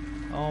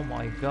 Oh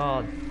my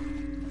god.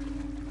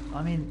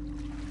 I mean...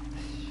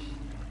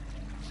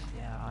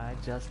 Yeah, I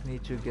just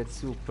need to get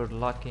super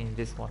lucky in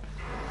this one.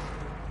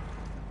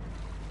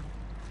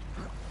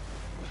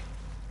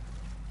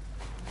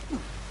 I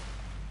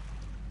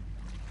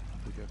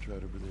think I've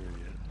tried over there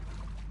yet.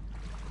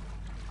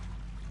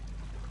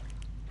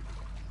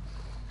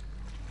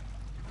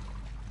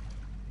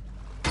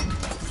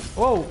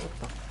 Whoa! What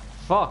the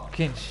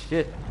fucking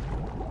shit!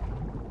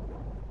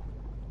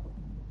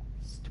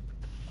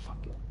 Stupid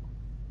fucking...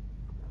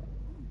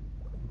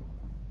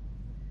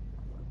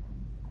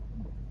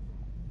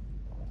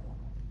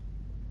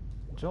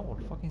 Joel,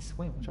 fucking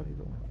swim, what are you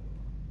doing?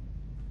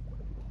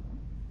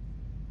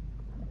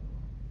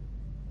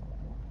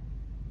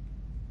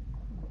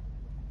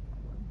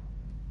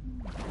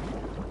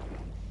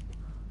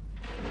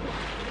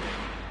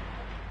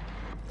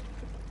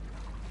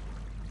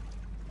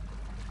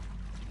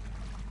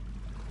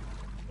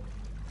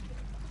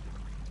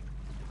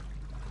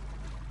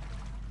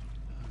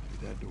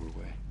 That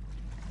doorway.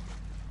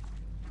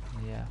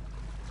 Yeah.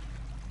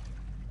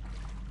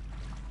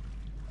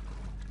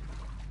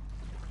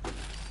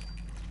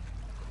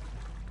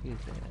 Okay,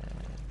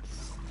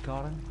 that's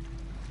garden.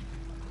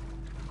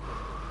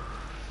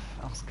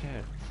 I'm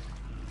scared.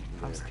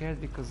 I'm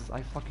scared because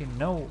I fucking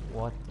know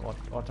what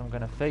I'm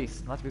gonna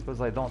face, not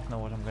because I don't know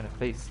what I'm gonna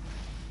face.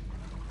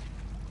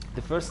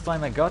 The first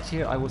time I got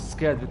here, I was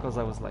scared because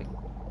I was like,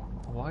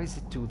 why is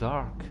it too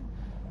dark?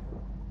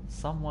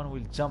 Someone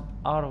will jump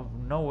out of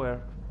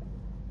nowhere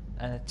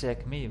and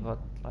attack me, but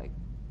like,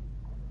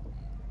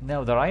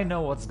 now that I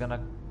know what's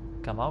gonna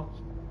come out,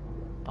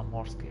 I'm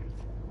more scared.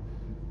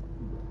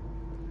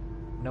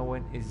 No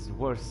one is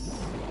worse.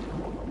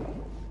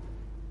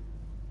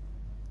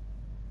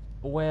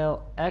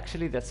 Well,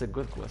 actually that's a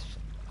good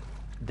question.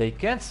 They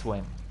can't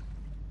swim,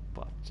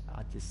 but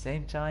at the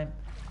same time,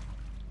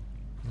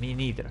 me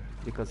neither,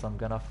 because I'm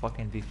gonna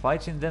fucking be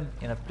fighting them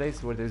in a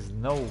place where there's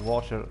no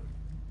water.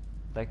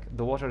 Like,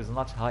 the water is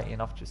not high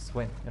enough to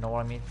swim, you know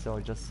what I mean? So I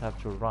just have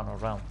to run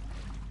around.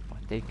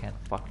 But they can't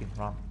fucking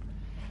run.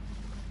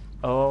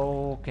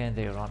 Oh, can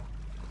they run?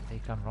 They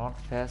can run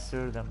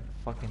faster than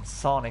fucking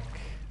Sonic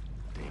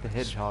the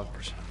Hedgehog.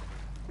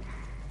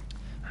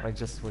 Right,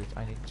 just wait,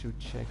 I need to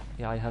check.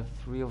 Yeah, I have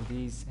 3 of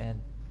these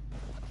and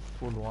a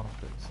full one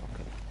of those,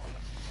 okay.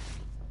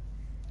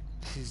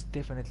 This is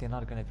definitely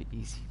not gonna be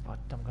easy, but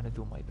I'm gonna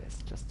do my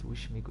best. Just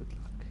wish me good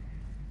luck.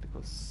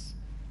 Because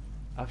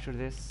after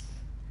this,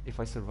 if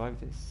I survive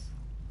this,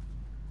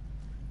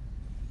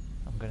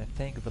 I'm gonna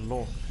thank the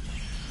Lord.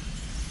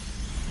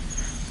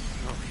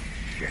 Oh,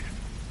 shit.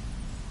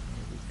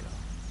 Here we go.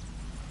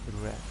 The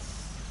rats.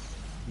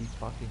 The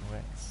fucking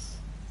rats.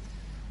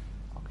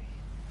 Okay.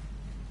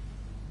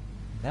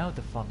 Now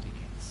the fun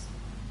begins.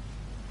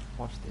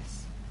 Watch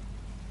this.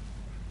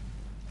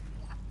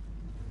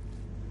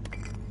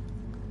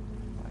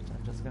 Right,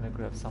 I'm just gonna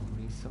grab some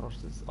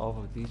resources off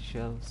of these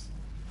shelves.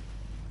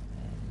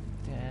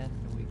 And then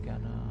we're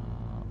gonna...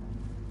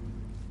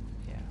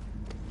 Yeah.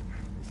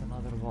 There's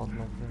another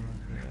bottle of them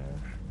here.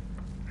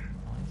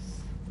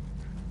 Nice.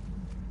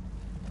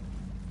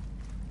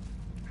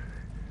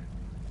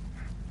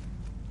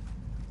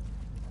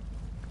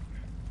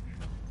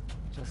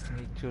 Just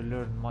need to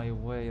learn my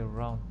way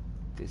around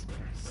this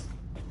place.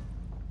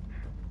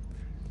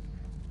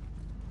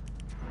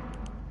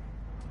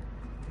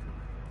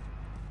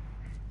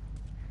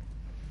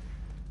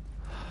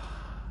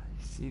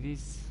 See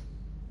this?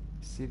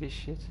 See this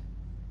shit?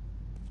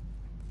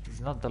 It's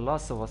not The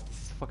Last of Us,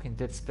 this is fucking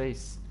Dead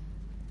Space.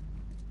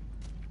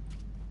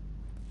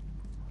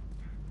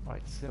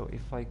 Right, so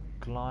if I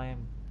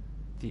climb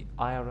the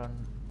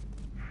iron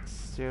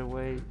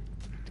stairway,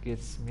 it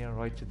gets me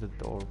right to the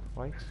door,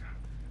 right?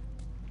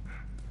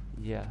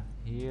 Yeah,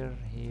 here,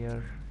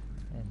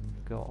 and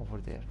go over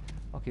there.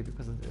 Okay,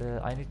 because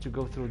I need to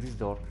go through this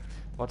door,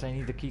 but I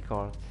need the key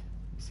card.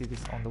 You see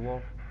this on the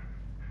wall?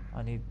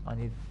 I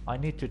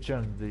need to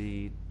turn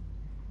the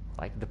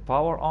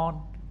power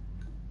on,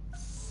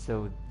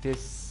 so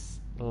this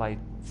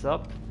lights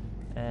up,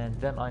 and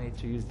then I need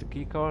to use the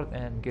key card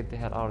and get the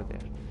hell out of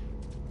there.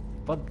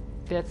 But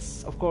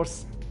that's, of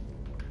course,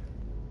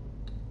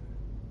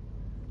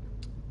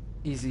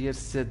 easier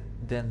said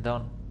than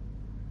done.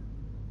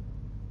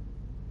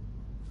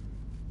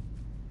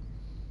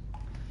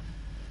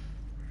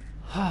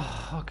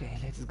 Okay,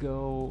 let's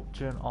go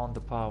turn on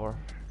the power.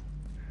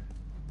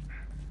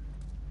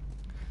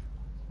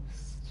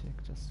 Let's check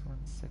just 1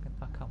 second.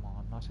 Ah, come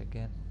on, not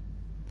again.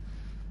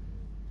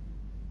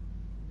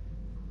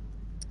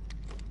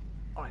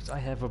 Alright, I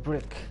have a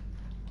brick.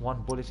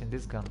 1 bullet in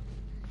this gun.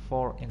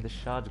 4 in the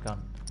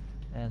shotgun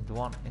and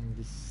 1 in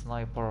the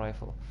sniper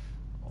rifle.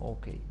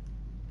 Okay.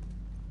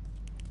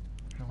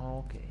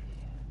 Okay.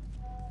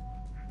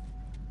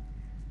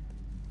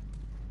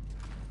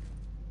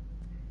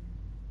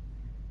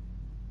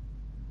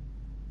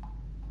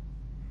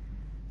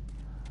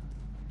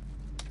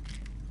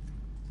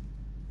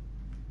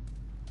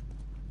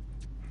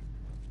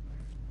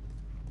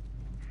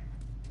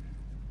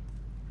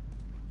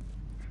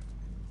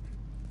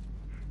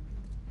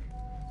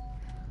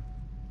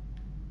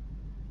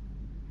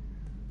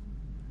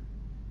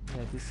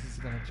 Yeah, this is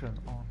gonna turn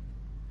on.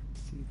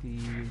 See the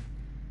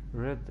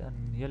red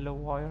and yellow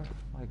wire?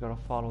 I gotta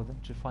follow them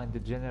to find the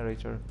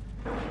generator.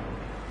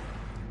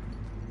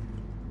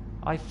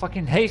 I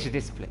fucking hate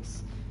this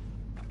place.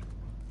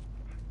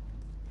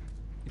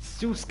 It's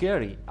too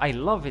scary. I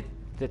love it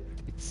that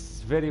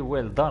it's very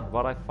well done,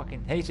 but I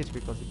fucking hate it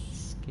because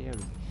it's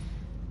scary.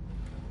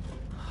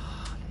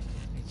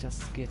 Let me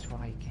just get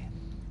what I can.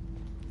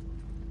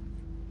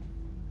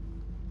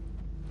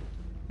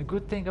 The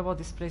good thing about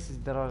this place is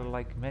there are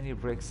like many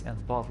bricks and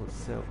bottles,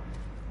 so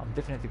I'm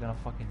definitely gonna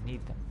fucking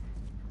need them.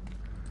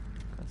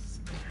 Cause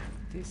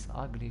this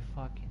ugly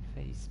fucking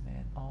face,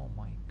 man. Oh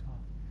my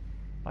god.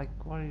 Like,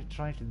 what are you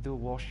trying to do?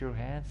 Wash your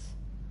hands?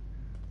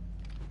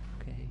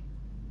 Okay.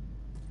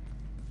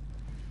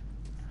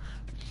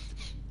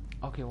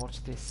 Okay,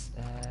 watch this.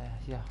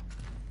 Yeah,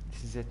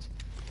 this is it.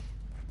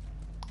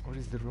 What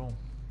is the room?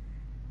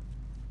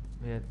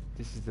 Yeah,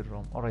 this is the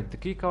room. Alright, the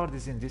key card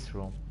is in this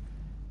room.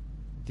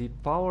 The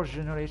power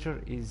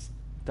generator is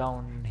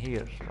down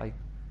here, like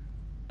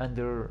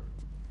under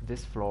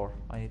this floor.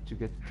 I need to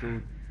get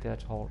through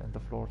that hole in the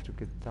floor to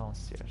get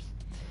downstairs.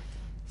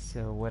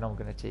 So when I'm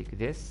gonna take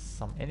this,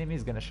 some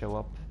enemies gonna show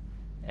up,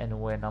 and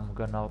when I'm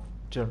gonna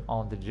turn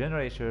on the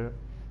generator,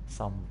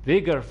 some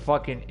bigger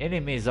fucking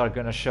enemies are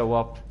gonna show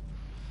up.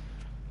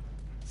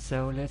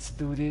 So let's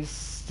do this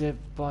step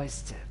by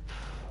step.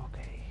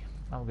 Okay,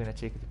 I'm gonna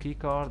take the key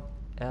card.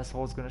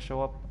 Assholes gonna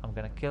show up. I'm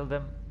gonna kill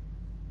them.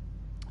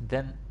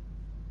 Then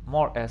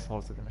more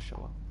assholes are gonna show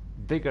up.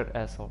 Bigger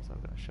assholes are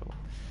gonna show up.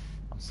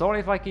 I'm sorry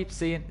if I keep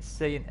saying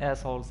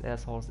assholes,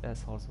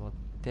 but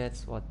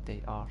that's what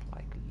they are,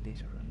 like,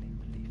 literally,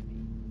 believe me.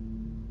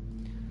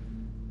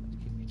 But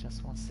give me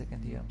just 1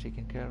 second here. I'm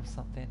taking care of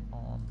something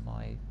on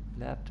my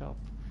laptop.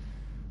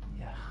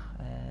 Yeah,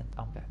 and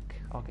I'm back.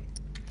 Okay,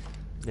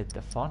 let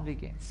the fun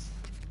begins.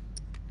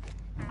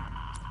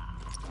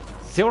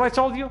 See what I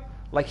told you?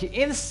 Like, he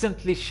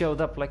instantly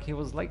showed up, like he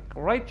was like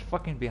right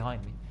fucking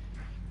behind me.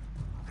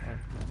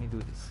 Let me do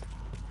this.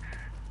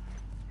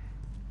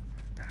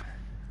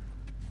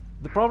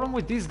 The problem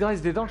with these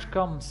guys, they don't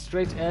come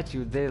straight at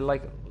you. They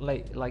like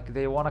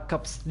they wanna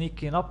come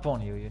sneaking up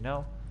on you, you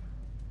know?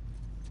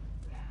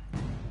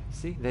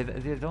 See, they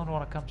don't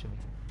wanna come to me.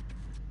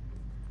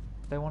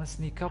 They wanna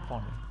sneak up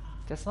on me.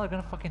 That's not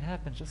gonna fucking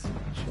happen. Just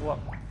fucking show up.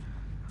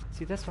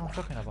 See, that's what I'm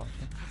talking about.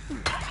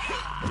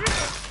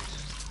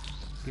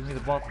 Give me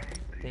the bottle.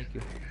 Thank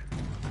you.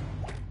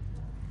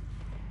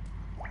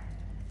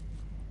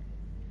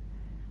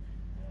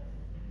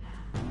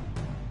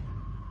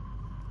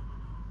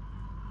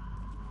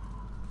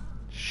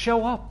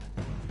 Show up!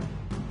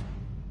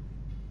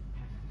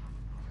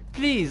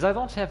 Please, I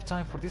don't have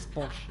time for this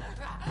bullshit.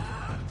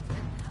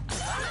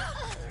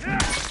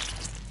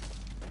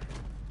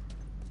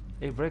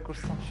 A break or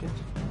some shit?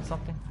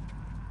 Something?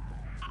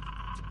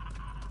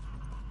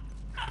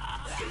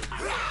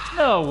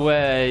 No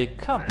way!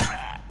 Come on!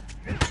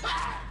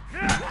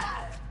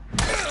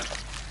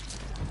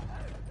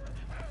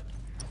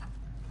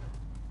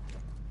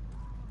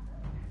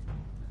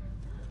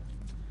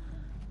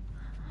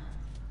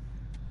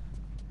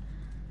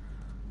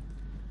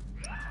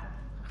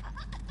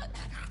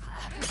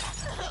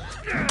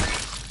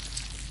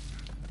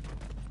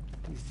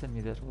 Please tell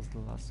me that was the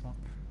last one.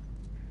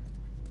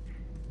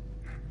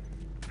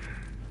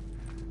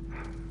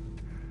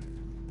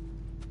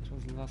 That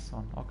was the last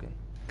one, okay.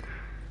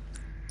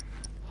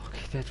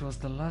 Okay, that was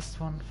the last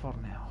one for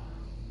now.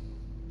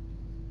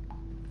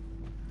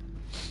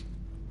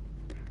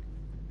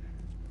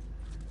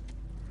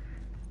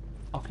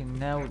 Okay,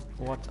 now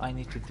what I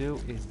need to do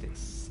is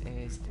this.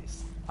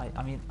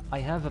 I mean, I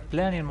have a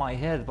plan in my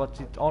head, but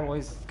it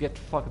always get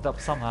fucked up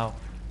somehow.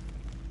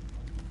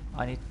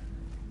 I need...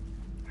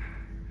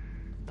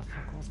 The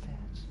fuck was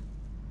that?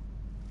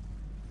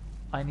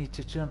 I need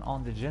to turn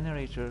on the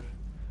generator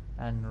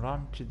and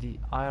run to the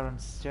iron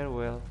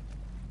stairwell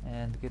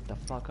and get the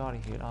fuck out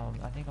of here.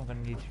 I think I'm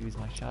gonna need to use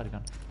my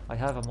shotgun. I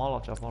have a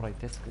Molotov, alright,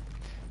 that's good.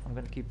 I'm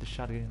gonna keep the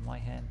shotgun in my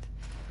hand.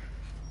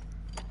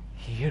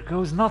 Here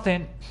goes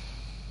nothing!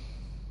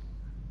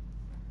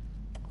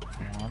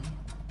 1,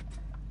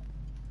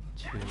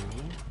 2, and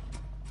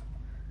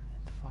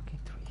fucking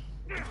 3.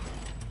 Here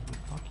we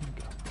fucking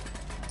go.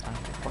 Time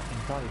to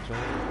fucking die, Joel.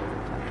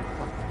 Time to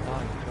fucking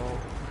die, Joel.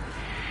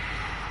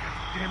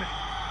 Damn it.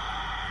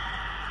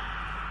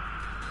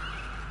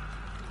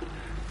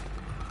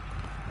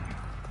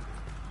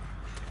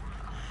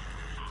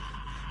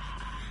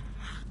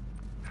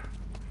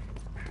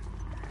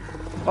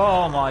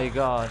 Oh my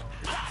god.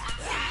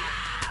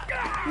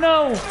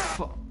 No!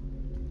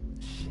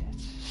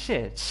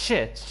 Shit.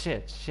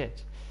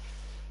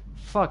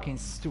 Fucking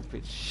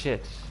stupid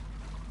shit.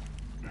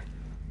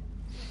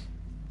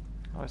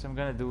 Alright, I'm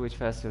gonna do it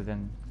faster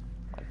than...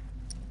 like...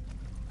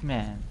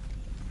 Man.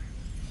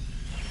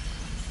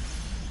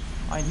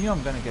 I knew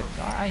I'm gonna get...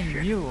 I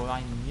knew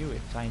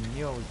it. I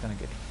knew I was gonna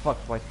get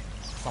fucked by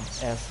some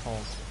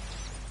asshole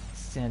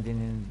standing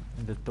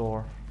in the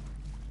door.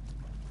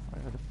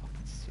 Where are the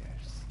fucking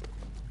stairs?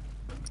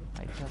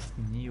 I just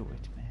knew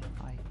it, man.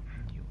 I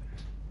knew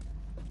it.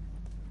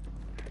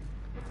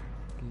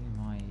 Give me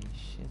my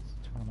shit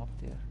when I'm up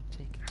there.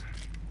 Take it.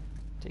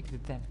 Take the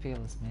damn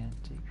pills, man.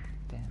 Take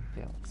the damn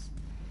pills.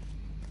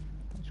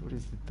 What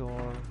is the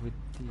door with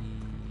the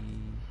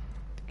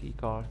key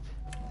card?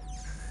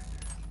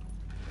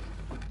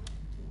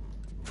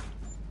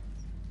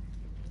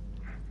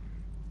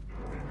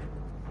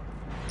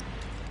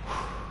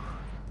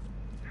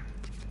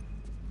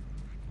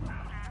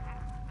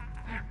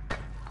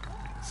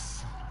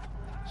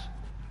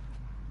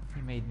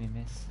 He made me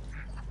miss.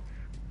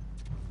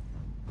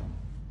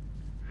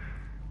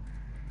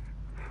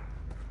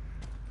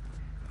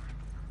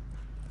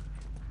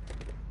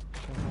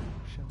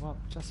 Show up,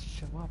 just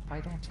show up. I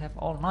don't have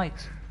all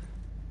night.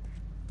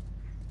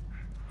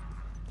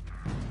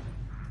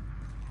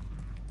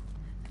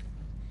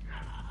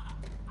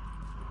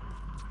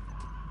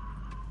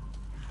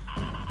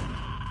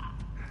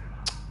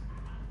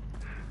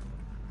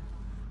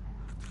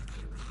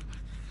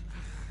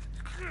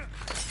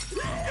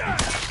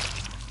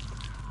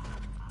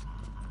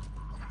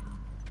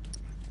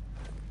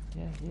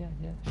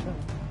 Yeah, sure.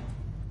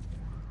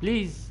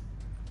 Please.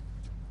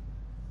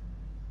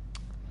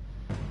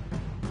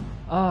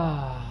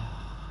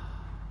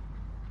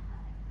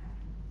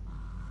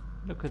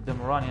 Look at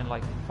them running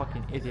like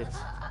fucking idiots.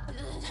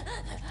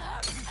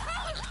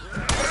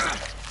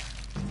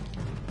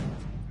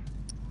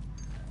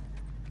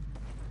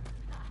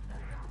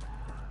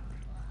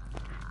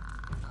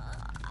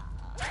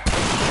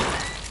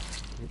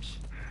 Bitch.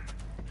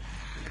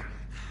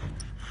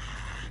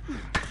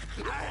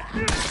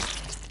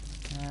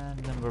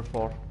 And number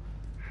 4.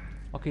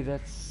 Okay,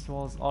 that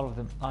was all of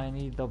them. I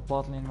need a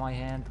bottle in my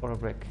hand or a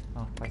brick.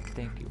 Oh, right,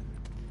 thank you.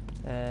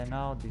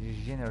 Now the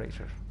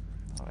generator.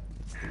 Alright,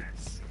 let's do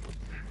this.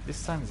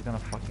 This time it's gonna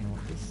fucking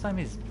work. This time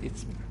it's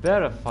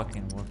better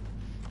fucking work.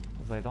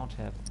 Because I don't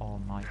have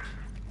all night.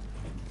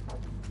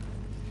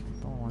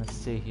 Don't wanna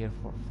stay here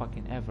for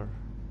fucking ever.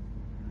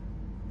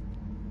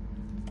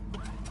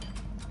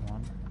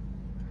 1,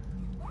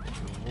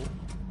 2,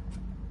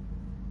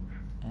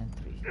 and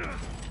 3.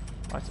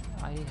 Right,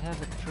 I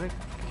have a trick.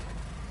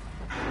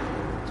 It's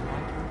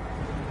my turn.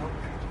 I hope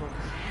it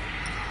works.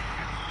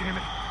 Damn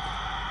it.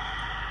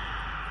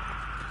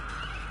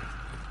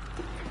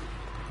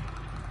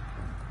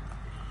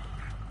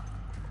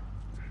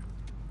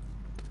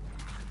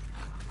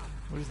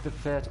 Where's the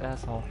fat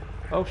asshole?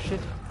 Oh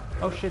shit,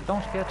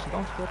 don't catch.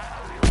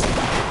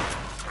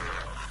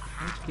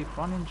 Let's keep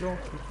running, Joe,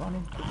 keep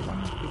running.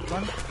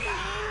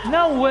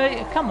 No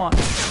way, come on.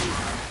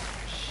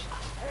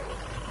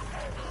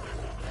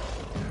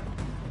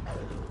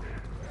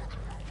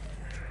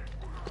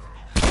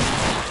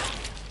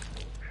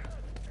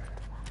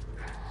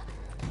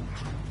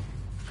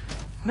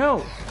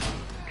 No!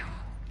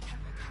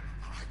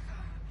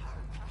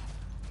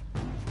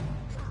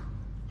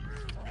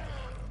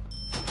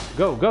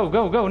 Go,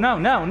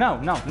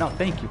 no,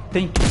 thank you.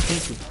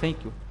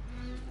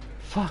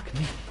 Fuck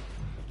me.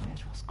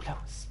 That was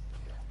close.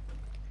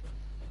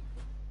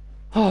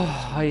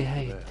 Oh, I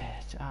hate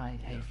that. I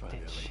hate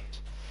that shit.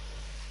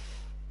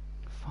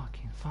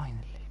 Fucking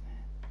finally,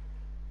 man.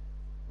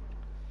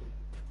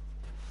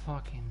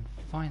 Fucking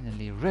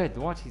finally. Red,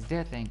 what is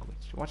that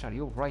language? What are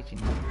you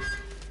writing?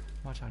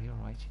 What are you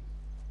writing?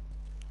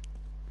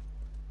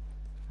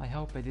 I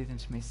hope I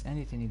didn't miss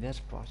anything in that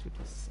part,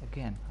 because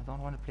again, I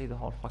don't want to play the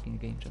whole fucking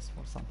game just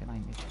for something I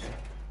missed.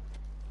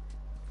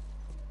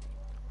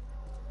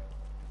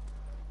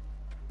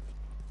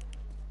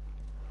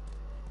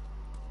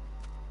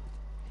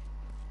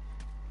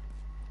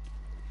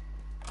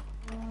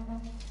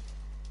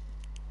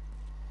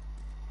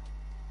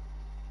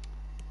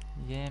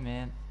 Yeah,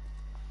 man.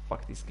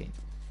 Fuck this game.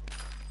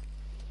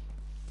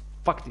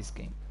 Fuck this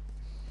game.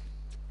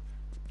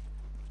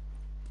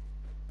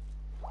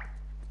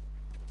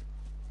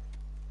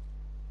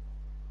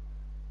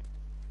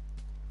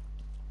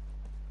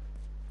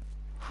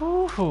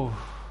 Whew.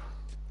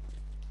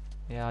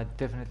 Yeah, I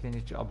definitely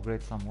need to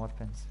upgrade some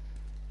weapons.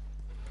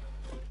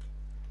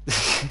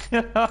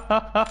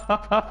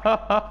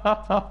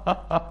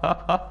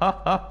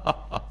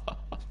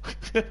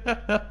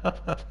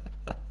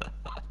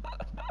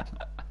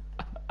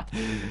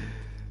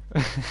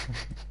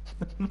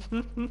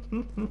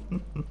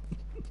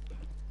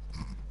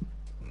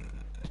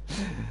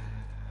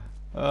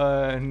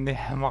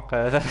 نحمق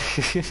هذا.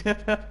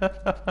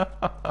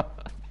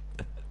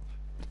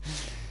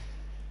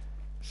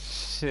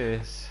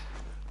 Shit.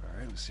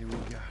 Alright, let's see what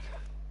we got.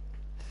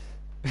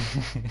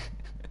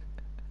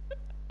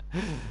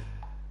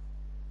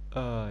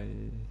 Oh, yeah.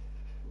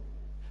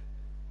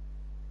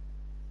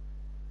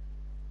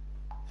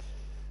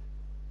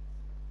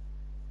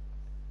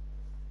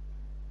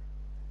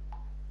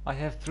 I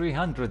have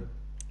 300.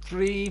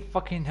 3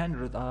 fucking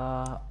hundred.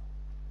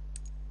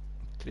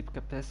 Clip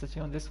capacity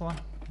on this one?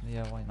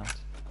 Yeah, why not?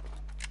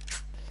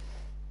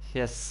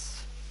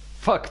 Yes.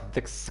 Fuck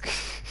this.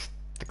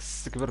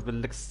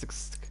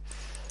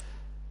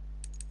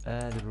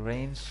 The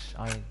range,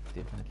 I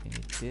definitely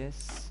need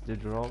this. The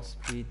draw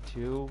speed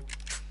too.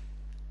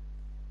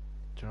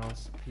 Draw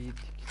speed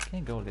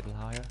can go a little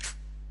higher.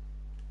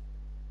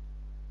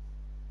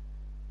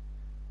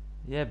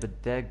 Yeah,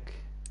 but deck.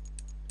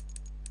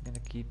 I'm gonna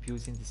keep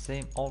using the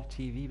same old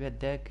TV bed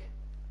deck.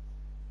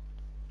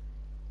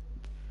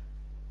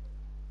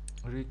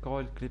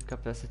 Recoil, clip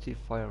capacity,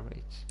 fire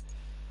rate.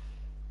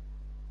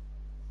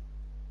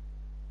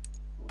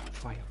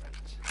 Fire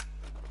rate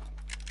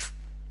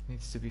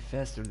needs to be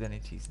faster than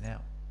it is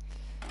now.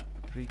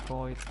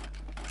 Recoil,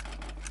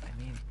 I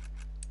mean,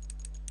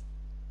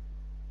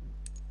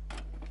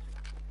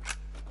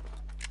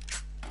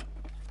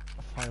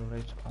 fire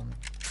rate on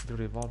the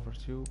revolver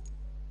too,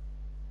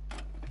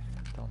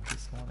 and on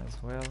this one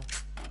as well.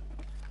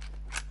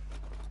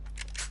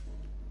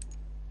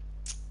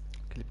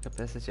 Clip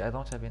capacity, I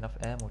don't have enough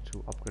ammo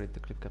to upgrade the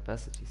clip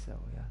capacity, so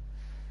yeah,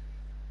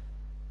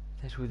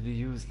 that would be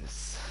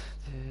useless.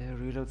 The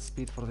reload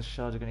speed for the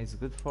shotgun is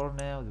good for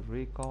now. The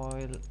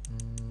recoil,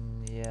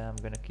 yeah, I'm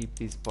gonna keep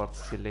these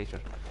parts till later,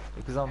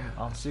 because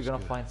I'm still gonna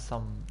find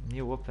some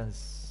new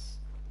weapons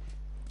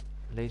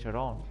later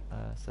on,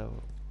 so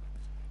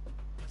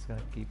just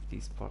gonna keep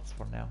these parts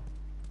for now.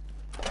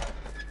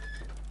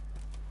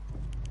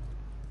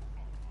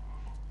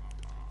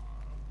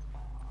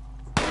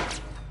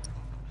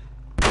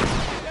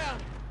 Down!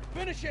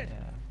 Finish it!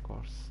 Yeah, of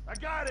course. I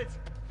got it!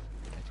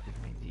 Let's give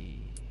me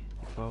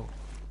the bow.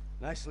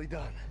 Nicely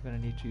done. I'm gonna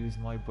need to use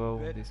my bow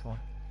on this one.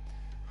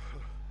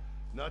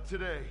 Not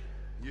today.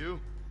 You?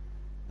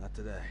 Not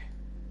today.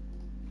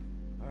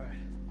 Alright.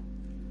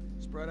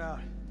 Spread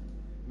out.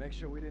 Make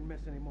sure we didn't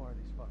miss any more of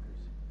these fuckers.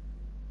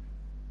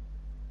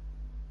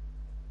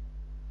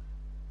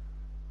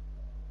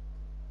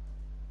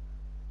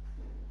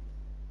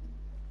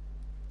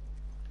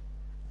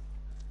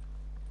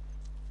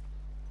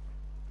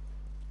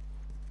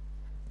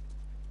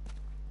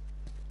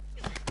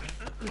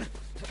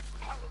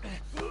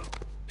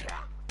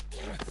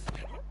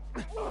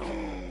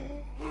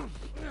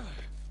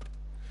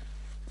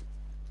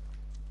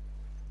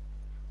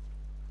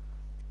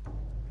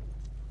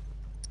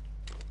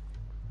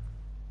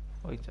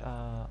 Wait,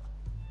 I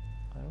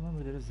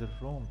remember there is a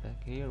room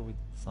back here with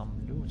some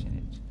loot in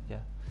it. Yeah.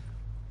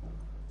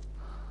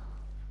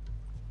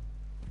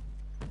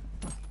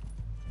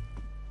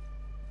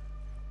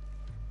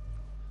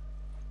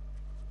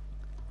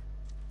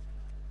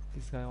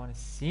 This guy wanna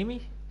see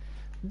me?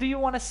 Do you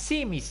wanna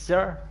see me,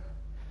 sir?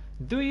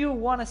 Do you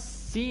wanna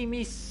see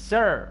me,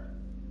 sir?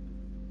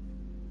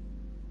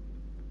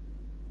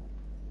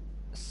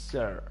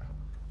 Sir.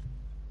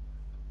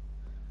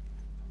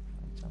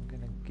 I'm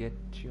gonna get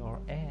your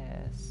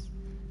ass.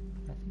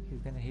 I think he's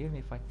gonna hear me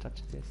if I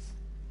touch this.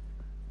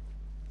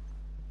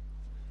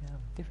 Yeah,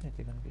 I'm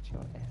definitely gonna get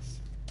your ass.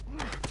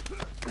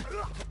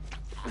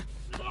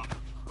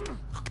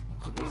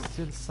 There's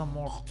still some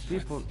more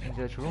people in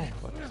that room,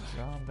 but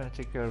I'm gonna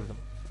take care of them.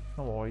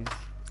 No worries.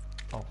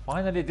 Oh,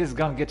 finally this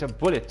gun gets a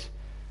bullet.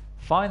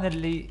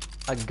 Finally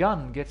a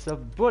gun gets a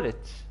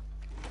bullet.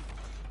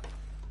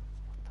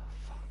 What the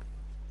fuck?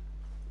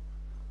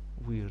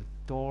 Weird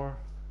door.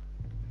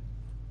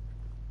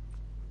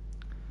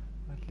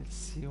 Right, let's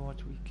see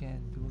what we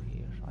can do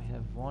here. I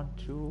have one,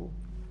 two,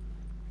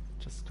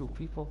 just two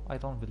people. I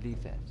don't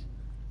believe that.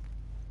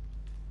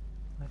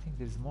 I think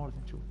there's more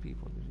than two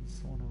people. There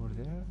is one over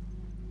there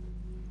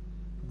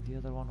and the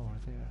other one over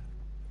there.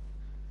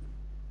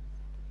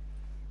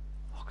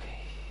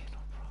 Okay, no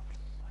problem.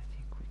 I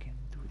think we can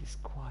do this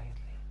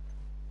quietly.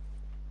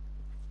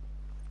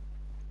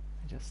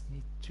 I just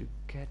need to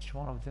catch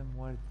one of them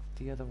where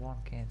the other one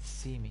can't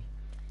see me.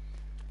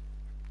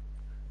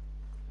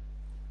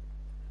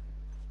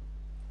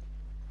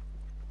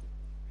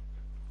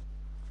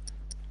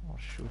 Or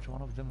shoot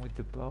one of them with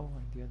the bow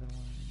and the other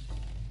one.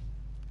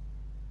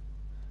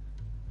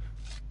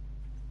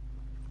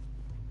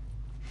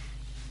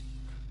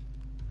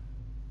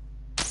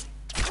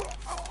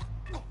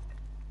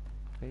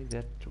 Okay,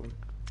 that worked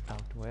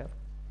out well.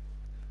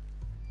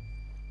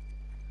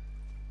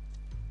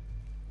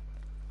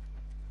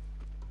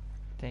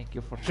 Thank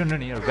you for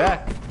turning your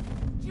back.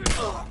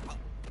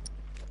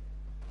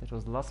 That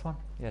was the last one?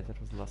 Yeah, that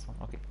was the last one.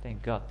 Okay,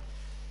 thank God.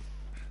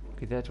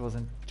 Okay, that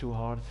wasn't too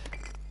hard.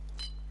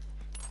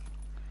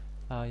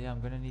 Yeah, I'm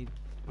gonna need...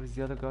 What is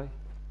the other guy?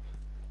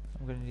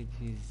 I'm gonna need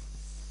his...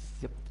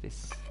 Yep,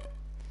 this.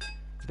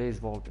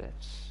 Baseball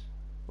bat.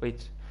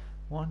 Wait.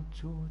 1,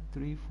 2,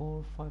 3,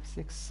 4, 5,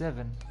 6,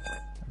 7.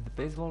 And the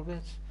baseball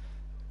bat.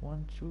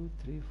 1, 2,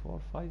 3,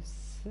 4, 5,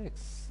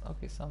 6.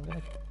 Okay, so I'm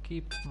gonna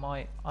keep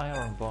my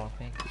iron bar.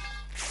 Thank you.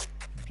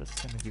 I'm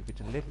just gonna give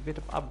it a little bit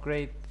of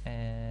upgrade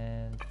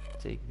and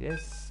take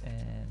this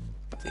and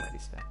take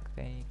this back.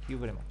 Thank you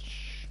very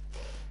much.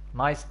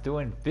 Nice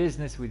doing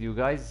business with you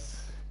guys.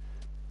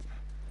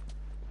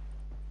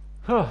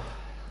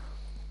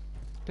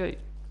 Okay,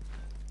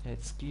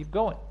 let's keep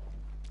going.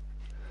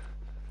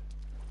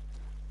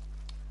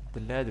 The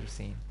ladder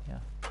scene, yeah,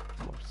 of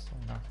course,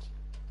 why not?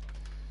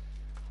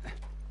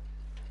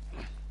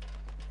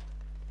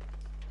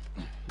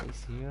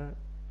 Place here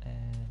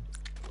and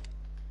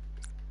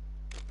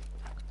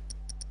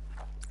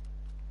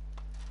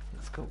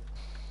let's go.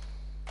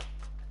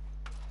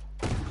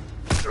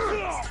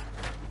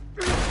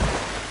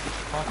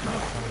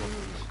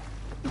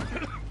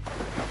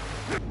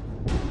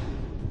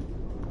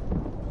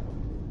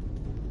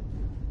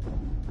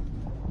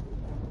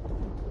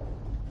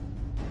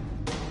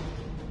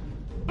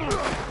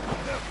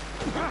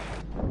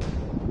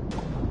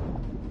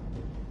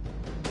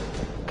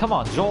 Come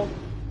on, Joel.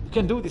 You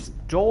can do this,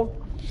 Joel.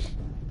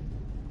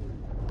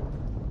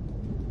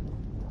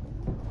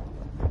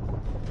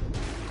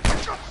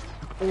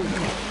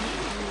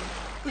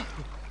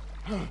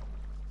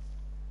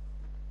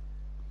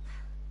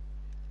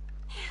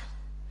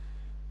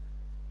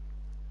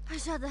 I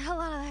shot the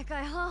hell out of that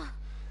guy, huh?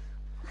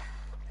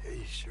 Yeah,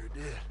 you sure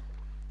did.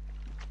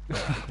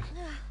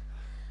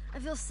 I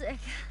feel sick.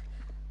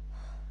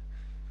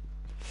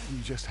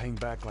 You just hang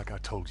back like I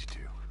told you to.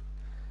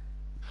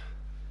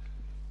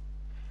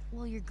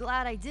 Well, you're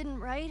glad I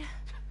didn't, right?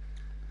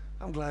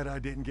 I'm glad I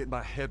didn't get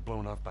my head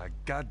blown off by a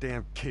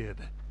goddamn kid.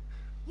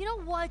 You know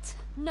what?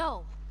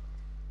 No.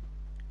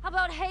 How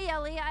about, hey,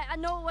 Ellie, I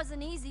know it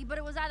wasn't easy, but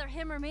it was either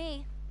him or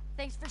me.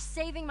 Thanks for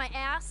saving my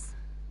ass.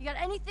 You got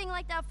anything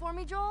like that for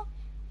me, Joel?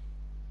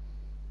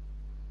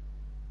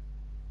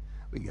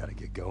 We gotta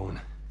get going.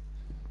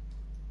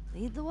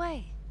 Lead the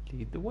way.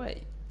 Lead the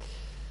way.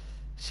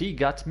 She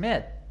got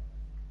mad.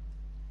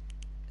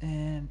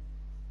 And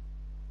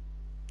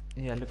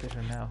yeah, look at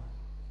her now.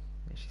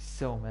 Yeah, she's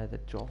so mad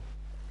at Joel.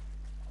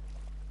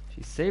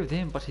 She saved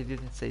him, but he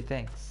didn't say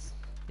thanks.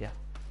 Yeah,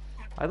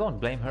 I don't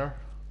blame her.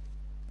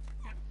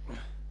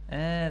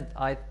 And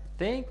I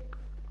think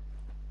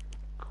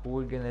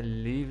we're gonna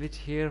leave it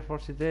here for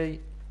today.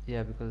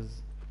 Yeah,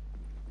 because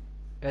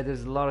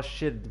there's a lot of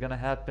shit gonna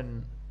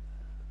happen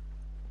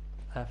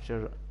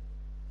after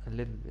a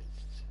little bit.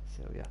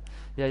 So yeah,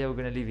 we're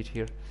gonna leave it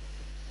here.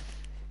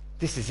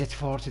 This is it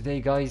for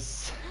today,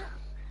 guys.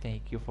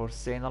 Thank you for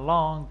staying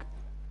along.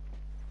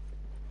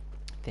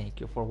 Thank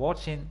you for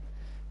watching.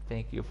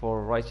 Thank you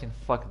for writing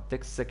fuck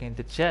dick suck in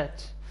the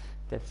chat.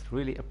 That's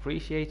really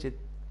appreciated.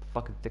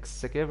 Fuck dick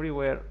suck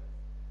everywhere.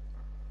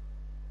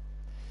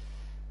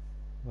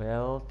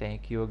 Well,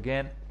 thank you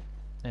again,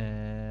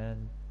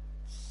 and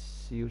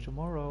see you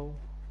tomorrow.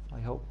 I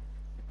hope,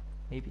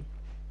 maybe,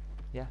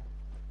 yeah,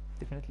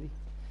 definitely.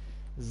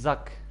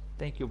 Zuck,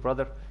 thank you,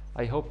 brother.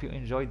 I hope you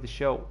enjoyed the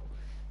show.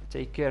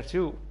 Take care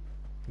too.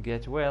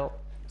 Get well.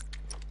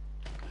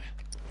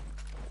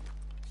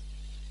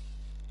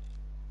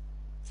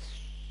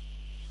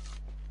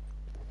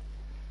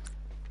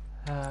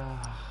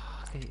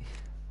 Okay.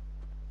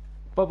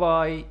 Bye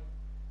bye.